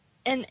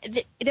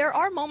there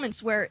are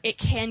moments where it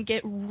can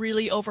get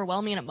really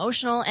overwhelming and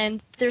emotional,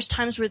 and there's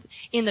times where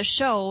in the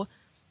show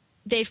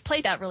they've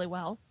played that really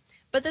well.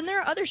 But then there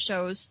are other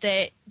shows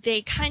that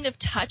they kind of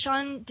touch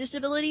on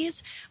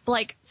disabilities.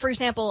 Like, for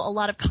example, a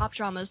lot of cop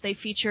dramas, they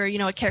feature,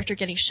 a character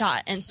getting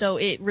shot. And so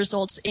it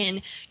results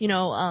in,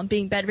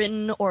 being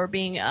bedridden or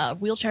being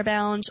wheelchair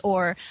bound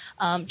or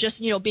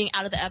just, being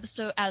out of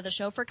the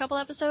show for a couple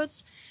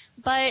episodes.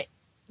 But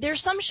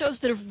there's some shows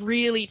that have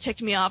really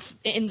ticked me off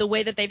in the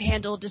way that they've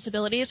handled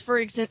disabilities. For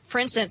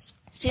instance,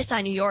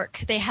 CSI New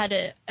York, they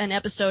had an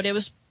episode. It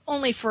was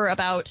only for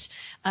about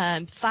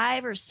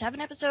 5 or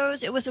 7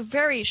 episodes. It was a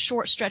very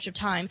short stretch of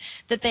time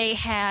that they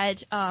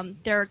had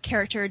their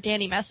character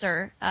Danny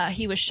Messer.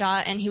 He was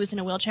shot and he was in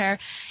a wheelchair,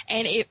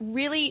 and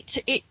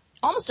it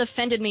almost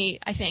offended me,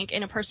 I think,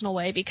 in a personal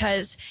way,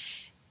 because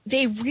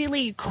they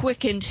really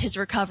quickened his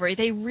recovery.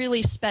 They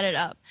really sped it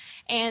up,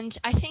 and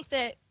I think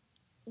that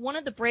one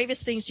of the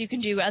bravest things you can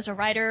do as a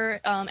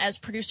writer, as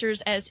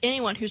producers, as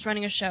anyone who's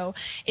running a show,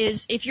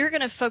 is if you're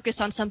going to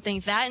focus on something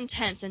that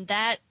intense and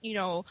that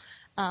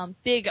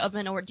big of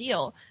an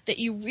ordeal, that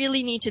you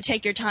really need to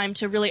take your time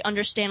to really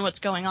understand what's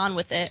going on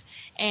with it.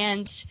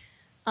 And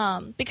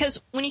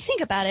because when you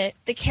think about it,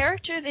 the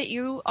character that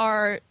you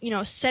are,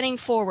 setting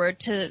forward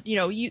to,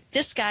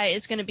 this guy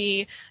is going to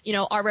be,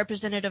 our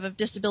representative of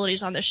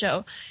disabilities on the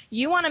show.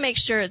 You want to make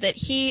sure that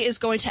he is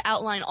going to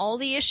outline all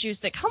the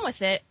issues that come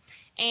with it.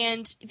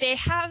 And they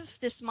have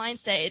this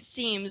mindset, it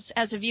seems,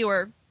 as a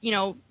viewer,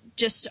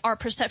 just our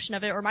perception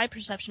of it, or my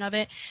perception of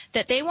it,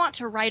 that they want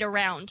to write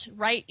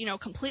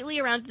completely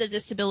around the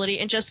disability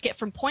and just get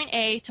from point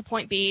A to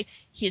point B.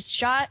 He's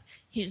shot,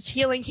 he's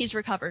healing, he's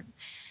recovered.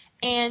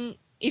 And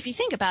if you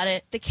think about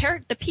it,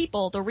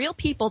 the real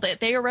people that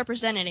they are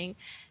representing,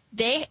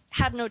 they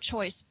have no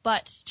choice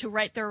but to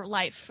write their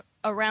life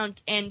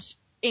around and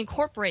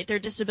incorporate their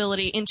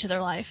disability into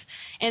their life.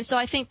 And so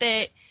I think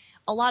that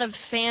a lot of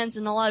fans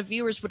and a lot of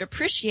viewers would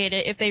appreciate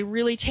it if they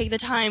really take the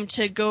time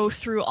to go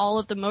through all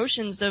of the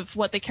motions of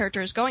what the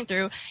character is going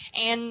through.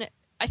 And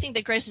I think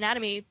that Grey's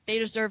Anatomy, they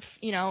deserve,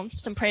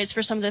 some praise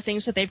for some of the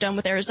things that they've done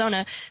with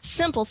Arizona.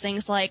 Simple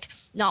things like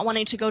not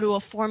wanting to go to a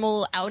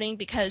formal outing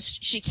because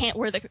she can't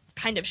wear the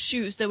kind of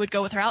shoes that would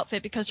go with her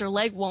outfit because her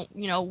leg won't,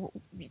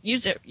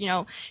 use it.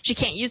 She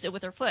can't use it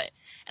with her foot.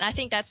 And I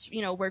think that's,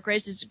 where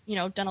Grey's has,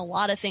 done a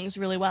lot of things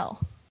really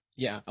well.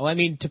 Yeah. Well, I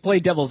mean, to play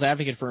devil's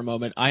advocate for a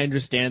moment, I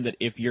understand that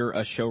if you're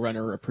a showrunner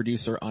or a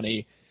producer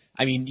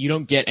you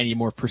don't get any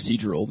more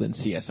procedural than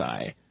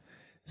CSI.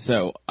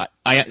 So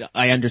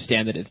I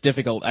understand that it's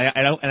difficult.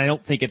 I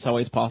don't think it's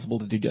always possible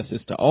to do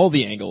justice to all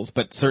the angles,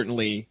 but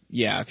certainly,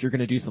 yeah, if you're going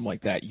to do something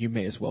like that, you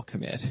may as well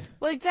commit.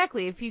 Well,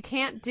 exactly. If you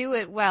can't do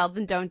it well,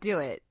 then don't do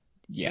it.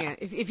 Yeah.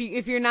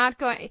 If you're not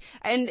going,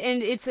 and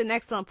it's an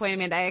excellent point,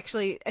 Amanda. I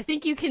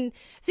think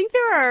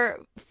there are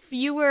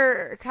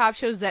fewer cop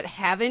shows that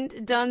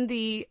haven't done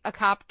a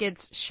cop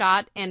gets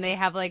shot and they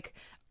have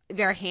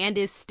their hand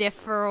is stiff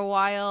for a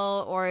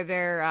while, or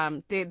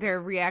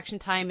their reaction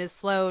time is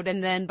slowed,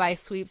 and then by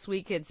sweeps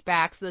it's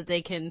back so that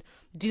they can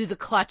do the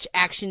clutch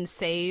action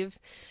save.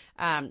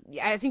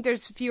 I think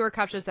there's fewer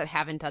cop shows that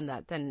haven't done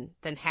that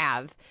than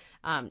have,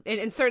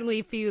 and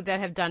certainly few that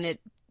have done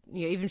it.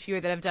 Even fewer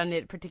that have done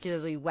it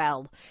particularly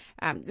well.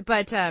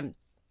 But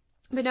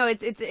no,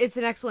 it's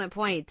an excellent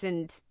point,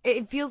 and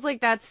it feels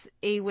like that's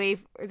a way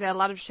that a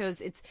lot of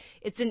shows.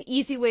 It's an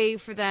easy way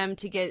for them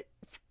to get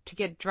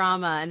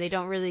drama, and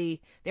they're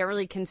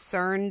really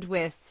concerned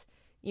with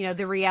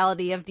the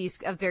reality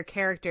of their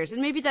characters,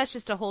 and maybe that's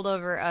just a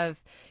holdover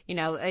of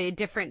a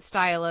different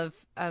style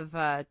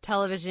of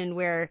television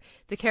where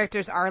the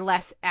characters are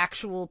less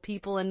actual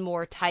people and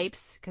more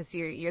types, because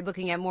you're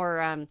looking at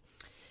more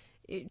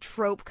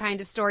trope kind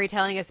of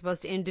storytelling as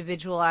opposed to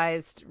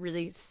individualized,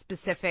 really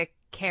specific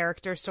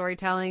character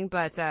storytelling.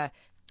 But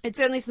It's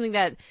certainly something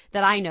that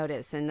I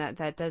notice, and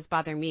that does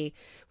bother me.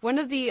 One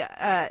of the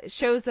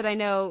shows that I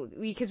know,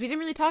 because we didn't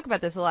really talk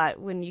about this a lot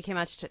when you came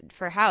out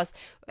for House.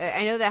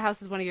 I know that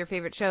House is one of your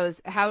favorite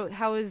shows.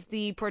 How is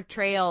the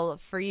portrayal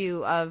for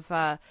you of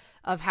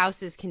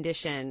House's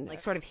condition, like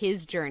sort of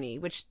his journey,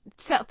 which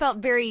felt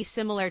very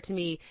similar to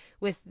me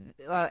with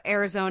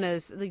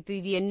Arizona's, like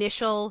the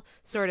initial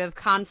sort of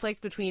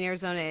conflict between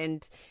Arizona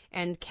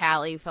and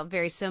Cali felt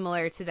very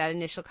similar to that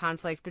initial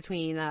conflict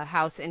between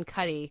House and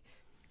Cuddy.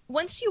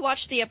 Once you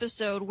watch the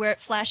episode where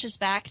it flashes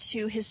back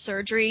to his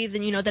surgery,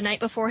 then, the night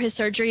before his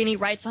surgery, and he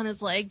writes on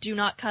his leg, "Do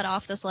not cut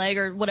off this leg,"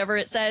 or whatever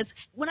it says.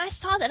 When I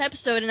saw that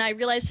episode and I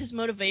realized his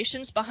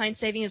motivations behind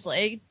saving his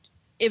leg,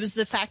 it was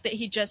the fact that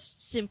he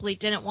just simply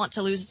didn't want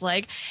to lose his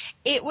leg.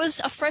 It was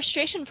a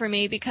frustration for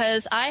me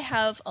because I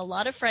have a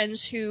lot of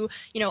friends who,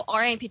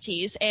 are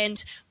amputees,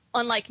 and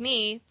unlike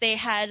me, they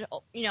had,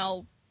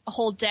 a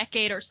whole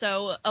decade or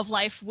so of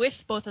life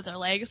with both of their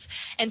legs.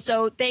 And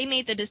so they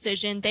made the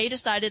decision. They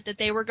decided that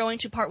they were going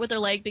to part with their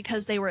leg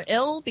because they were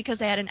ill, because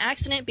they had an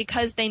accident,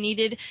 because they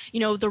needed,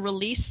 the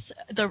release,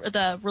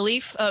 the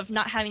relief of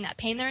not having that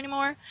pain there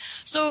anymore.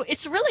 So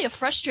it's really a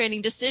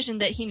frustrating decision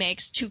that he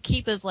makes to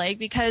keep his leg,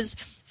 because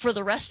for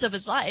the rest of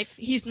his life,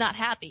 he's not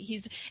happy.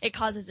 It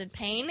causes him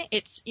pain.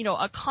 It's,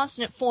 a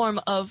constant form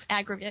of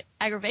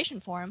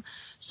aggravation for him.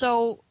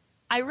 So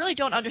I really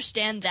don't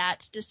understand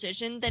that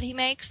decision that he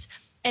makes.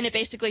 And it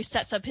basically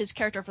sets up his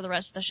character for the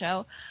rest of the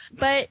show.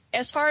 But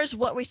as far as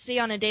what we see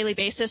on a daily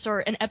basis or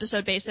an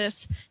episode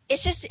basis,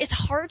 it's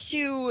hard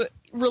to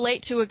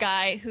relate to a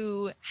guy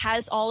who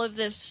has all of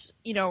this,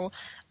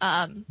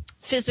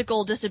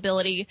 physical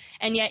disability,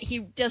 and yet he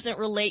doesn't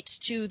relate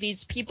to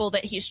these people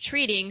that he's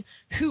treating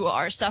who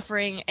are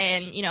suffering.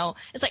 And,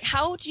 it's like,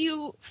 how do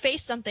you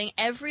face something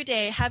every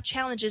day, have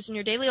challenges in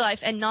your daily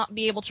life, and not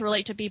be able to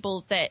relate to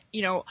people that,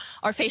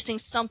 are facing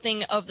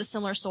something of the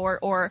similar sort,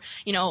 or,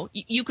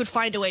 you could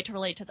find a way to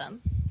relate to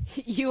them?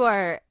 You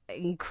are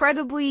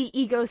incredibly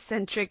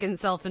egocentric and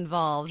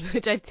self-involved,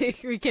 which I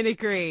think we can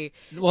agree.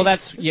 Well,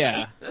 that's what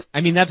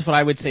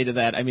I would say to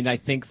that. I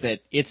think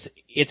that it's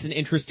an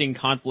interesting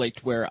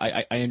conflict where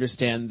I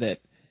understand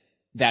that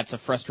that's a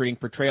frustrating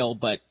portrayal,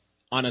 but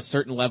on a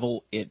certain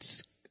level,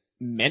 it's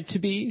meant to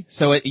be.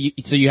 So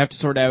you have to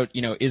sort out,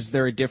 is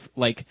there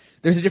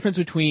there's a difference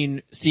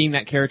between seeing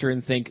that character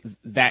and think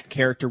that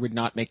character would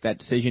not make that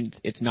decision.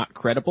 It's not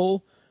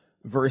credible,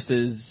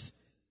 versus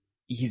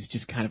he's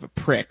just kind of a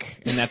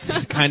prick, and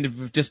that's kind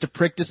of just a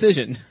prick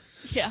decision.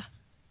 Yeah,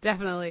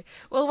 definitely.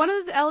 Well, one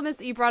of the elements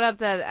that you brought up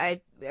that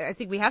I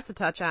think we have to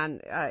touch on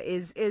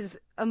is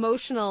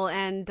emotional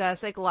and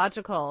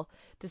psychological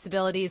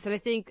disabilities. And I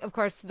think, of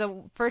course,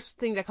 the first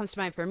thing that comes to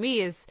mind for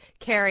me is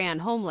Carrie on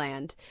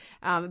Homeland.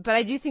 But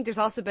I do think there's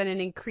also been an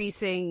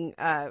increasing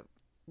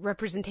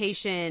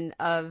representation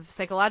of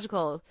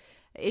psychological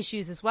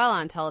issues as well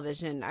on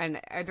television.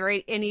 And are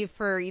there any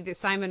for either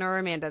Simon or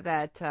Amanda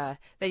that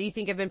you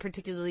think have been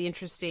particularly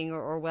interesting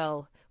or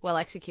well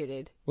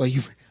executed? Well,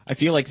 I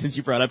feel like since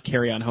you brought up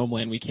Carrie on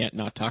Homeland, we can't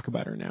not talk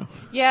about her now.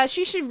 Yeah,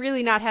 she should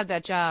really not have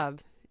that job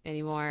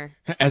anymore.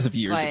 As of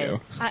years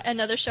ago.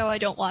 Another show I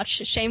don't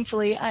watch.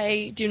 Shamefully,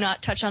 I do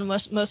not touch on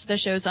most of the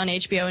shows on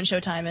HBO and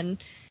Showtime.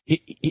 And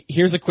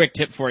here's a quick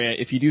tip for you: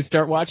 if you do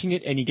start watching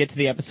it and you get to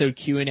the episode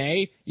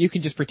Q&A, you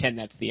can just pretend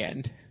that's the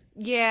end.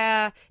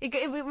 Yeah,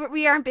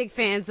 we aren't big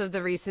fans of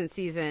the recent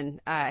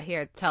season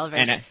here at Televerse.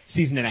 And a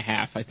season and a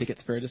half, I think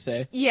it's fair to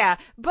say. Yeah,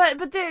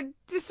 but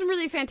there's some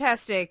really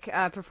fantastic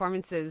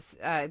performances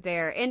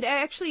there. And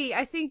actually,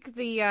 I think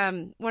the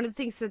one of the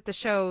things that the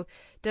show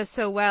does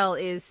so well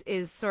is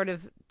sort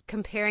of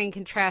comparing,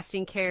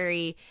 contrasting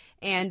Carrie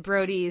and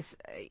Brody's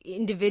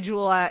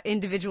individual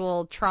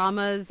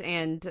traumas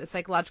and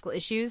psychological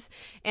issues.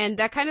 And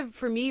that kind of,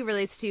 for me,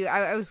 relates to,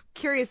 I was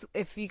curious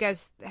if you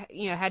guys,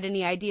 had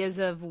any ideas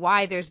of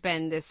why there's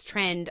been this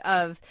trend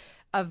of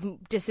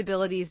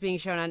disabilities being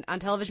shown on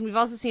television. We've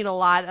also seen a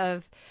lot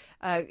of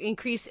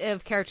increase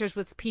of characters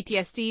with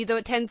PTSD, though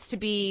it tends to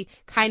be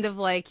kind of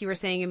like you were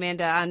saying,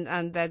 Amanda,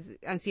 on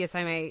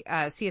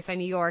CSI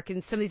New York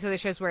and some of these other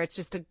shows where it's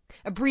just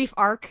a brief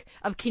arc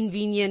of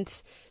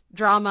convenient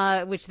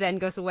drama, which then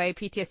goes away.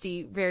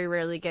 PTSD very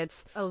rarely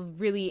gets a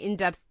really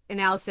in-depth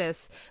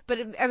analysis.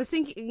 But I was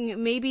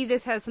thinking maybe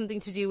this has something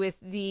to do with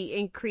the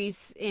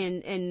increase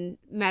in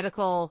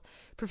medical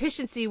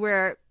proficiency,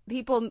 where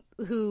people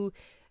who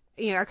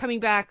are came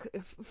back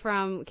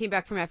from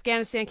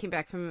Afghanistan, came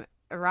back from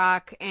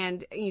Iraq,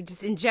 and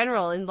just in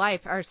general in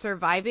life are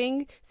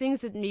surviving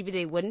things that maybe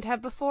they wouldn't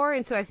have before.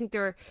 And so I think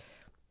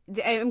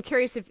I'm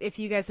curious if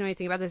you guys know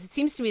anything about this. It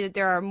seems to me that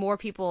there are more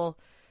people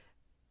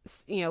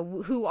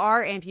who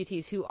are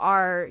amputees, who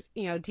are,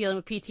 dealing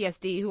with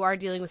PTSD, who are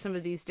dealing with some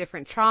of these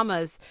different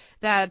traumas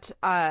that,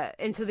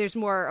 and so there's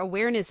more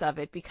awareness of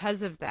it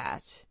because of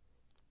that.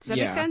 Does that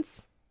make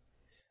sense?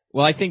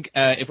 Well, I think,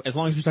 as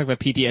long as we talk about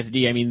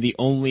PTSD, the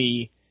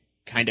only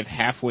kind of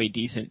halfway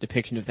decent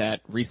depiction of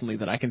that recently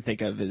that I can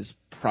think of is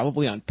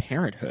probably on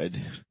Parenthood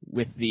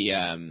with the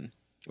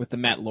the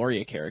Matt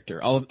Lauria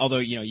character. Although,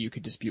 you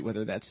could dispute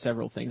whether that's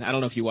several things. I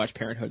don't know if you watch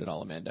Parenthood at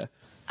all, Amanda.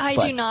 I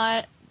do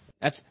not.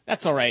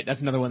 That's all right.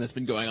 That's another one that's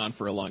been going on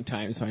for a long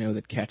time, so I know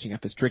that catching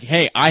up is tricky.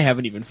 Hey, I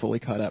haven't even fully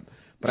caught up,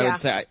 but I would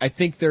say I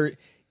think there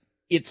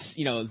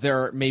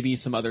are maybe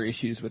some other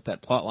issues with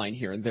that plot line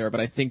here and there, but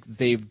I think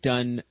they've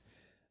done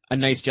a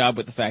nice job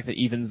with the fact that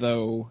even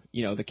though,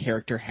 the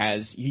character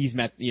he's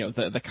met,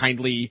 the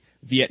kindly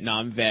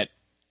Vietnam vet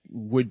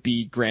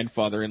would-be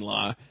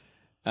grandfather-in-law,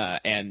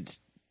 and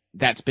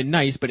that's been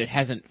nice, but it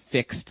hasn't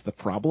fixed the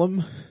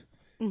problem.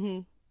 Mm-hmm.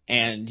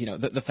 And,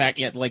 the fact,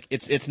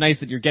 it's nice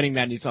that you're getting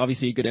that, and it's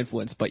obviously a good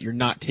influence, but you're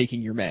not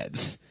taking your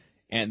meds.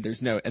 And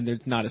there's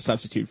not a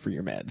substitute for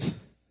your meds.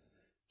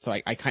 So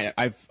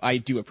I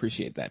do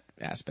appreciate that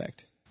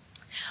aspect.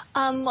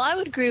 I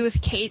would agree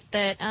with Kate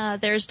that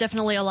there's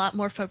definitely a lot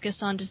more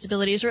focus on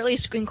disabilities, or at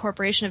least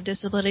incorporation of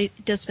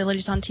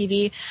disabilities on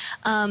TV.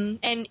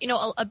 And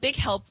a big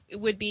help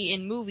would be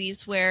in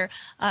movies where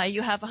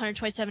you have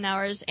 127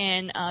 Hours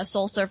and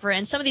Soul Surfer,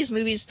 and some of these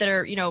movies that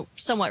are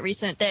somewhat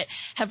recent that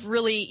have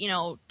really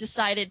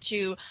decided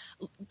to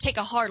take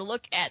a hard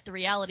look at the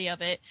reality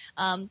of it.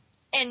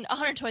 And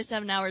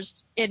 127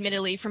 Hours,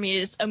 admittedly, for me,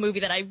 is a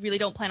movie that I really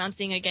don't plan on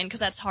seeing again because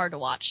that's hard to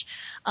watch.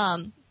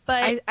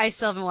 But I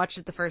still haven't watched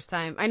it the first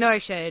time. I know I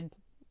should.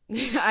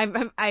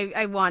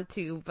 I want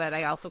to, but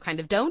I also kind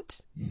of don't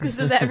because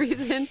of that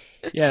reason.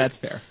 Yeah, that's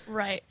fair.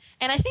 Right.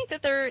 And I think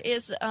that there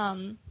is,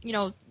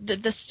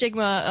 the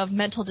stigma of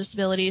mental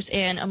disabilities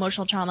and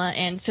emotional trauma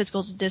and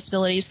physical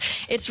disabilities.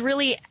 It's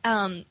really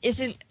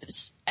isn't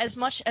as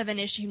much of an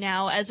issue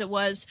now as it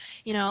was,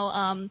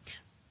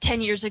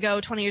 10 years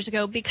ago, 20 years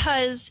ago,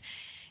 because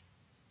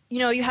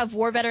you have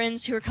war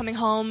veterans who are coming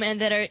home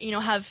and that are,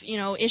 have,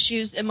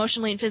 issues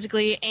emotionally and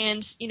physically,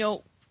 and,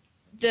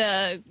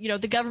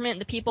 the government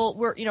and the people,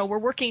 we're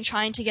working,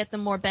 trying to get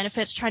them more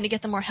benefits, trying to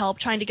get them more help,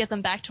 trying to get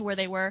them back to where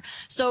they were.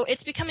 So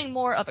it's becoming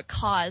more of a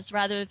cause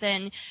rather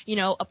than,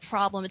 a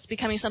problem. It's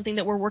becoming something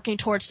that we're working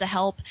towards to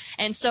help.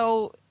 And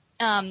so,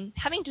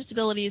 having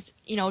disabilities,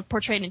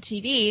 portrayed in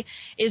TV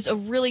is a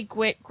really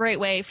great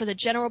way for the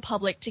general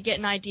public to get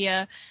an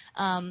idea,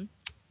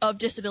 of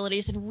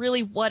disabilities and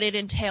really what it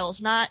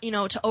entails, not,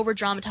 to over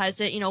dramatize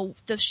it.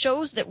 The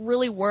shows that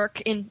really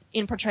work in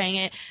portraying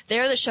it,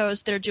 they're the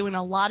shows that are doing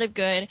a lot of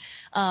good.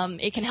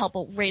 It can help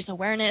raise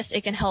awareness.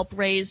 It can help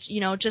raise,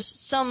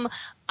 just some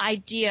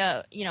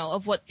idea,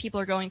 of what people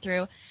are going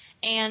through.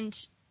 And,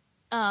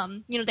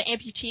 the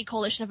Amputee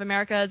Coalition of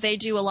America, they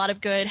do a lot of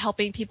good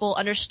helping people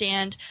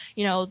understand,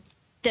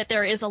 that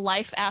there is a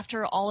life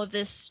after all of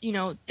this,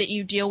 that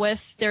you deal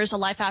with. There is a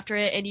life after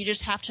it, and you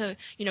just have to,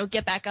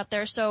 get back up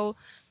there. So,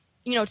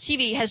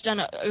 TV has done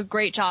a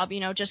great job,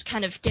 just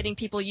kind of getting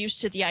people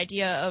used to the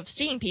idea of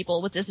seeing people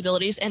with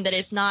disabilities, and that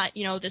it's not,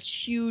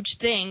 this huge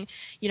thing,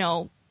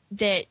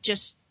 that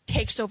just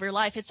takes over your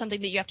life. It's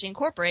something that you have to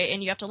incorporate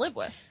and you have to live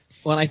with.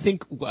 Well, and I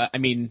think,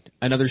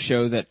 another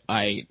show that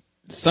I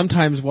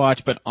sometimes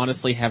watch, but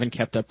honestly haven't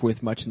kept up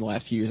with much in the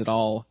last few years at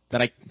all,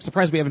 that I'm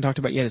surprised we haven't talked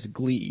about yet, is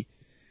Glee.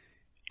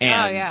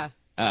 And,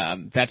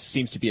 that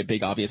seems to be a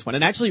big obvious one.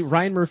 And actually,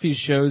 Ryan Murphy's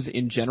shows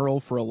in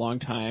general for a long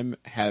time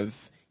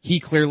he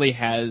clearly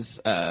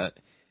has a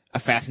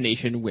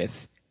fascination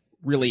with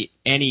really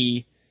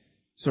any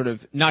sort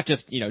of, not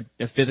just,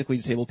 physically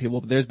disabled people,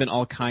 but there's been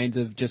all kinds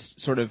of just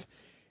sort of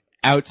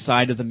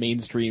outside of the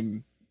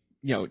mainstream,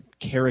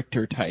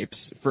 character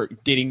types, for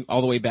dating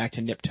all the way back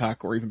to Nip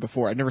Tuck or even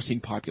before. I've never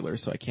seen Popular,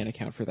 so I can't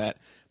account for that.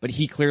 But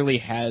he clearly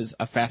has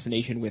a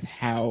fascination with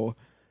how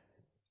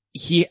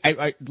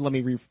let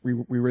me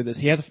reword this.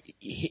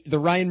 The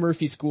Ryan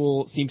Murphy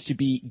school seems to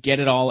be get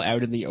it all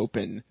out in the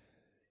open,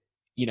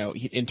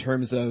 in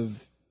terms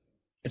of,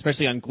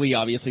 especially on Glee,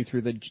 obviously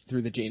through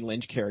the Jane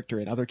Lynch character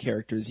and other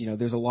characters,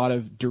 there's a lot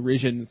of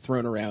derision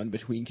thrown around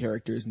between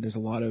characters, and there's a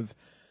lot of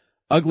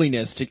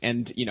ugliness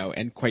and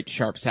quite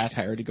sharp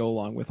satire to go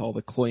along with all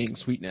the cloying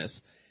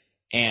sweetness.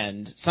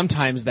 And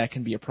sometimes that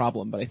can be a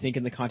problem, but I think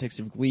in the context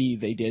of Glee,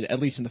 they did, at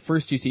least in the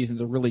first 2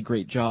 seasons, a really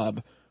great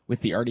job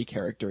with the Artie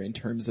character in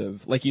terms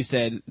of, like you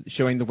said,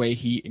 showing the way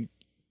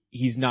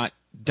he's not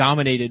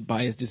dominated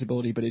by his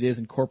disability, but it is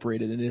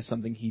incorporated and it is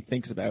something he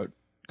thinks about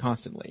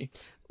constantly.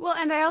 Well,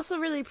 and I also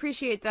really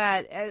appreciate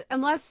that,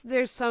 unless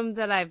there's some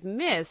that I've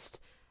missed,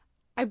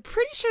 I'm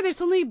pretty sure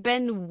there's only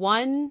been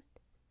one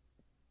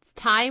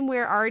time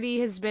where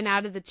Artie has been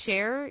out of the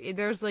chair.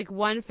 There's like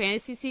one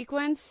fantasy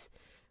sequence,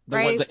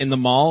 right? In the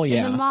mall,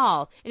 yeah. In the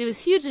mall. And it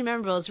was hugely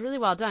memorable. It's really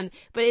well done.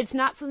 But it's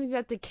not something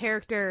that the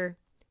character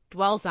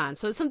dwells on.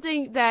 So it's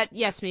something that,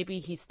 yes, maybe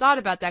he's thought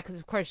about that, because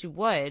of course you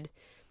would.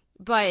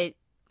 But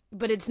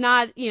it's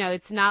not,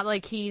 it's not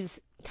like he's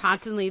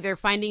constantly, they're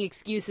finding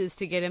excuses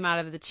to get him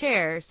out of the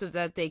chair so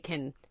that they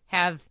can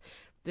have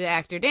the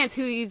actor dance,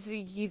 who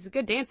he's a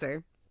good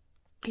dancer.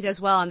 He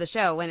does well on the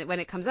show when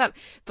it comes up.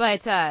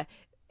 But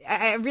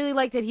I really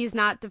like that he's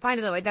not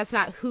defined that way. That's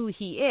not who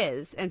he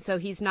is. And so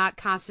he's not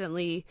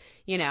constantly,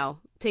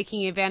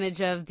 taking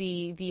advantage of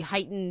the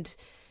heightened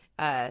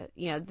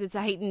the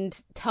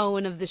heightened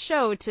tone of the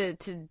show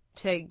to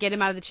get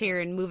him out of the chair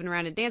and moving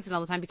around and dancing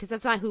all the time, because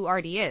that's not who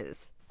Artie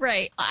is.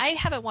 Right. I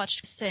haven't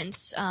watched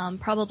since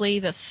probably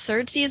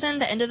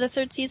the end of the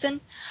third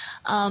season.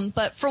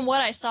 But from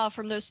what I saw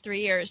from those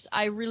 3 years,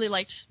 I really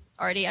liked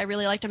Artie. I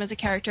really liked him as a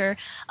character.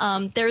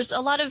 There's a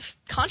lot of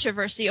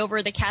controversy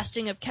over the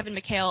casting of Kevin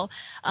McHale,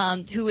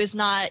 who is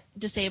not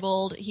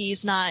disabled.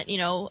 He's not,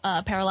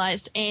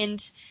 paralyzed.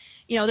 And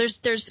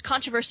there's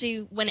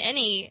controversy when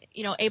any,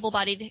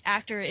 able-bodied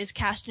actor is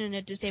cast in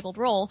a disabled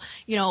role.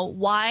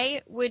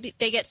 Why would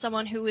they get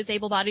someone who is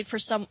able-bodied for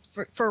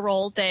a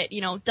role that,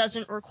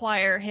 doesn't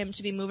require him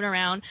to be moving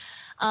around?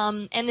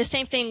 And the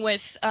same thing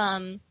with,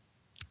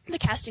 the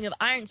casting of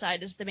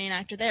Ironside as the main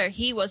actor there.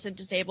 He wasn't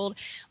disabled,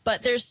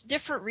 but there's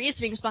different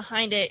reasonings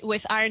behind it.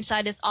 With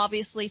Ironside, it's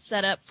obviously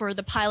set up for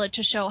the pilot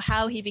to show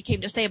how he became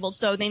disabled.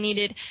 So they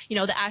needed,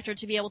 the actor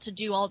to be able to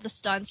do all the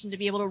stunts and to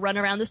be able to run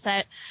around the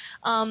set.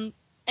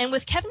 And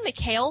with Kevin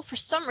McHale, for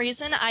some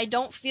reason, I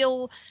don't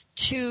feel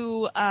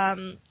too,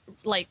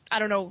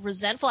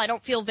 resentful. I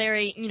don't feel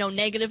very,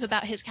 negative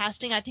about his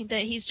casting. I think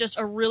that he's just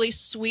a really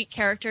sweet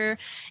character,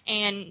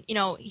 and,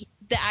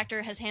 the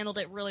actor has handled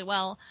it really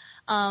well.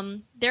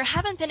 There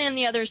haven't been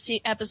any other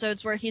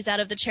episodes where he's out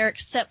of the chair,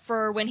 except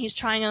for when he's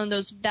trying on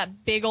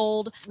that big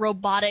old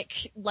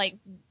robotic,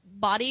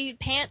 body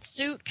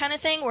pantsuit kind of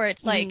thing, where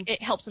it's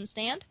it helps him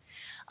stand.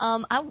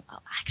 I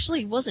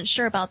actually wasn't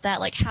sure about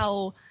that,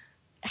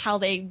 how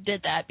they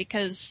did that,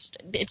 because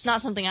it's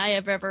not something I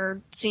have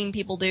ever seen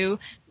people do.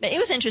 But it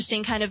was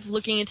interesting kind of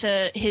looking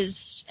into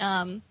his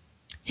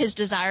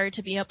desire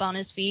to be up on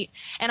his feet.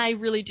 And I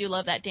really do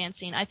love that dance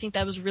scene. I think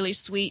that was really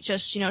sweet,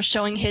 just,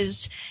 showing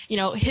his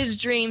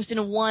dreams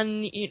in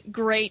one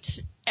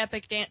great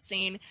epic dance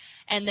scene.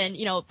 And then,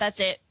 that's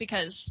it,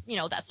 because,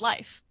 that's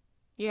life.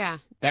 Yeah.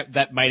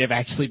 That might have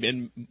actually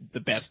been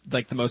the best,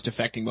 the most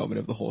affecting moment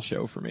of the whole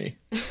show for me.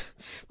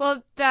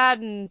 Well, that,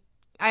 and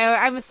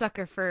I'm a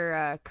sucker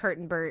for Kurt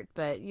and Bert,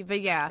 but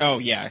yeah. Oh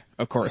yeah,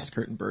 of course,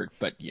 Kurt and Bert,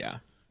 but yeah.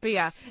 But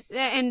yeah,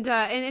 and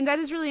that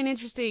is really an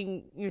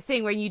interesting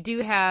thing where you do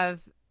have,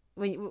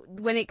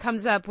 when it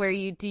comes up where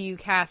do you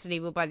cast an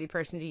able-bodied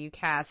person, do you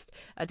cast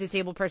a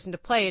disabled person to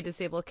play a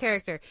disabled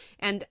character?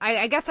 And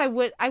I guess I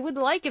would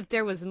like if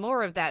there was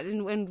more of that.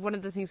 And one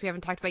of the things we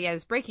haven't talked about yet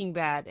is Breaking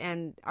Bad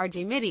and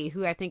RJ Mitty,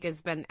 who I think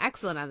has been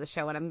excellent on the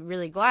show, and I'm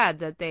really glad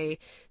that they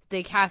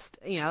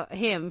cast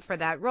him for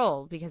that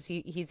role, because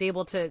he's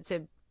able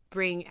to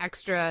bring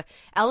extra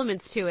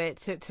elements to it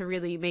to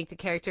really make the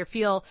character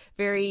feel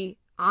very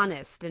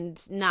honest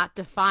and not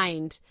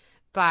defined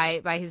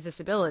by his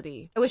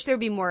disability. I wish there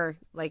would be more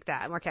like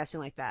that, more casting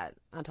like that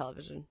on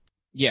television.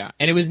 Yeah,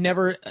 and it was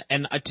never,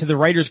 and to the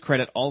writer's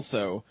credit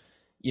also,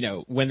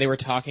 when they were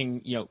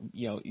talking,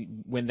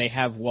 when they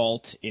have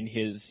Walt in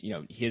his,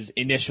 his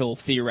initial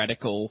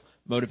theoretical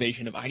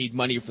motivation of I need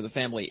money for the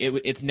family,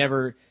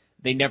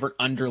 they never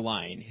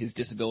underline his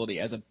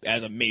disability as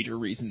a major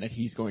reason that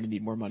he's going to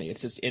need more money.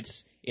 It's just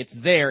it's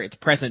there, it's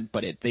present,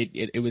 but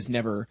it was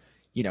never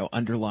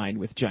underlined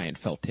with giant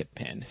felt tip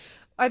pen.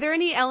 Are there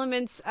any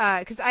elements,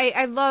 because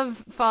I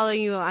love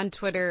following you on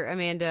Twitter,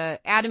 Amanda,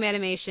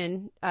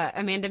 Amandamation?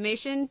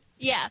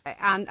 Yeah.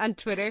 On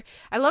Twitter.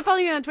 I love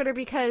following you on Twitter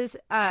because,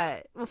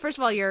 well, first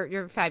of all,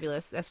 you're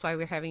fabulous. That's why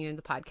we're having you in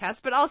the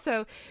podcast. But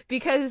also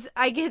because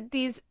I get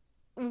these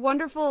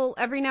wonderful,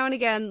 every now and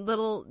again,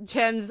 little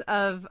gems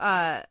of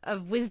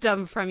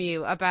wisdom from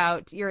you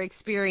about your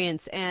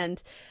experience.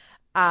 And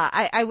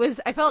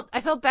I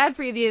felt bad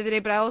for you the other day,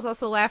 but I was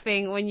also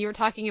laughing when you were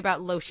talking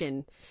about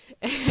lotion.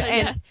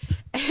 Yes.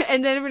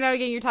 And then every now and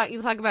again you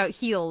talk about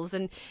heels,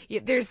 and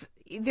there's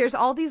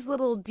all these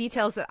little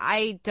details that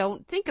I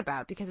don't think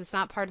about because it's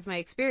not part of my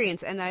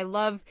experience, and I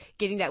love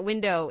getting that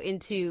window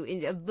into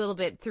a little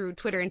bit through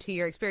Twitter into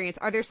your experience.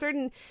 Are there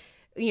certain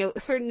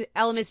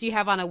elements you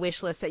have on a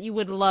wish list that you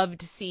would love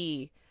to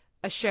see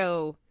a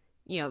show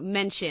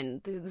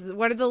mention?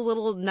 What are the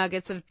little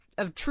nuggets of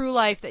true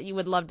life that you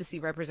would love to see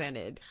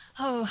represented?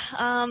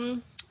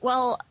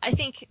 Well, I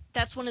think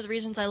that's one of the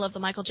reasons I love the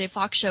Michael J.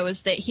 Fox show,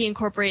 is that he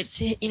incorporates,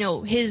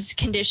 his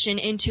condition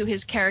into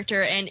his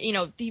character, and,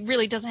 he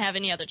really doesn't have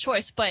any other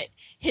choice, but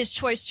his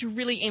choice to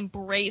really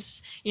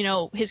embrace,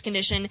 his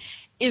condition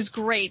is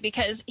great,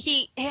 because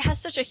he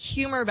has such a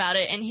humor about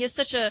it, and he has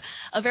such a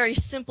very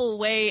simple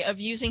way of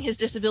using his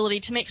disability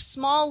to make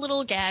small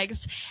little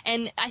gags.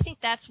 And I think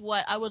that's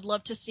what I would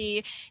love to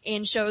see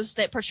in shows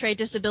that portray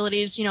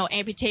disabilities,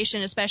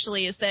 amputation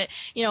especially, is that,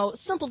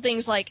 simple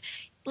things like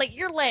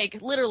your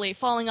leg literally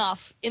falling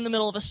off in the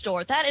middle of a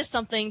store. That is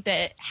something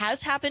that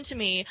has happened to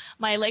me.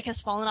 My leg has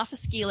fallen off a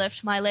ski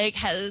lift. My leg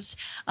has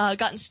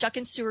gotten stuck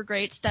in sewer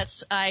grates.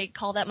 I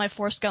call that my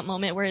Forrest Gump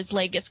moment, where his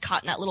leg gets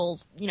caught in that little,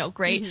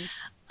 grate.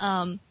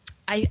 Mm-hmm.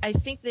 I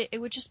think that it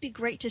would just be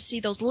great to see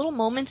those little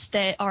moments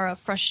that are a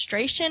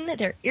frustration,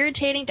 they're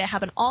irritating, they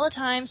happen all the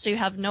time, so you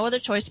have no other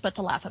choice but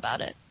to laugh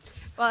about it.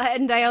 Well,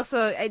 and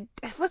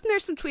wasn't there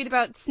some tweet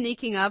about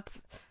sneaking up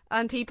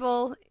on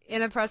people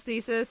in a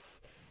prosthesis?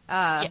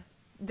 Yeah.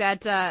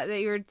 that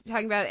you were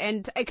talking about,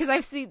 and because I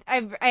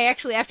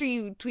actually, after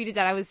you tweeted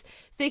that, I was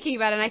thinking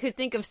about it, and I could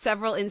think of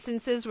several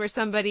instances where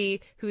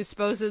somebody who's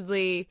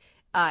supposedly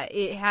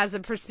it has a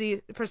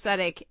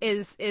prosthetic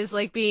is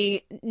like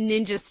being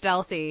ninja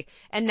stealthy,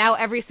 and now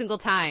every single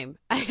time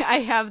I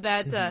have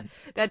that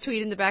that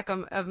tweet in the back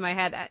of my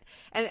head,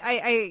 and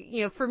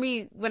I for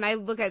me, when I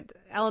look at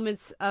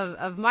elements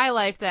of my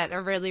life that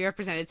are rarely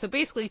represented, so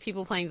basically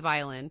people playing the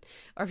violin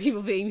or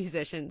people being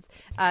musicians,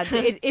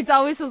 it's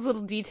always those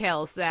little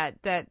details that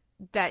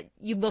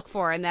you look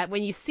for, and that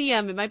when you see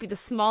them, it might be the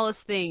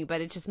smallest thing, but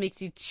it just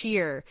makes you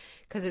cheer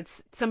because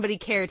it's somebody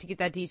cared to get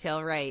that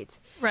detail right.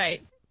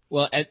 Right.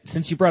 Well,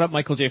 since you brought up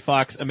Michael J.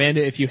 Fox,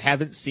 Amanda, if you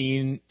haven't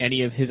seen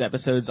any of his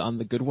episodes on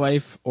The Good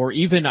Wife, or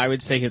even I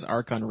would say his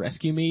arc on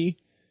Rescue Me,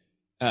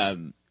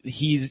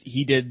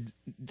 he did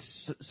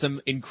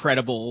some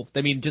incredible.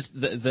 I mean, just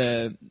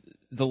the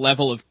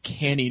level of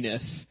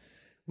canniness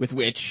with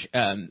which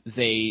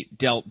they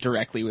dealt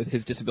directly with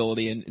his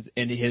disability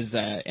and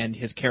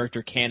his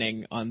character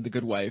canning on The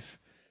Good Wife.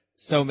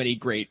 So many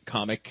great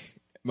comic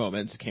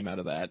moments came out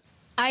of that.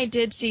 I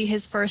did see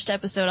his first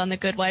episode on The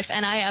Good Wife,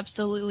 and I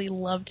absolutely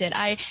loved it.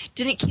 I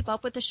didn't keep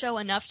up with the show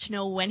enough to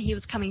know when he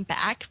was coming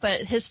back,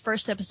 but his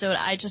first episode,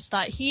 I just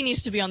thought he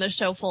needs to be on the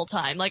show full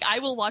time. Like, I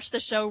will watch the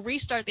show,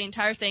 restart the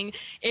entire thing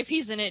if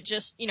he's in it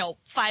just,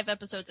 5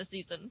 episodes a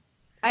season.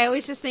 I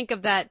always just think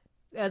of that,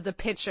 the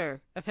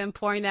picture of him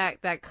pouring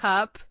that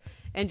cup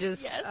and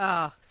just,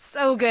 oh,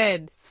 so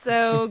good.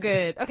 So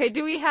good. Okay,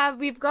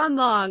 we've gone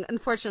long,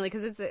 unfortunately,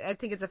 because I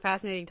think it's a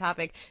fascinating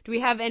topic. Do we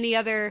have any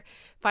other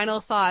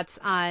final thoughts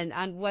on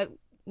what,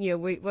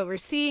 what we're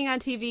seeing on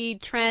TV,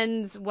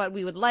 trends, what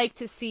we would like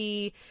to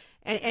see?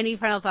 Any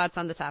final thoughts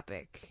on the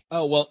topic?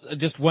 Oh, well,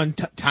 just one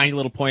tiny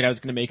little point I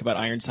was going to make about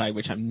Ironside,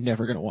 which I'm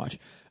never going to watch.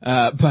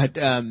 But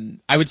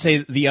I would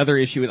say the other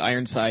issue with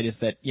Ironside is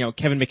that,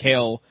 Kevin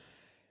McHale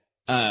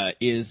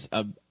is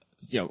a,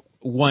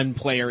 one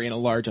player in a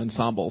large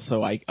ensemble,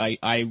 so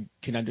I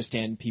can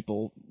understand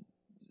people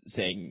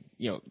saying,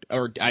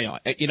 or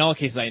in all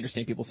cases I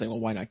understand people saying, well,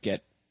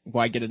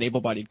 why get an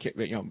able-bodied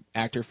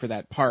actor for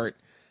that part?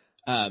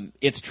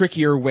 It's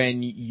trickier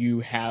when you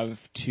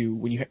have to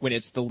when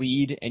it's the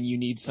lead and you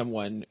need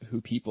someone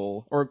who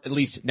people, or at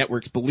least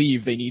networks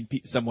believe they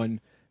need someone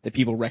that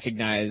people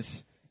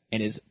recognize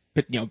and is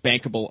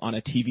bankable on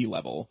a TV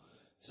level.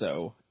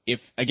 So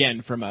if,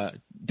 again, from a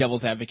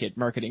devil's advocate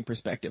marketing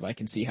perspective, I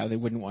can see how they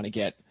wouldn't want to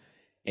get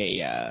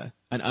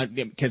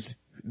because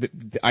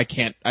I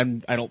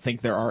don't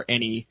think there are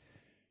any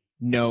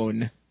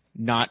known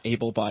not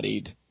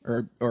able-bodied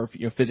or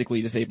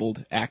physically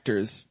disabled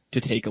actors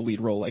to take a lead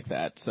role like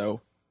that.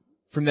 So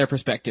from their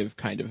perspective,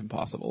 kind of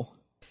impossible.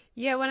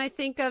 Yeah, when I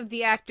think of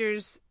the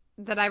actors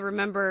that I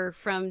remember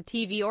from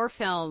TV or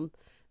film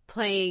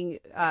playing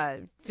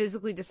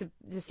physically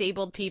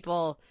disabled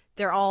people,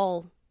 they're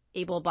all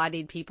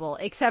able-bodied people,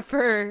 except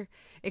for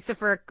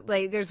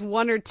like there's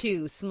one or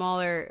two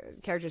smaller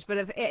characters.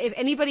 But if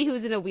anybody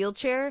who's in a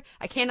wheelchair,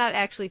 I cannot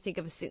actually think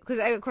of because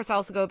I, of course,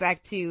 also go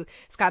back to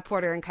Scott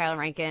Porter and Kyle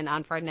Rankin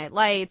on Friday Night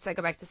Lights. I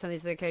go back to some of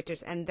these other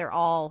characters, and they're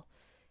all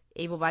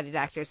able-bodied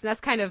actors, and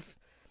that's kind of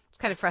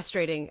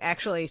frustrating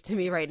actually to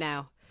me right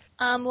now.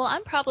 Well,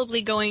 I'm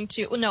probably going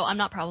to, well, no, I'm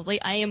not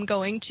probably, I am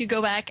going to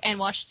go back and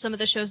watch some of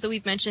the shows that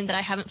we've mentioned that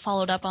I haven't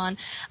followed up on.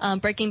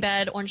 Breaking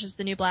Bad, Orange is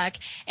the New Black,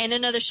 and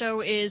another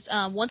show is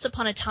Once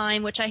Upon a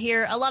Time, which I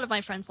hear a lot of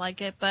my friends like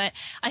it, but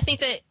I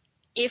think that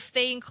if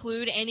they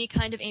include any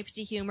kind of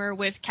amputee humor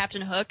with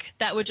Captain Hook,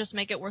 that would just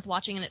make it worth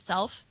watching in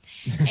itself.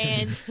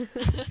 And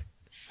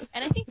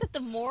and I think that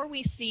the more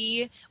we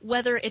see,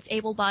 whether it's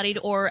able-bodied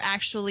or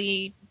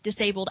actually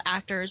disabled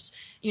actors,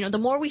 the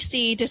more we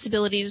see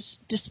disabilities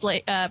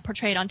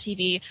portrayed on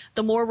TV,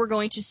 the more we're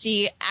going to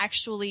see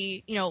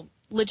actually,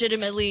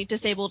 legitimately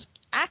disabled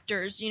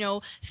actors,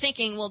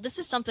 thinking, well, this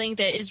is something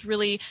that is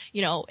really,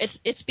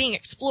 it's being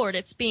explored,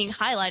 it's being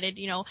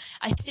highlighted.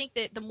 I think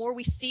that the more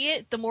we see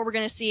it, the more we're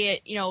going to see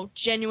it,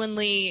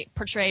 genuinely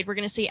portrayed. We're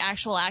going to see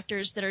actual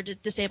actors that are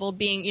disabled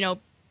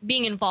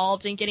being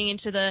involved and getting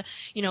into the,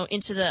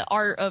 into the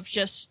art of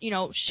just,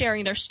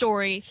 sharing their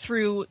story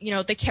through,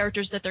 the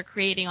characters that they're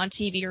creating on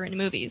TV or in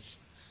movies.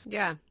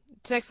 Yeah,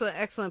 it's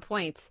excellent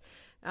points.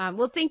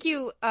 Well, thank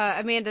you,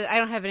 Amanda. I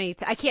don't have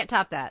I can't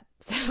top that.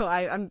 So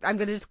I'm going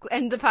to just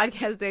end the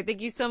podcast there.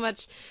 Thank you so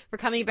much for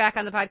coming back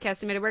on the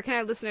podcast, Amanda. Where can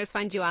our listeners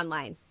find you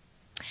online?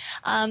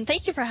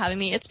 Thank you for having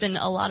me. It's been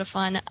a lot of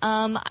fun.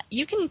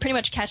 You can pretty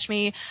much catch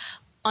me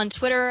on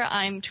Twitter.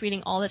 I'm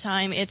tweeting all the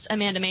time. It's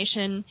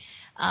Amandamation.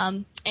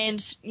 And,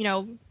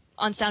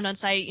 on Sound On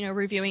Sight,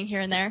 reviewing here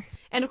and there.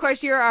 And, of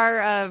course, you're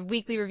our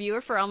weekly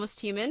reviewer for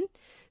Almost Human.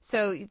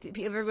 So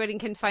everybody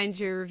can find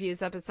your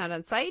reviews up at Sound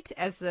On Sight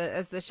as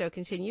the show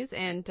continues.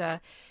 And,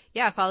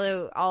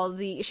 follow all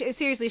the...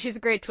 Seriously, she's a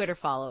great Twitter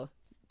follow.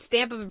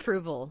 Stamp of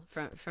approval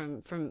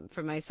from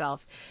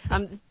myself.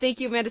 Thank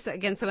you, Amanda,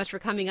 again so much for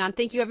coming on.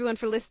 Thank you, everyone,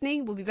 for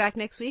listening. We'll be back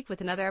next week with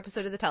another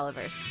episode of the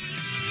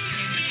Televerse.